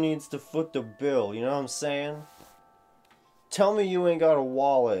kingdom needs to foot the bill. You know what I'm saying? Tell me you ain't got a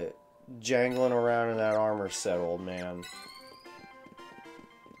wallet jangling around in that armor set, old man.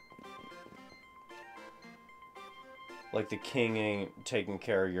 Like the king ain't taking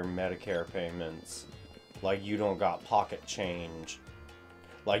care of your Medicare payments. Like you don't got pocket change.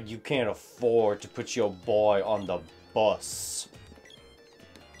 Like you can't afford to put your boy on the bus.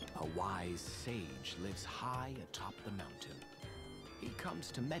 A wise sage lives high atop the mountain. He comes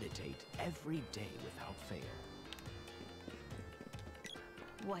to meditate every day without fail.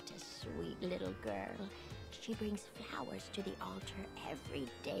 What a sweet little girl. She brings flowers to the altar every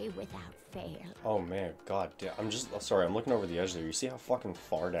day without fail. Oh man, god damn. I'm just sorry, I'm looking over the edge there. You see how fucking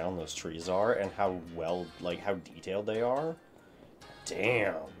far down those trees are and how well, like, how detailed they are?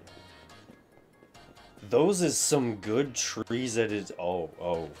 Damn. Those is some good trees that is.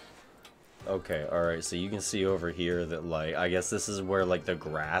 Oh. Okay, alright, so you can see over here that, like, I guess this is where, like, the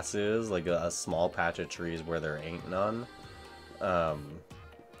grass is, like, a small patch of trees where there ain't none.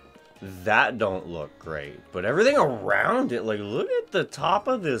 That don't look great, but everything around it, like, look at the top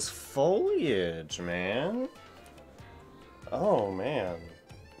of this foliage, man. Oh, man.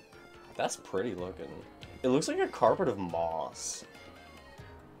 That's pretty looking. It looks like a carpet of moss,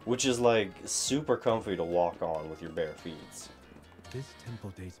 which is, like, super comfy to walk on with your bare feet. This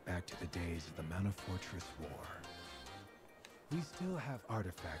temple dates back to the days of the Mana Fortress War. We still have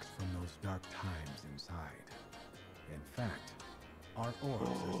artifacts from those dark times inside. In fact, our orbs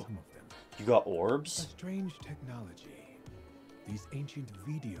are some of them. You got orbs? A strange technology. These ancient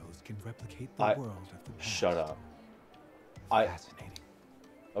videos can replicate the world of the past. Shut up. Fascinating.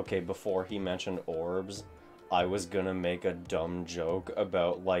 Okay, before he mentioned orbs, I was gonna make a dumb joke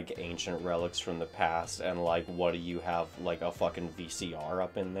about, like, ancient relics from the past and, like, what do you have, like, a fucking VCR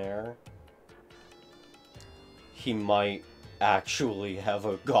up in there? He might actually have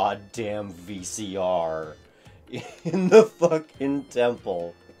a goddamn VCR in the fucking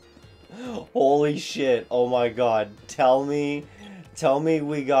temple. Holy shit, oh my god. Tell me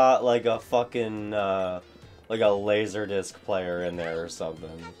we got, like, a fucking, like a Laserdisc player in there or something.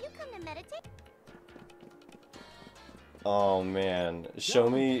 Have you come to meditate? Oh man, show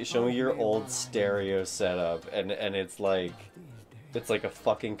me your old stereo setup, and it's like a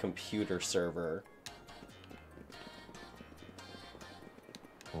fucking computer server.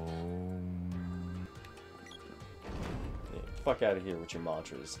 Yeah, fuck out of here with your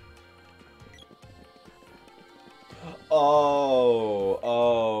mantras. Oh,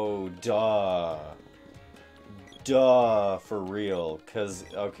 duh, for real, 'cause,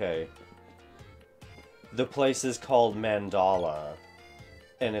 okay. The place is called Mandala,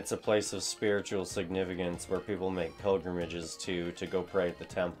 and it's a place of spiritual significance where people make pilgrimages to go pray at the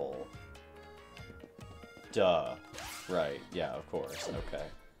temple. Duh. Right, yeah, of course, okay.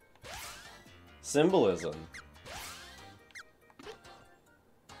 Symbolism.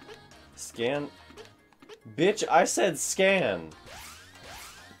 Scan. Bitch, I said scan.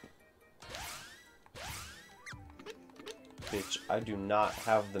 Bitch, I do not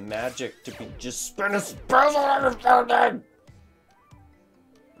have the magic to be just spin a spell on everything.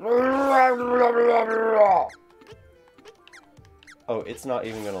 Oh, it's not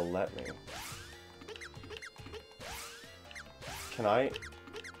even gonna let me. Can I?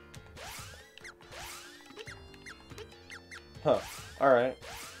 Huh. Alright.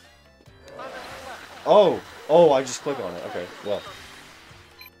 Oh! Oh, I just click on it. Okay, well.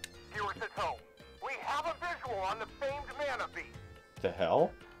 Viewers at home, we have a visual on the famed mana beast. The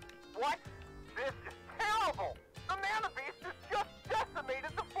hell? What? This is terrible! The mana beast has just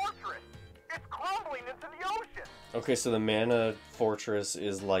decimated the fortress! It's crumbling into the ocean! Okay, so the mana fortress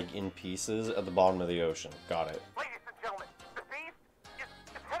is like in pieces at the bottom of the ocean. Got it. Ladies and gentlemen, the beast is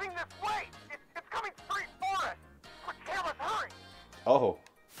heading this way! It's coming straight for us! Quick, cameras, hurry! Oh.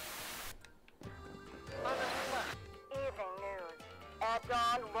 Evening news. At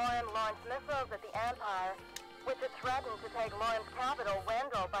dawn, Lorien launched missiles at the Empire, which had threatened to take Lorien's capital,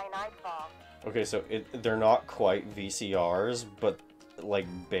 Wendell, by nightfall. Okay, so they're not quite VCRs, but like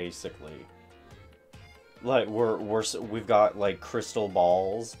basically. Like we've got like crystal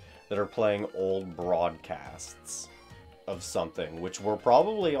balls that are playing old broadcasts of something, which were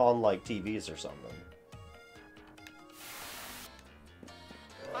probably on like TVs or something.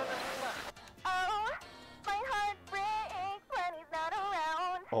 Oh, my heart breaks when he's not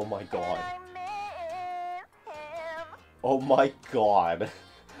around. Oh my god. I miss him. Oh my god.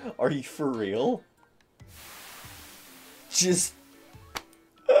 Are you for real? Just...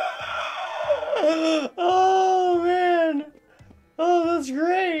 Oh man! Oh, that's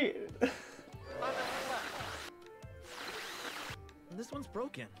great! This one's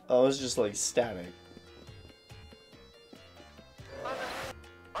broken. Oh, it's just like static.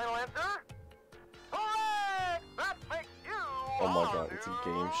 Final answer? Correct! That makes you Oh my god, it's a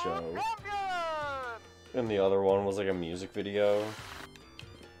game show. And the other one was like a music video.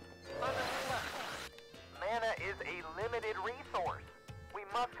 Mana is a limited resource. We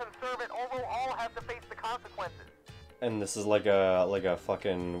must conserve it or we'll all have to face the consequences. And this is like a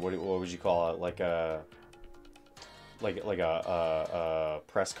fucking what would you call it? Like a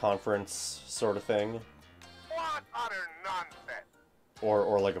press conference sort of thing. What utter nonsense!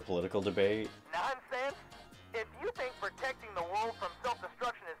 Or like a political debate. Nonsense? If you think protecting the world from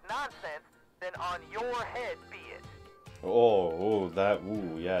self-destruction is nonsense, then on your head be it.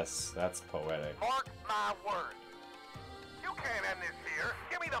 Ooh, yes, that's poetic. Mark my words. You can't end this here.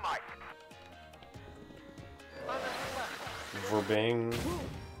 Give me the mic. Verbing.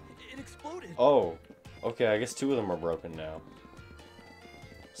 It exploded. Oh, okay, I guess two of them are broken now.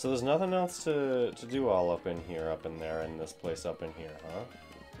 So there's nothing else to do all up in here, up in there, in this place up in here, huh?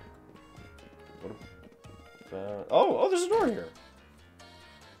 What about... Oh, there's a door here!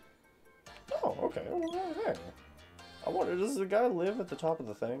 Oh, okay, well, hey. I wonder, does the guy live at the top of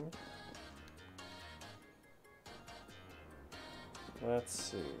the thing?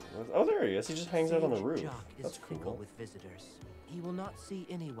 Let's see. Oh, there he is. He just hangs out on the roof. That's cool. With visitors. He will not see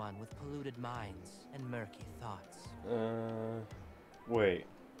anyone with polluted minds and murky thoughts. Wait.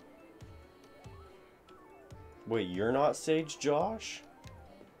 Wait, you're not Sage Josh?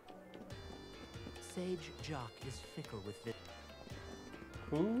 Sage Jock is fickle with visitors.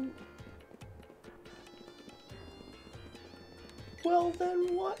 Who? Well,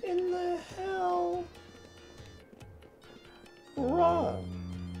 then what in the hell? Run.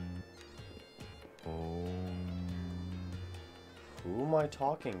 Who am I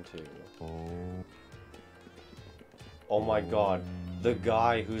talking to? Oh my god. The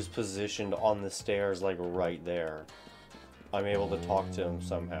guy who's positioned on the stairs, like, right there. I'm able to talk to him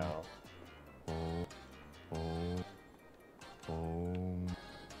somehow.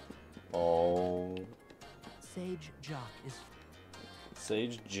 Oh. Sage Jock is...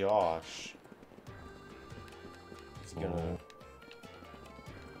 Sage Josh. He's gonna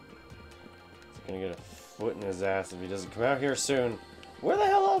get a foot in his ass if he doesn't come out here soon. Where the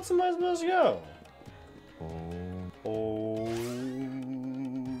hell else am I supposed to go?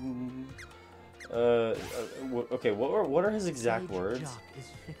 Okay, what are his exact words? Jock is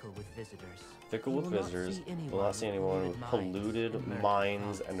fickle with visitors. Fickle with visitors. Will not see anyone with polluted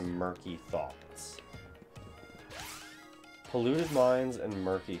minds and murky thoughts. Polluted minds and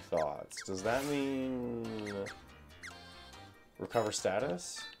murky thoughts. Does that mean recover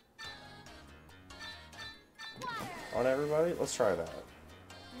status on everybody? Let's try that.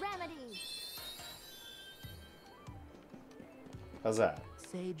 Remedy. How's that?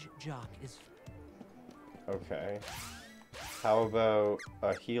 Sage Jock is... Okay. How about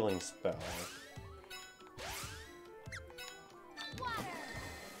a healing spell? Water.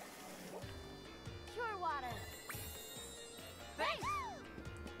 Pure water.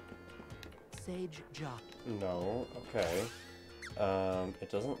 Sage Jock. No. Okay. It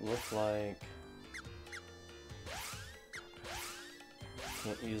doesn't look like...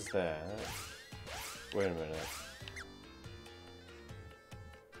 Can't use that. Wait a minute.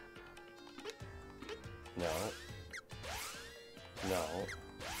 No. No.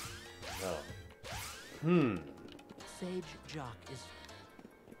 No. Sage Jock is...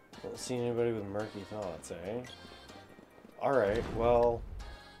 Don't see anybody with murky thoughts, eh? Alright, well...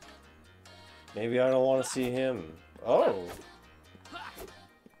 Maybe I don't want to see him. Oh!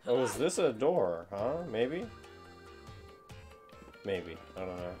 Oh, is this a door, huh? Maybe? Maybe. I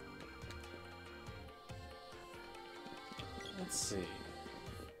don't know. Let's see.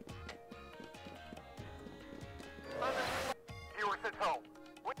 Viewers at home.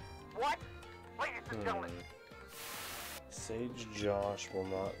 What? Ladies and gentlemen. Sage Josh will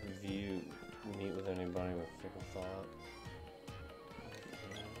not meet with anybody with fickle thought.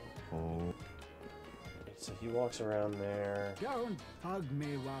 Oh. So he walks around there. Don't hug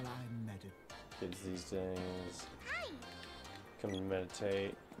me while I meditate. Kids these days. Come to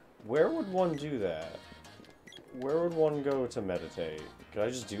meditate. Where would one do that? Where would one go to meditate? Could I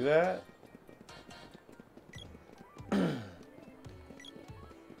just do that? I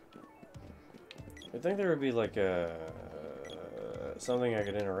think there would be like a something I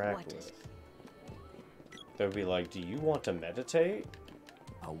could interact with. That would be like, do you want to meditate?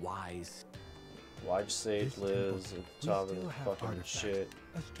 A wise sage lives at the top of the fucking shit.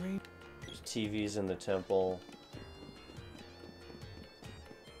 There's TVs in the temple.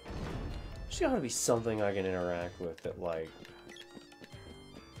 There's gotta be something I can interact with that, like...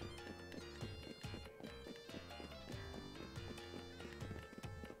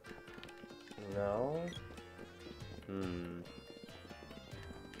 No?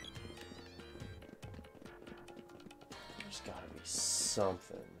 There's gotta be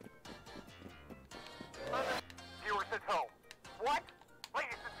something. Viewers at home. What?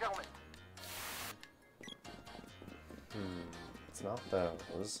 Ladies and gentlemen. It's not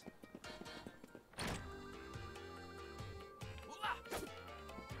those.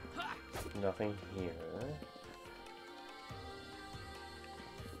 Nothing here.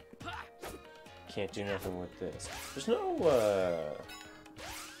 Can't do nothing with this. There's no,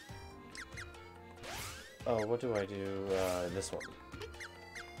 Oh, what do I do? This one.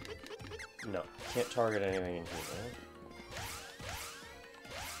 No, can't target anything in here.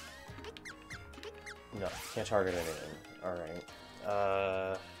 No, can't target anything. Alright.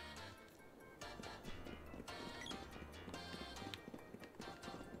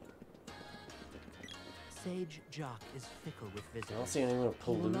 Sage Jock is fickle with visitors. I don't see anyone with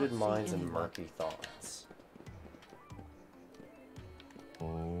polluted minds and murky thoughts.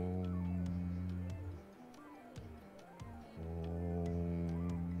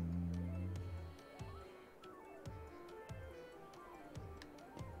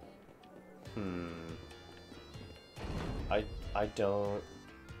 I don't...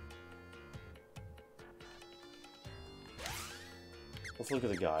 Let's look at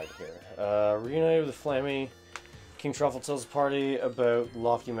the guide here. Reunited with the Flammy, King Truffle tells the party about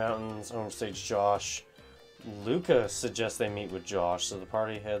Lofty Mountains, home of Sage Josh. Luca suggests they meet with Josh, so the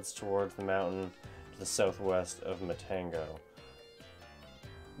party heads towards the mountain to the southwest of Matango.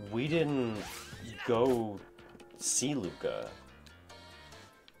 We didn't go see Luca.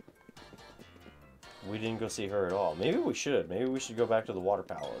 We didn't go see her at all. Maybe we should. Maybe we should go back to the Water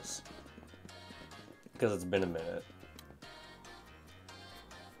Palace. Because it's been a minute.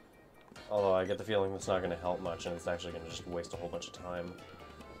 Although I get the feeling it's not going to help much, and it's actually going to just waste a whole bunch of time.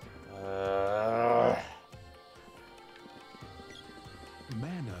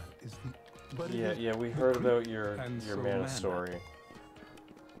 Mana is the... But yeah, we heard about your mana story.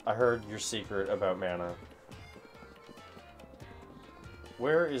 I heard your secret about mana.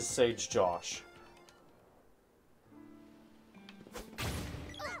 Where is Sage Josh?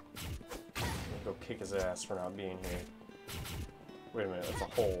 Go kick his ass for not being here. Wait a minute, that's a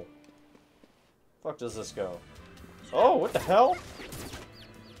hole. Fuck does this go? Oh, what the hell?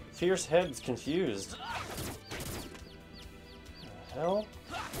 Fierce head's confused. The hell?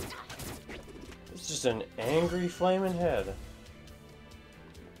 It's just an angry flaming head.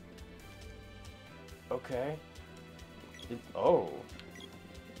 Okay. Oh.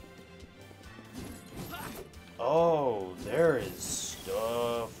 Oh, there is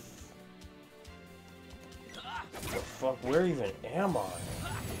stuff. The fuck? Where even am I?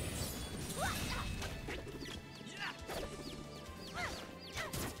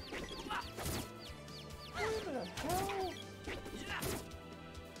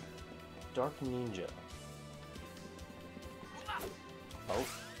 Dark Ninja. Oh.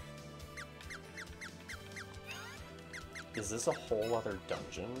 Is this a whole other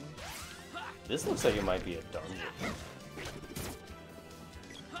dungeon? This looks like it might be a dungeon.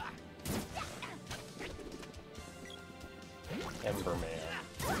 Ember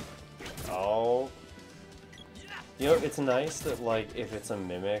Man. Oh. You know, it's nice that, like, if it's a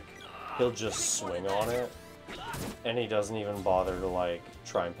mimic, he'll just swing on it, and he doesn't even bother to, like,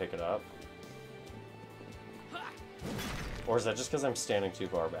 try and pick it up. Or is that just because I'm standing too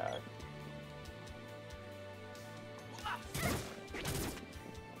far back?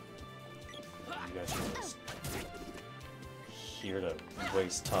 You guys are just here to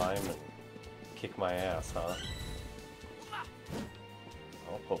waste time and kick my ass, huh?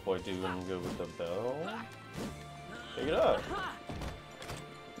 Oh, Popoy doing good with the bell. Pick it up.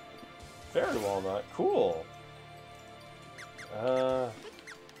 Fairy walnut, cool.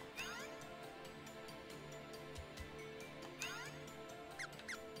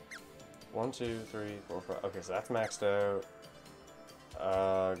 1, 2, 3, 4, 5. Okay, so that's maxed out.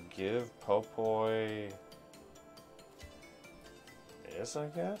 Give Popoy this, I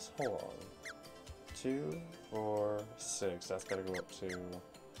guess? Hold on. 2, 4, 6. That's gotta go up to... I'm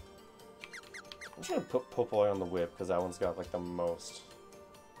just gonna put Popoy on the whip, because that one's got, like, the most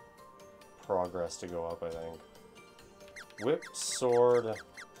progress to go up, I think. Whip, sword,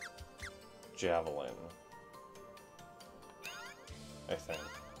 javelin. I think.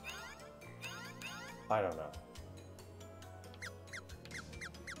 I don't know.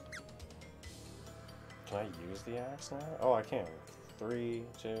 Can I use the axe now? Oh, I can. 3,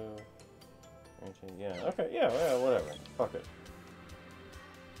 2, 13, yeah. Okay, yeah, whatever. Fuck it.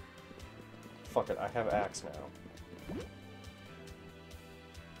 Fuck it, I have axe now.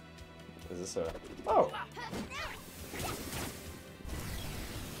 Is this a... Oh!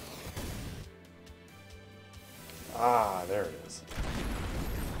 Ah, there it is.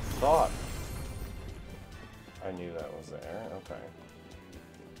 Thought I knew that was there. Okay.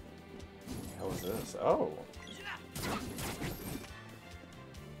 How was this? Oh!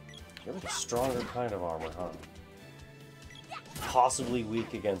 You're like a stronger kind of armor, huh? Possibly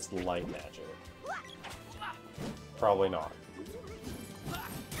weak against light magic. Probably not.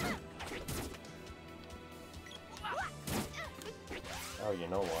 Oh, you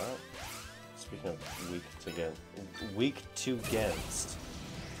know what? Speaking of weak to against.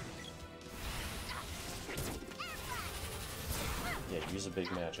 Yeah, use a big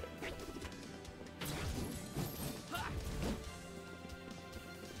magic.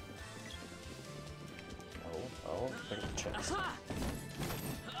 Oh, pick up the chest.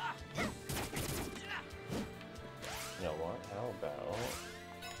 You know what? How about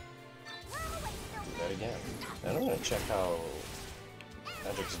do that again? And I'm gonna check how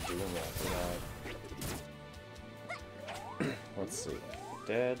magic's doing after that. Let's see.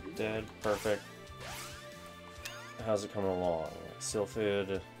 Dead, perfect. How's it coming along?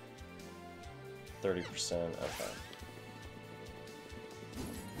 Sylphid, 30%, okay.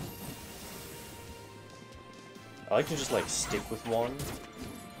 I like to just, like, stick with one,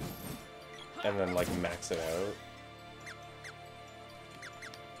 and then, like, max it out.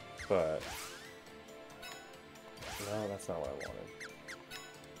 But, no, that's not what I wanted.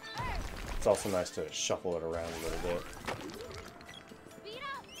 It's also nice to shuffle it around a little bit.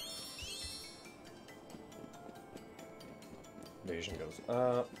 Evasion goes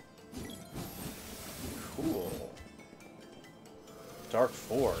up. Cool. Dark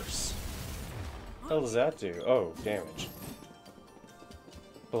Force. What the hell does that do? Oh, damage.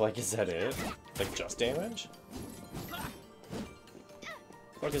 But, like, is that it? Like, just damage?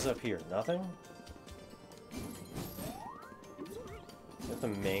 What is up here? Nothing? Is that the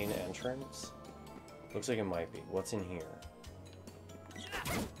main entrance? Looks like it might be. What's in here?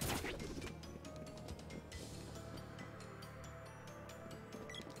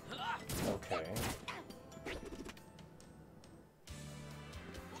 Okay.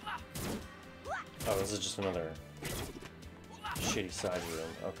 Oh, this is just another shitty side room.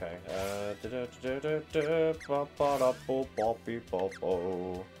 Okay.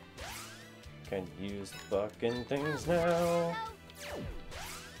 Can use the fucking things now.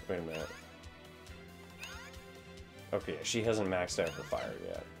 Wait a minute. Okay, she hasn't maxed out her fire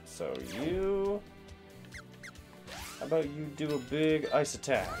yet. So you... How about you do a big ice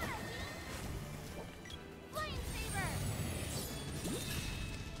attack?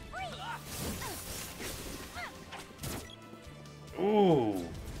 Ooh,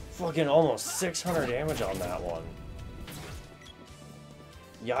 fucking almost 600 damage on that one.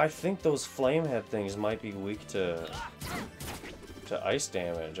 Yeah, I think those flamehead things might be weak to to ice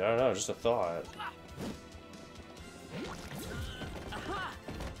damage. I don't know, just a thought.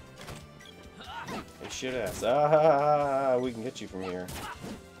 Hey, shit ass. Ah, we can get you from here.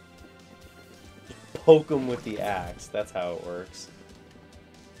 Just poke him with the axe. That's how it works.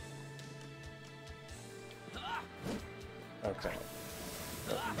 Okay.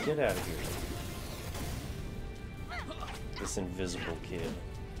 Get out of here. This invisible kid.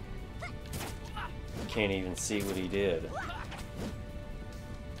 Can't even see what he did.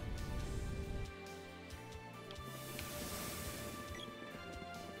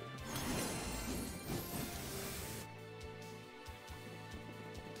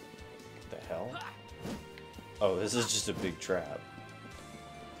 The hell? Oh, this is just a big trap.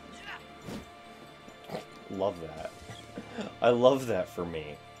 Love that. I love that for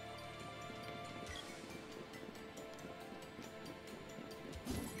me.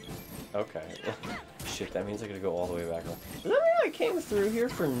 Okay. Shit, that means I gotta go all the way back. Does that mean I came through here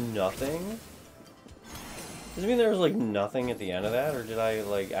for nothing? Does it mean there was, like, nothing at the end of that? Or did I,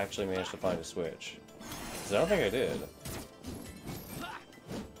 like, actually manage to find a switch? Because I don't think I did.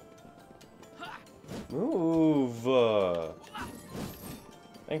 Move!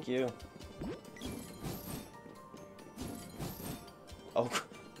 Thank you. Oh.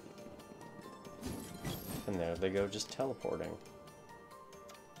 And there they go, just teleporting.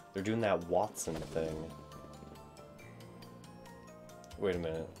 They're doing that Watson thing. Wait a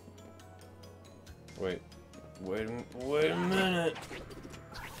minute. Wait a minute.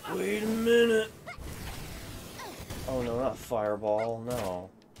 Wait a minute. Oh no, not fireball, no.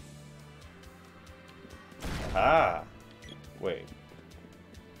 Aha! Wait.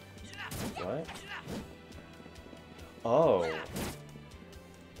 What? Oh.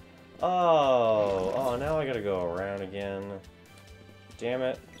 Oh, now I gotta go around again. Damn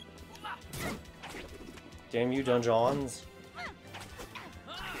it. Damn you, Dungeons.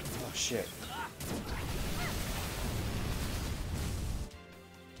 Oh, shit.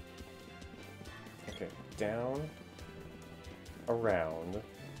 Okay, down. Around.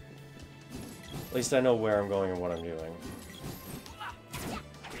 At least I know where I'm going and what I'm doing.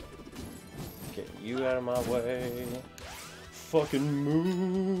 Get you out of my way. Fucking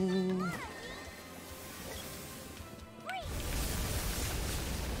move.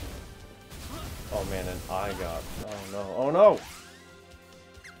 Oh man, and I got. Oh no. Oh no!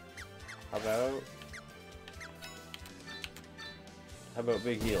 How about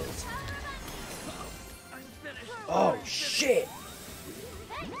big heals? Oh shit!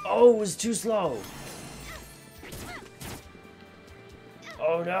 Oh, it was too slow!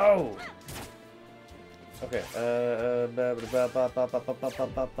 Oh no! Okay,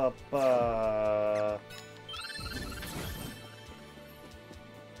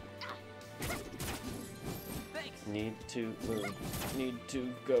 Need to move. Need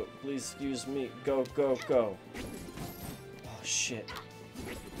to go. Please excuse me. Go, go, go. Oh, shit.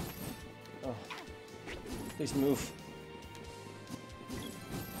 Oh. Please move.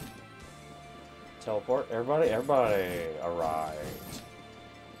 Teleport. Everybody. Alright.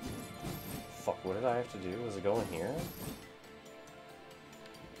 Fuck, what did I have to do? Was it going here?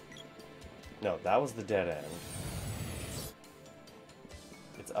 No, that was the dead end.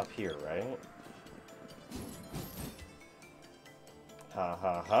 It's up here, right? Ha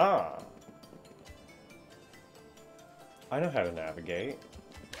ha ha! I know how to navigate.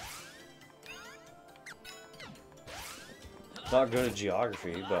 Not good at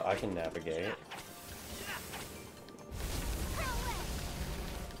geography, but I can navigate.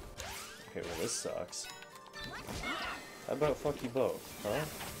 Okay, well this sucks. How about fuck you both, huh?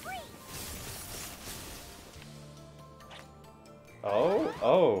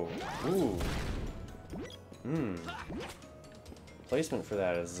 Oh! Ooh! Hmm. Placement for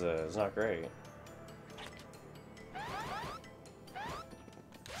that is not great.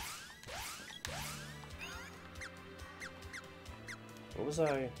 What was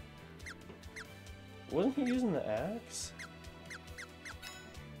I... Wasn't he using the axe?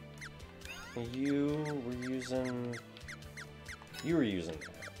 You were using that.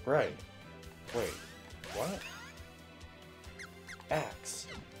 Right. Wait. What? Axe.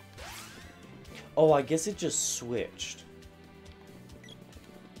 Oh, I guess it just switched.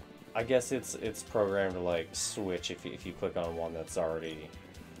 I guess it's programmed to like switch if you click on one that's already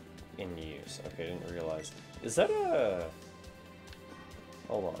in use. Okay, I didn't realize. Is that a...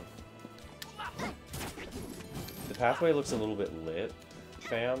 Hold on. The pathway looks a little bit lit,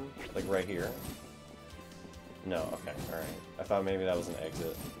 fam. Like right here. No, okay, alright. I thought maybe that was an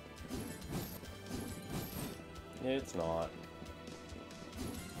exit. It's not.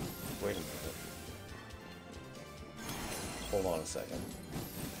 Wait a minute. Hold on a second.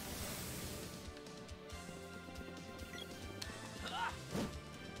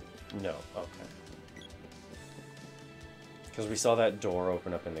 No, okay. Because we saw that door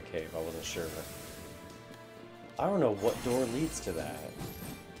open up in the cave, I wasn't sure. I don't know what door leads to that.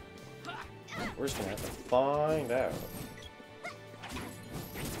 We're just gonna have to find out.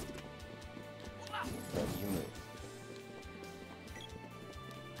 No, you move.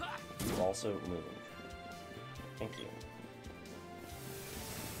 You also move. Thank you.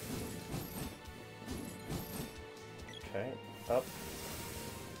 Okay, up.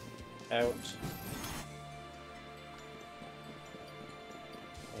 Out.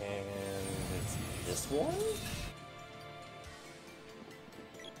 And it's this one?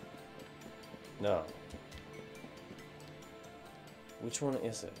 No. Which one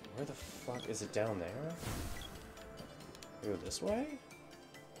is it? Where the fuck is it? Down there? Go this way?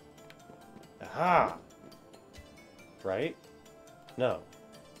 Aha! Right? No.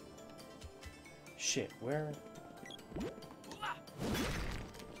 Shit, where?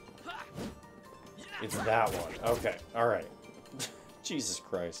 It's that one. Okay, alright. Jesus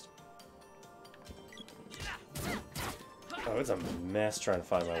Christ. Oh, it's a mess trying to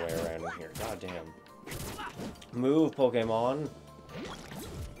find my way around in here. God damn. Move, Pokemon!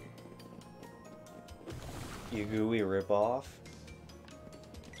 You gooey ripoff.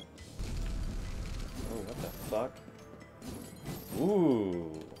 Oh, what the fuck?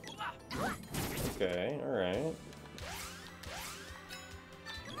 Ooh. Okay, alright.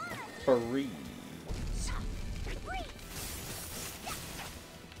 Freeze.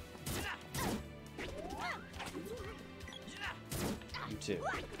 You too.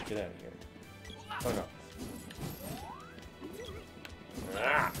 Get out of here. Fuck off.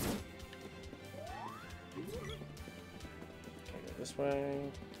 Ah! Okay, go this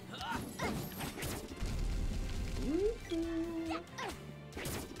way.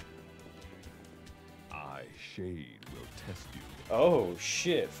 Shade will test you. Oh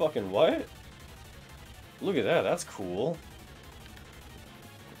shit, fucking what? Look at that, that's cool.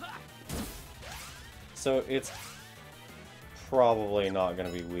 So it's probably not gonna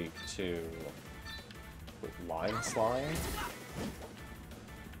be weak to lime slime?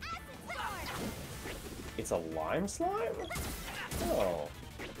 It's a lime slime? Oh.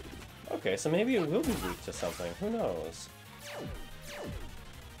 Okay, so maybe it will be weak to something, who knows?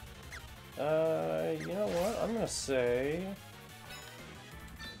 You know what? I'm gonna say...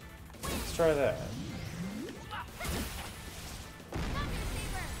 Let's try that.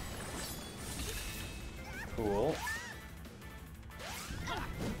 Cool.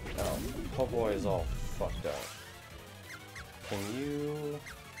 Oh, po' boy is all fucked up. Can you...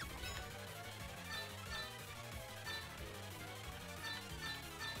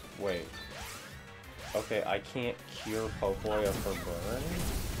 Wait. Okay, I can't cure po' boy of her burn?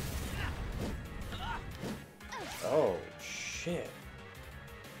 Oh, shit.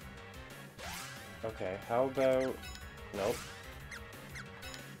 Okay, how about... Nope.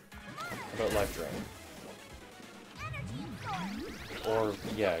 How about life drain? Or,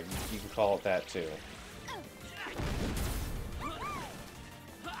 yeah, you can call it that too.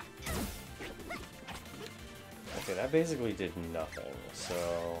 Okay, that basically did nothing,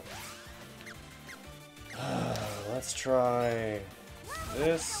 so... let's try...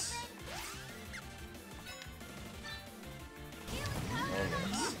 this.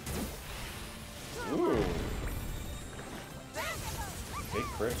 Ooh. Big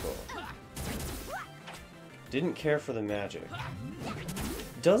critical. Didn't care for the magic.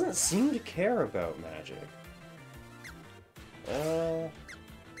 Doesn't seem to care about magic.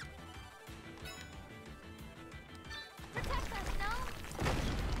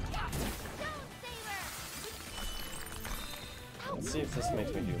 Let's see if this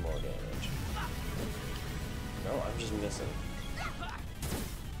makes me do more damage. No, I'm just missing.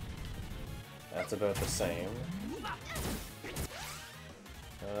 That's about the same.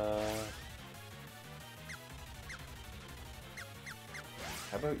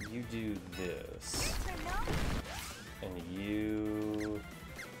 How about you do this? And you...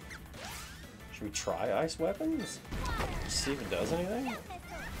 Should we try ice weapons? See if it does anything?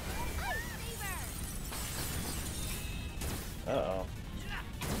 Uh-oh.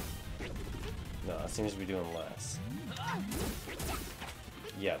 No, it seems to be doing less.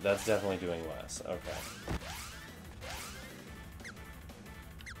 Yeah, that's definitely doing less. Okay.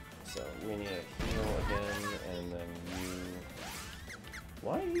 So we need a heal again, and then you...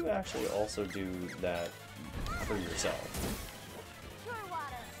 Why do you actually also do that for yourself?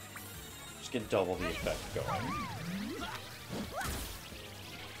 Just get double the effect going.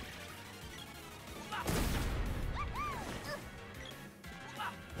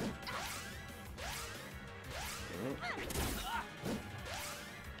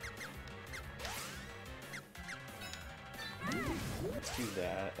 do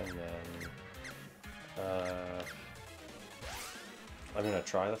that, and then I'm gonna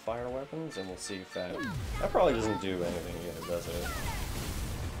try the fire weapons, and we'll see if that probably doesn't do anything either, does it?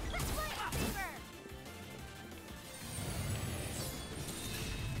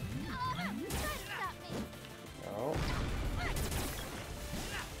 Oh,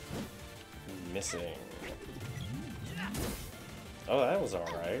 missing. Oh, that was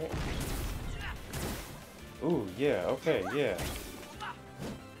alright. Ooh, yeah, okay, yeah.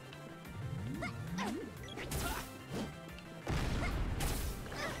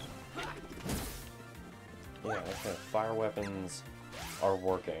 Yeah, okay, fire weapons are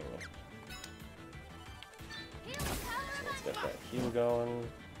working. So let's get that heal going.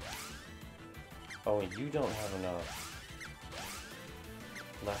 Oh, you don't have enough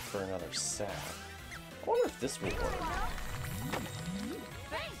left for another set. I wonder if this will work.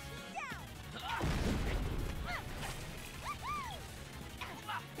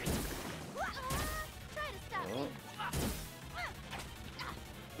 Oh.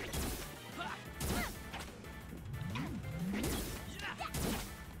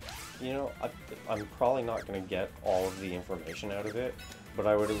 You know, I'm probably not going to get all of the information out of it, but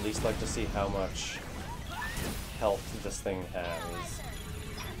I would at least like to see how much health this thing has.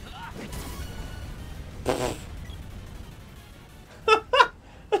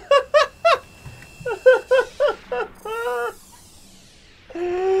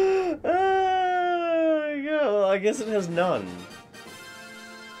 Yeah, I guess it has none.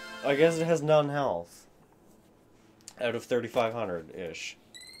 I guess it has none health. Out of 3,500-ish.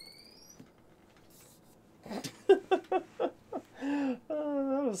 Oh,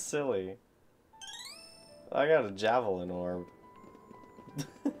 that was silly. I got a javelin orb.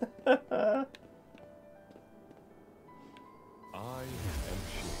 I am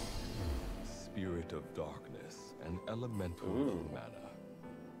Shade, spirit of darkness and elemental of mana.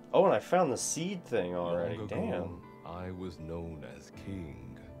 Oh, and I found the seed thing already. Long ago, Damn. I was known as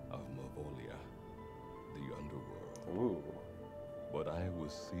King of Mavolia, the underworld. Ooh. But I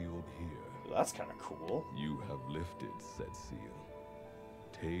was sealed here. That's kind of cool. You have lifted said seal.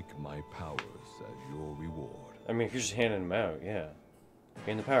 Take my powers as your reward. I mean, if you're just handing them out, yeah.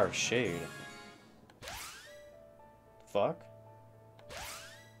 Gain the power of Shade. Fuck?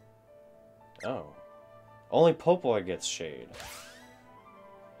 Oh. Only Popoy gets Shade.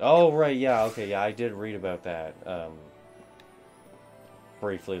 Oh, right, yeah, okay, yeah, I did read about that.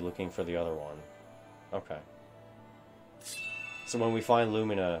 Briefly looking for the other one. Okay. So when we find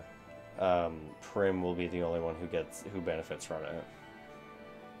Lumina, Prim will be the only one who benefits from it.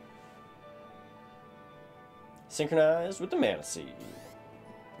 Synchronized with the Mana Seed.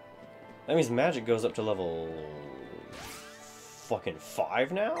 That means magic goes up to level fucking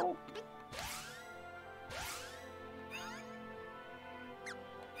 5 now?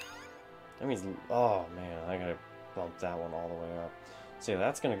 That means, oh man, I gotta bump that one all the way up. So yeah,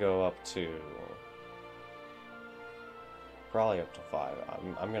 that's gonna go up to probably up to 5.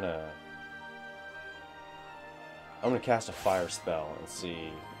 I'm gonna cast a fire spell and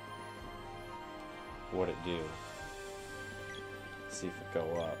see what it do. See if it go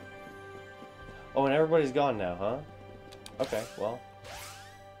up. Oh, and everybody's gone now, huh? Okay, well.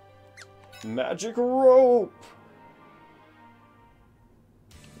 Magic rope!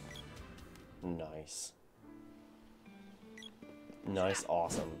 Nice. Nice,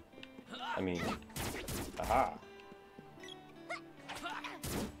 awesome. I mean, aha.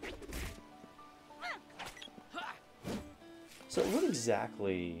 So what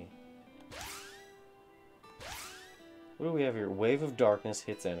exactly... What do we have here? Wave of Darkness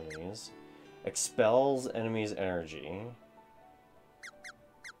hits enemies. Expels enemies' energy.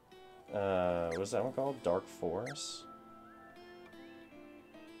 What's that one called? Dark Force?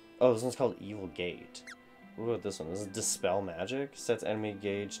 Oh, this one's called Evil Gate. What about this one? This is Dispel Magic. Sets enemy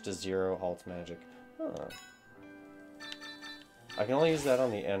gauge to 0, halts magic. Huh. I can only use that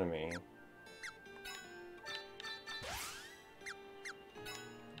on the enemy.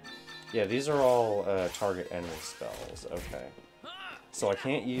 Yeah, these are all target enemy spells. Okay. So I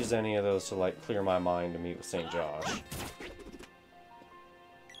can't use any of those to, like, clear my mind to meet with St. Josh.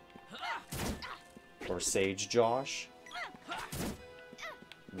 Or Sage Josh.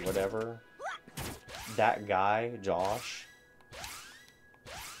 Whatever. That guy, Josh.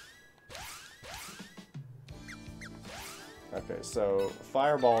 Okay, so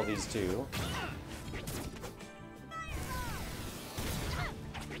fireball these two.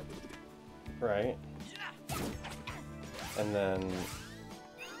 Right. And then...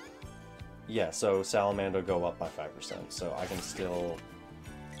 yeah, so Salamander go up by 5%, so I can still...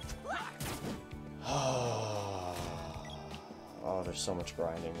 Oh, there's so much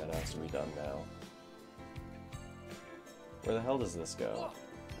grinding that has to be done now. Where the hell does this go?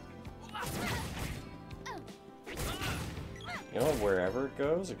 You know what? Wherever it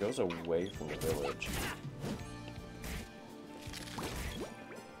goes away from the village.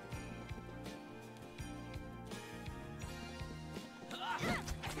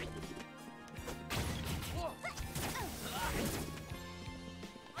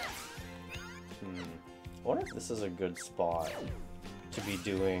 I wonder if this is a good spot to be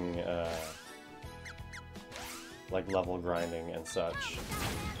doing, like, level grinding and such.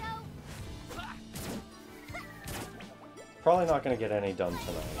 Probably not going to get any done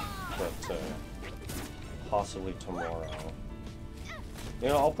tonight, but, possibly tomorrow. You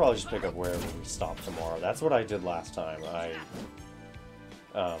know, I'll probably just pick up wherever we stop tomorrow. That's what I did last time.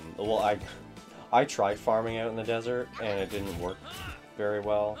 Well, I tried farming out in the desert, and it didn't work very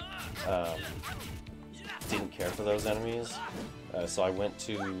well. Didn't care for those enemies, so I went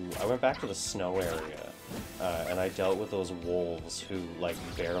back to the snow area, and I dealt with those wolves who, like,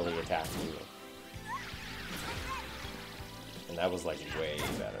 barely attacked you. And that was, like,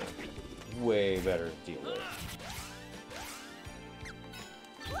 way better to deal with.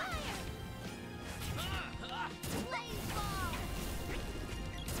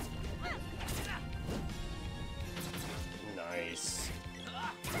 Nice.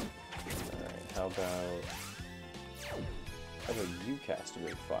 Alright, how about you cast a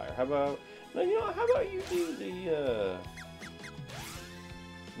big fire? How about... No, you know what? How about you do the,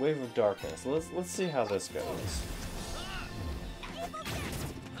 Wave of Darkness? Let's see how this goes.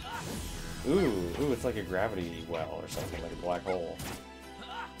 Ooh, it's like a gravity well or something, like a black hole.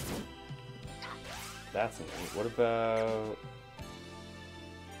 That's neat. What about...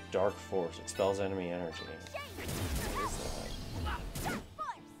 Dark Force? Expels enemy energy. What is that?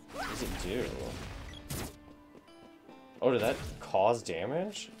 What does it do? Oh, did that cause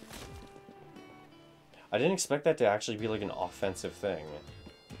damage? I didn't expect that to actually be like an offensive thing.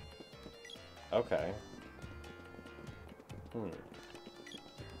 Okay.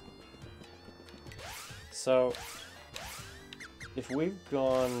 So, if we've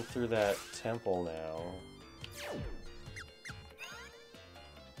gone through that temple now...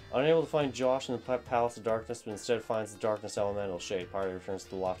 Unable to find Josh in the Palace of Darkness, but instead finds the Darkness Elemental Shade. Party returns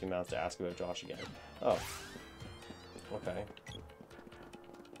to the Lofty Mountains to ask about Josh again. Oh. Okay.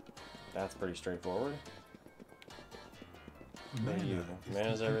 That's pretty straightforward.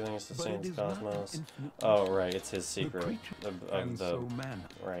 Mana's everything is the same as Cosmos. Oh, right, it's his secret. Of the...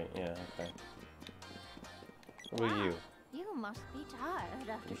 Right, yeah, okay. What about you? You must be tired.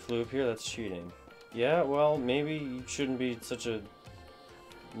 You flew up here? That's cheating. Yeah, well, maybe you shouldn't be such a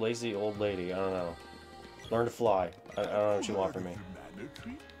lazy old lady. I don't know. Learn to fly. I don't know what you want from me.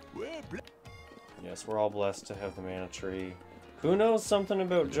 Yes, we're all blessed to have the mana tree. Who knows something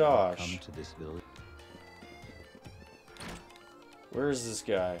about Josh? Come to this village. Where is this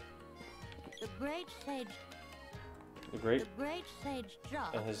guy? The great sage. The great sage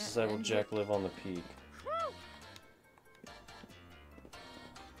Josh and his disciple Jack live on the peak.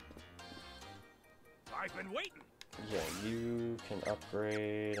 I've been waiting. Yeah, you can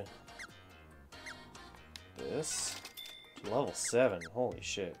upgrade this to level 7. Holy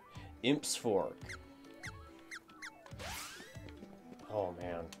shit. Imp's Fork. Oh,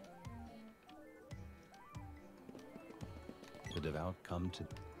 man. The devout come to...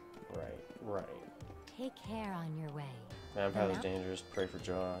 Right. Take care on your way. Man path is dangerous. Pray for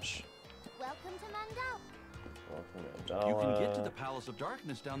Josh. Welcome to Mandala. Welcome to Mandala. You can get to the Palace of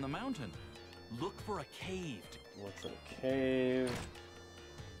Darkness down the mountain. Look for a cave. Look for the cave.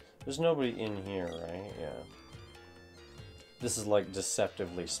 There's nobody in here, right? Yeah. This is like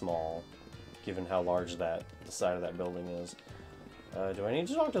deceptively small, given how large the side of that building is. Do I need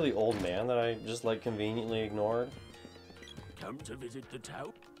to talk to the old man that I just like conveniently ignored? Come to visit the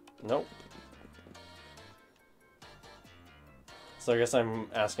town? Nope. So I guess I'm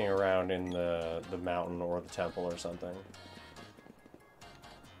asking around in the mountain or the temple or something.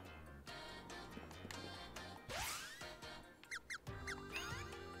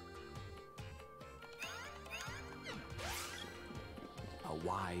 A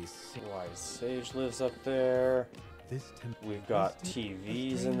wise sage lives up there. We've got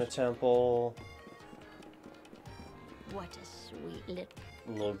TVs in the temple. What a sweet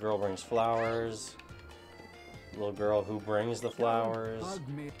little girl brings flowers. Little girl who brings the flowers.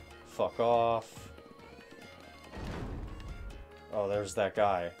 Fuck off. Oh, there's that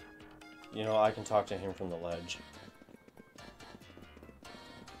guy. You know, I can talk to him from the ledge.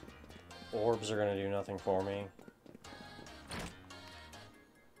 Orbs are gonna do nothing for me.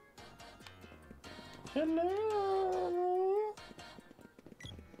 Hello.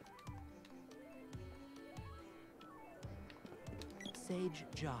 sage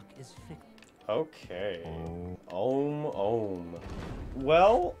jock is fixed. Okay. Ohm.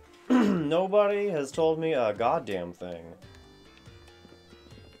 Well, nobody has told me a goddamn thing.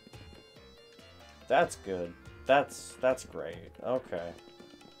 That's good. That's great. Okay.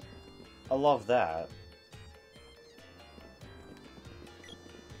 I love that.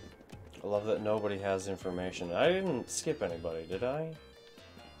 I love that nobody has information. I didn't skip anybody, did I?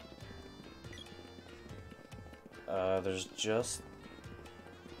 There's just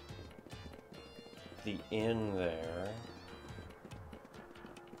the inn there.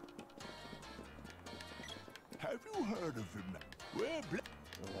 Have you heard of him? Where?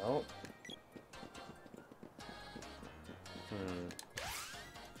 Nope.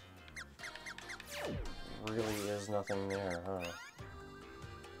 Really is nothing there, huh?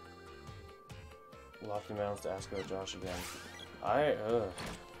 Lofty Mountains to ask about Josh again.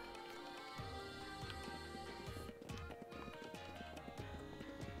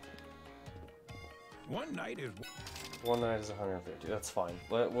 One night is 150. That's fine.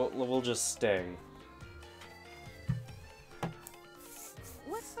 We'll just stay.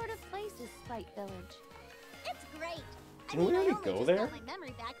 What sort of place is Spite Village? It's great. Didn't we already go there? Got my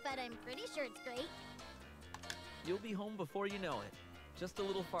memory back, but I'm pretty sure it's great. You'll be home before you know it. Just a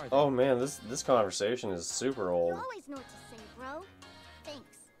little farther. Oh man, this conversation is super old. You always know what to say, bro.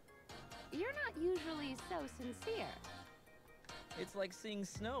 Thanks. You're not usually so sincere. It's like seeing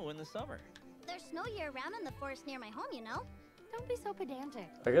snow in the summer. There's snow year-round in the forest near my home, you know? Don't be so pedantic.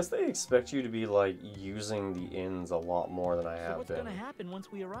 I guess they expect you to be like using the inns a lot more than I have So what's been. gonna happen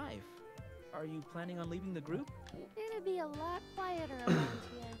once we arrive? Are you planning on leaving the group? It'd be a lot quieter around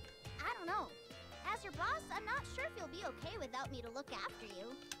here. I don't know. As your boss, I'm not sure if you'll be okay without me to look after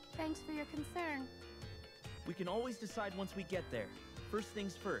you. Thanks for your concern. We can always decide once we get there. First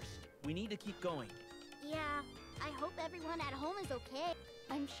things first. We need to keep going. Yeah, I hope everyone at home is okay.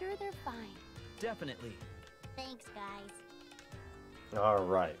 I'm sure they're fine. Definitely. Thanks, guys.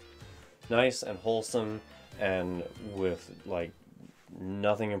 Alright. Nice and wholesome and with, like,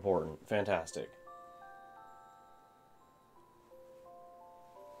 nothing important. Fantastic.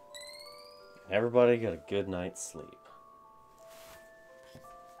 Everybody get a good night's sleep.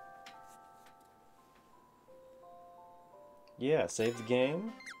 Yeah, save the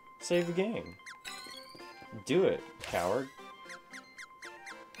game. Save the game. Do it, coward.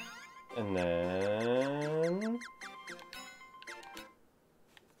 And then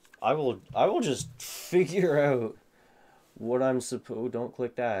I will just figure out what I'm supposed. Don't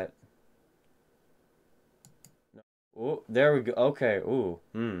click that. Oh, there we go. Okay. Ooh.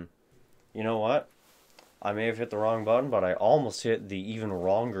 You know what? I may have hit the wrong button, but I almost hit the even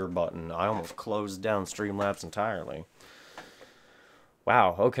wronger button. I almost closed down Streamlabs entirely.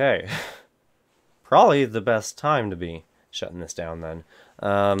 Wow. Okay. Probably the best time to be shutting this down then.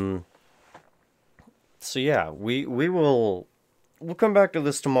 So yeah, we'll come back to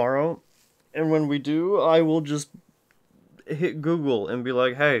this tomorrow, and when we do, I will just hit Google and be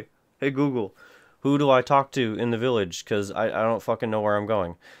like, hey Google, who do I talk to in the village? Because I don't fucking know where I'm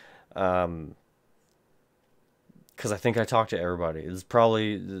going. Because I think I talked to everybody. It's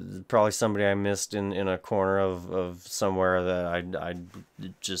probably somebody I missed in a corner of somewhere that I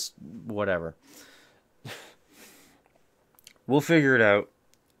just whatever. We'll figure it out.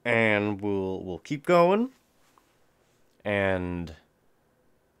 And we'll keep going. And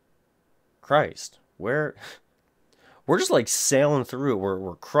Christ, we're just like sailing through it.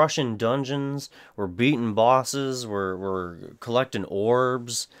 We're crushing dungeons, we're beating bosses, we're collecting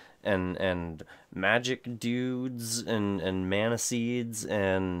orbs and magic dudes and mana seeds,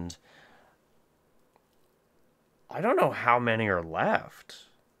 and I don't know how many are left.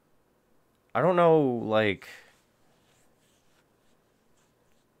 I don't know, like,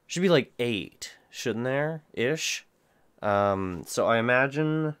 should be like 8, shouldn't there? Ish. So I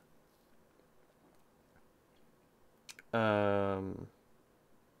imagine... what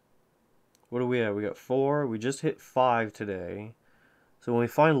do we have? We got 4. We just hit 5 today. So when we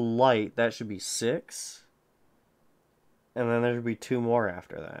find light, that should be 6. And then there should be 2 more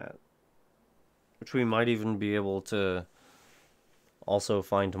after that. Which we might even be able to also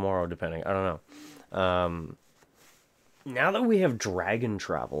find tomorrow, depending. I don't know. Now that we have dragon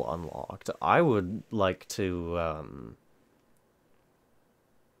travel unlocked, I would like to,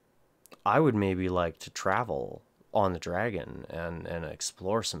 I would maybe like to travel on the dragon and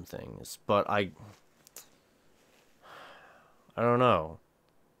explore some things, but I don't know.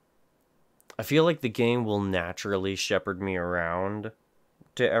 I feel like the game will naturally shepherd me around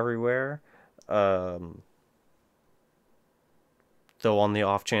to everywhere, though on the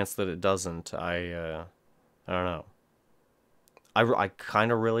off chance that it doesn't, I don't know. I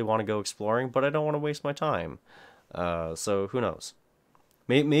kind of really want to go exploring, but I don't want to waste my time. So who knows?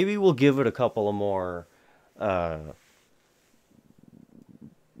 Maybe we'll give it a couple of more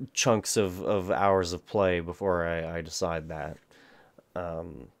chunks of hours of play before I decide that.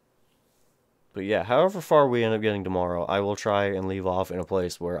 But yeah, however far we end up getting tomorrow, I will try and leave off in a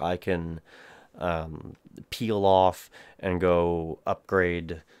place where I can peel off and go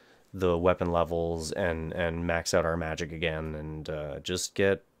upgrade the weapon levels and max out our magic again and just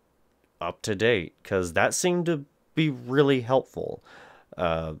get up to date, because that seemed to be really helpful.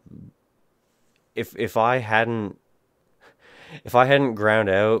 If I hadn't ground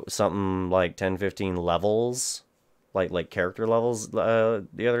out something like 10-15 levels, like character levels the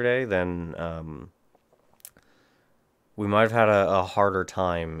other day, then we might have had a harder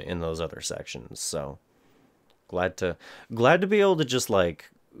time in those other sections. So glad to be able to just like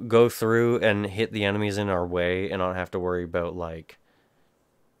go through and hit the enemies in our way and not have to worry about like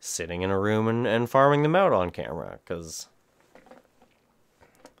sitting in a room and farming them out on camera, because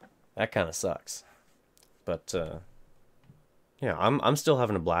that kind of sucks. But yeah, I'm still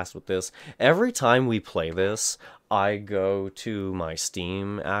having a blast with this. Every time we play this, I go to my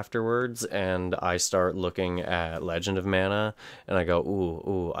Steam afterwards and I start looking at Legend of Mana, and I go,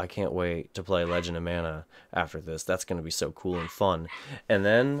 ooh, I can't wait to play Legend of Mana after this. That's going to be so cool and fun. And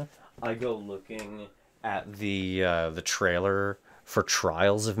then I go looking at the trailer for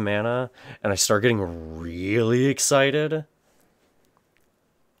Trials of Mana, and I start getting really excited.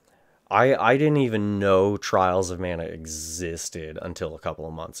 I didn't even know Trials of Mana existed until a couple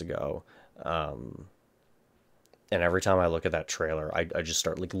of months ago. And every time I look at that trailer, I just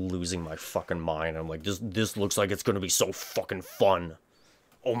start like losing my fucking mind. I'm like, this looks like it's gonna be so fucking fun.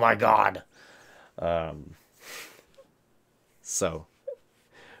 Oh my god. So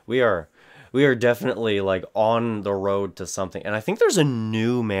we are definitely like on the road to something. And I think there's a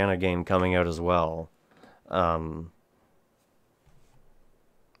new Mana game coming out as well.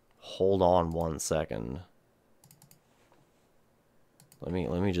 Hold on one second. Let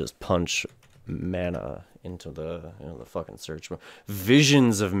me just punch Mana into the fucking search bar.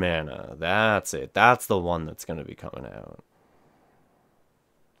 Visions of Mana. That's it. That's the one that's going to be coming out.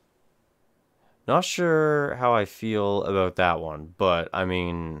 Not sure how I feel about that one, but I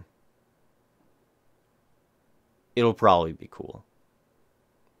mean, it'll probably be cool.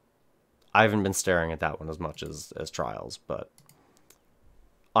 I haven't been staring at that one as much as Trials, but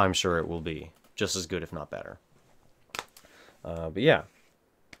I'm sure it will be just as good, if not better. But yeah,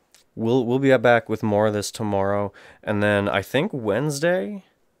 we'll be back with more of this tomorrow, and then I think Wednesday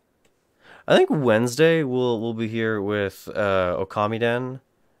we'll be here with Okamiden,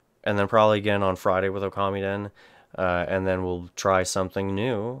 and then probably again on Friday with Okamiden, and then we'll try something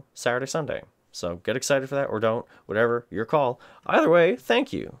new Saturday, Sunday. So get excited for that, or don't, whatever, your call. Either way,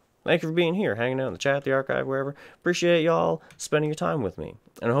 thank you. Thank you for being here, hanging out in the chat, the archive, wherever. Appreciate y'all spending your time with me.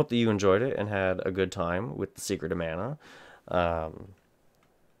 And I hope that you enjoyed it and had a good time with The Secret of Mana.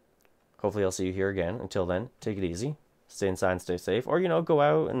 Hopefully I'll see you here again. Until then, take it easy. Stay inside and stay safe. Or, go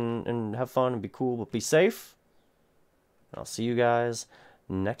out and have fun and be cool, but be safe. And I'll see you guys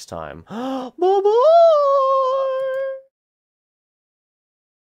next time. Bye-bye!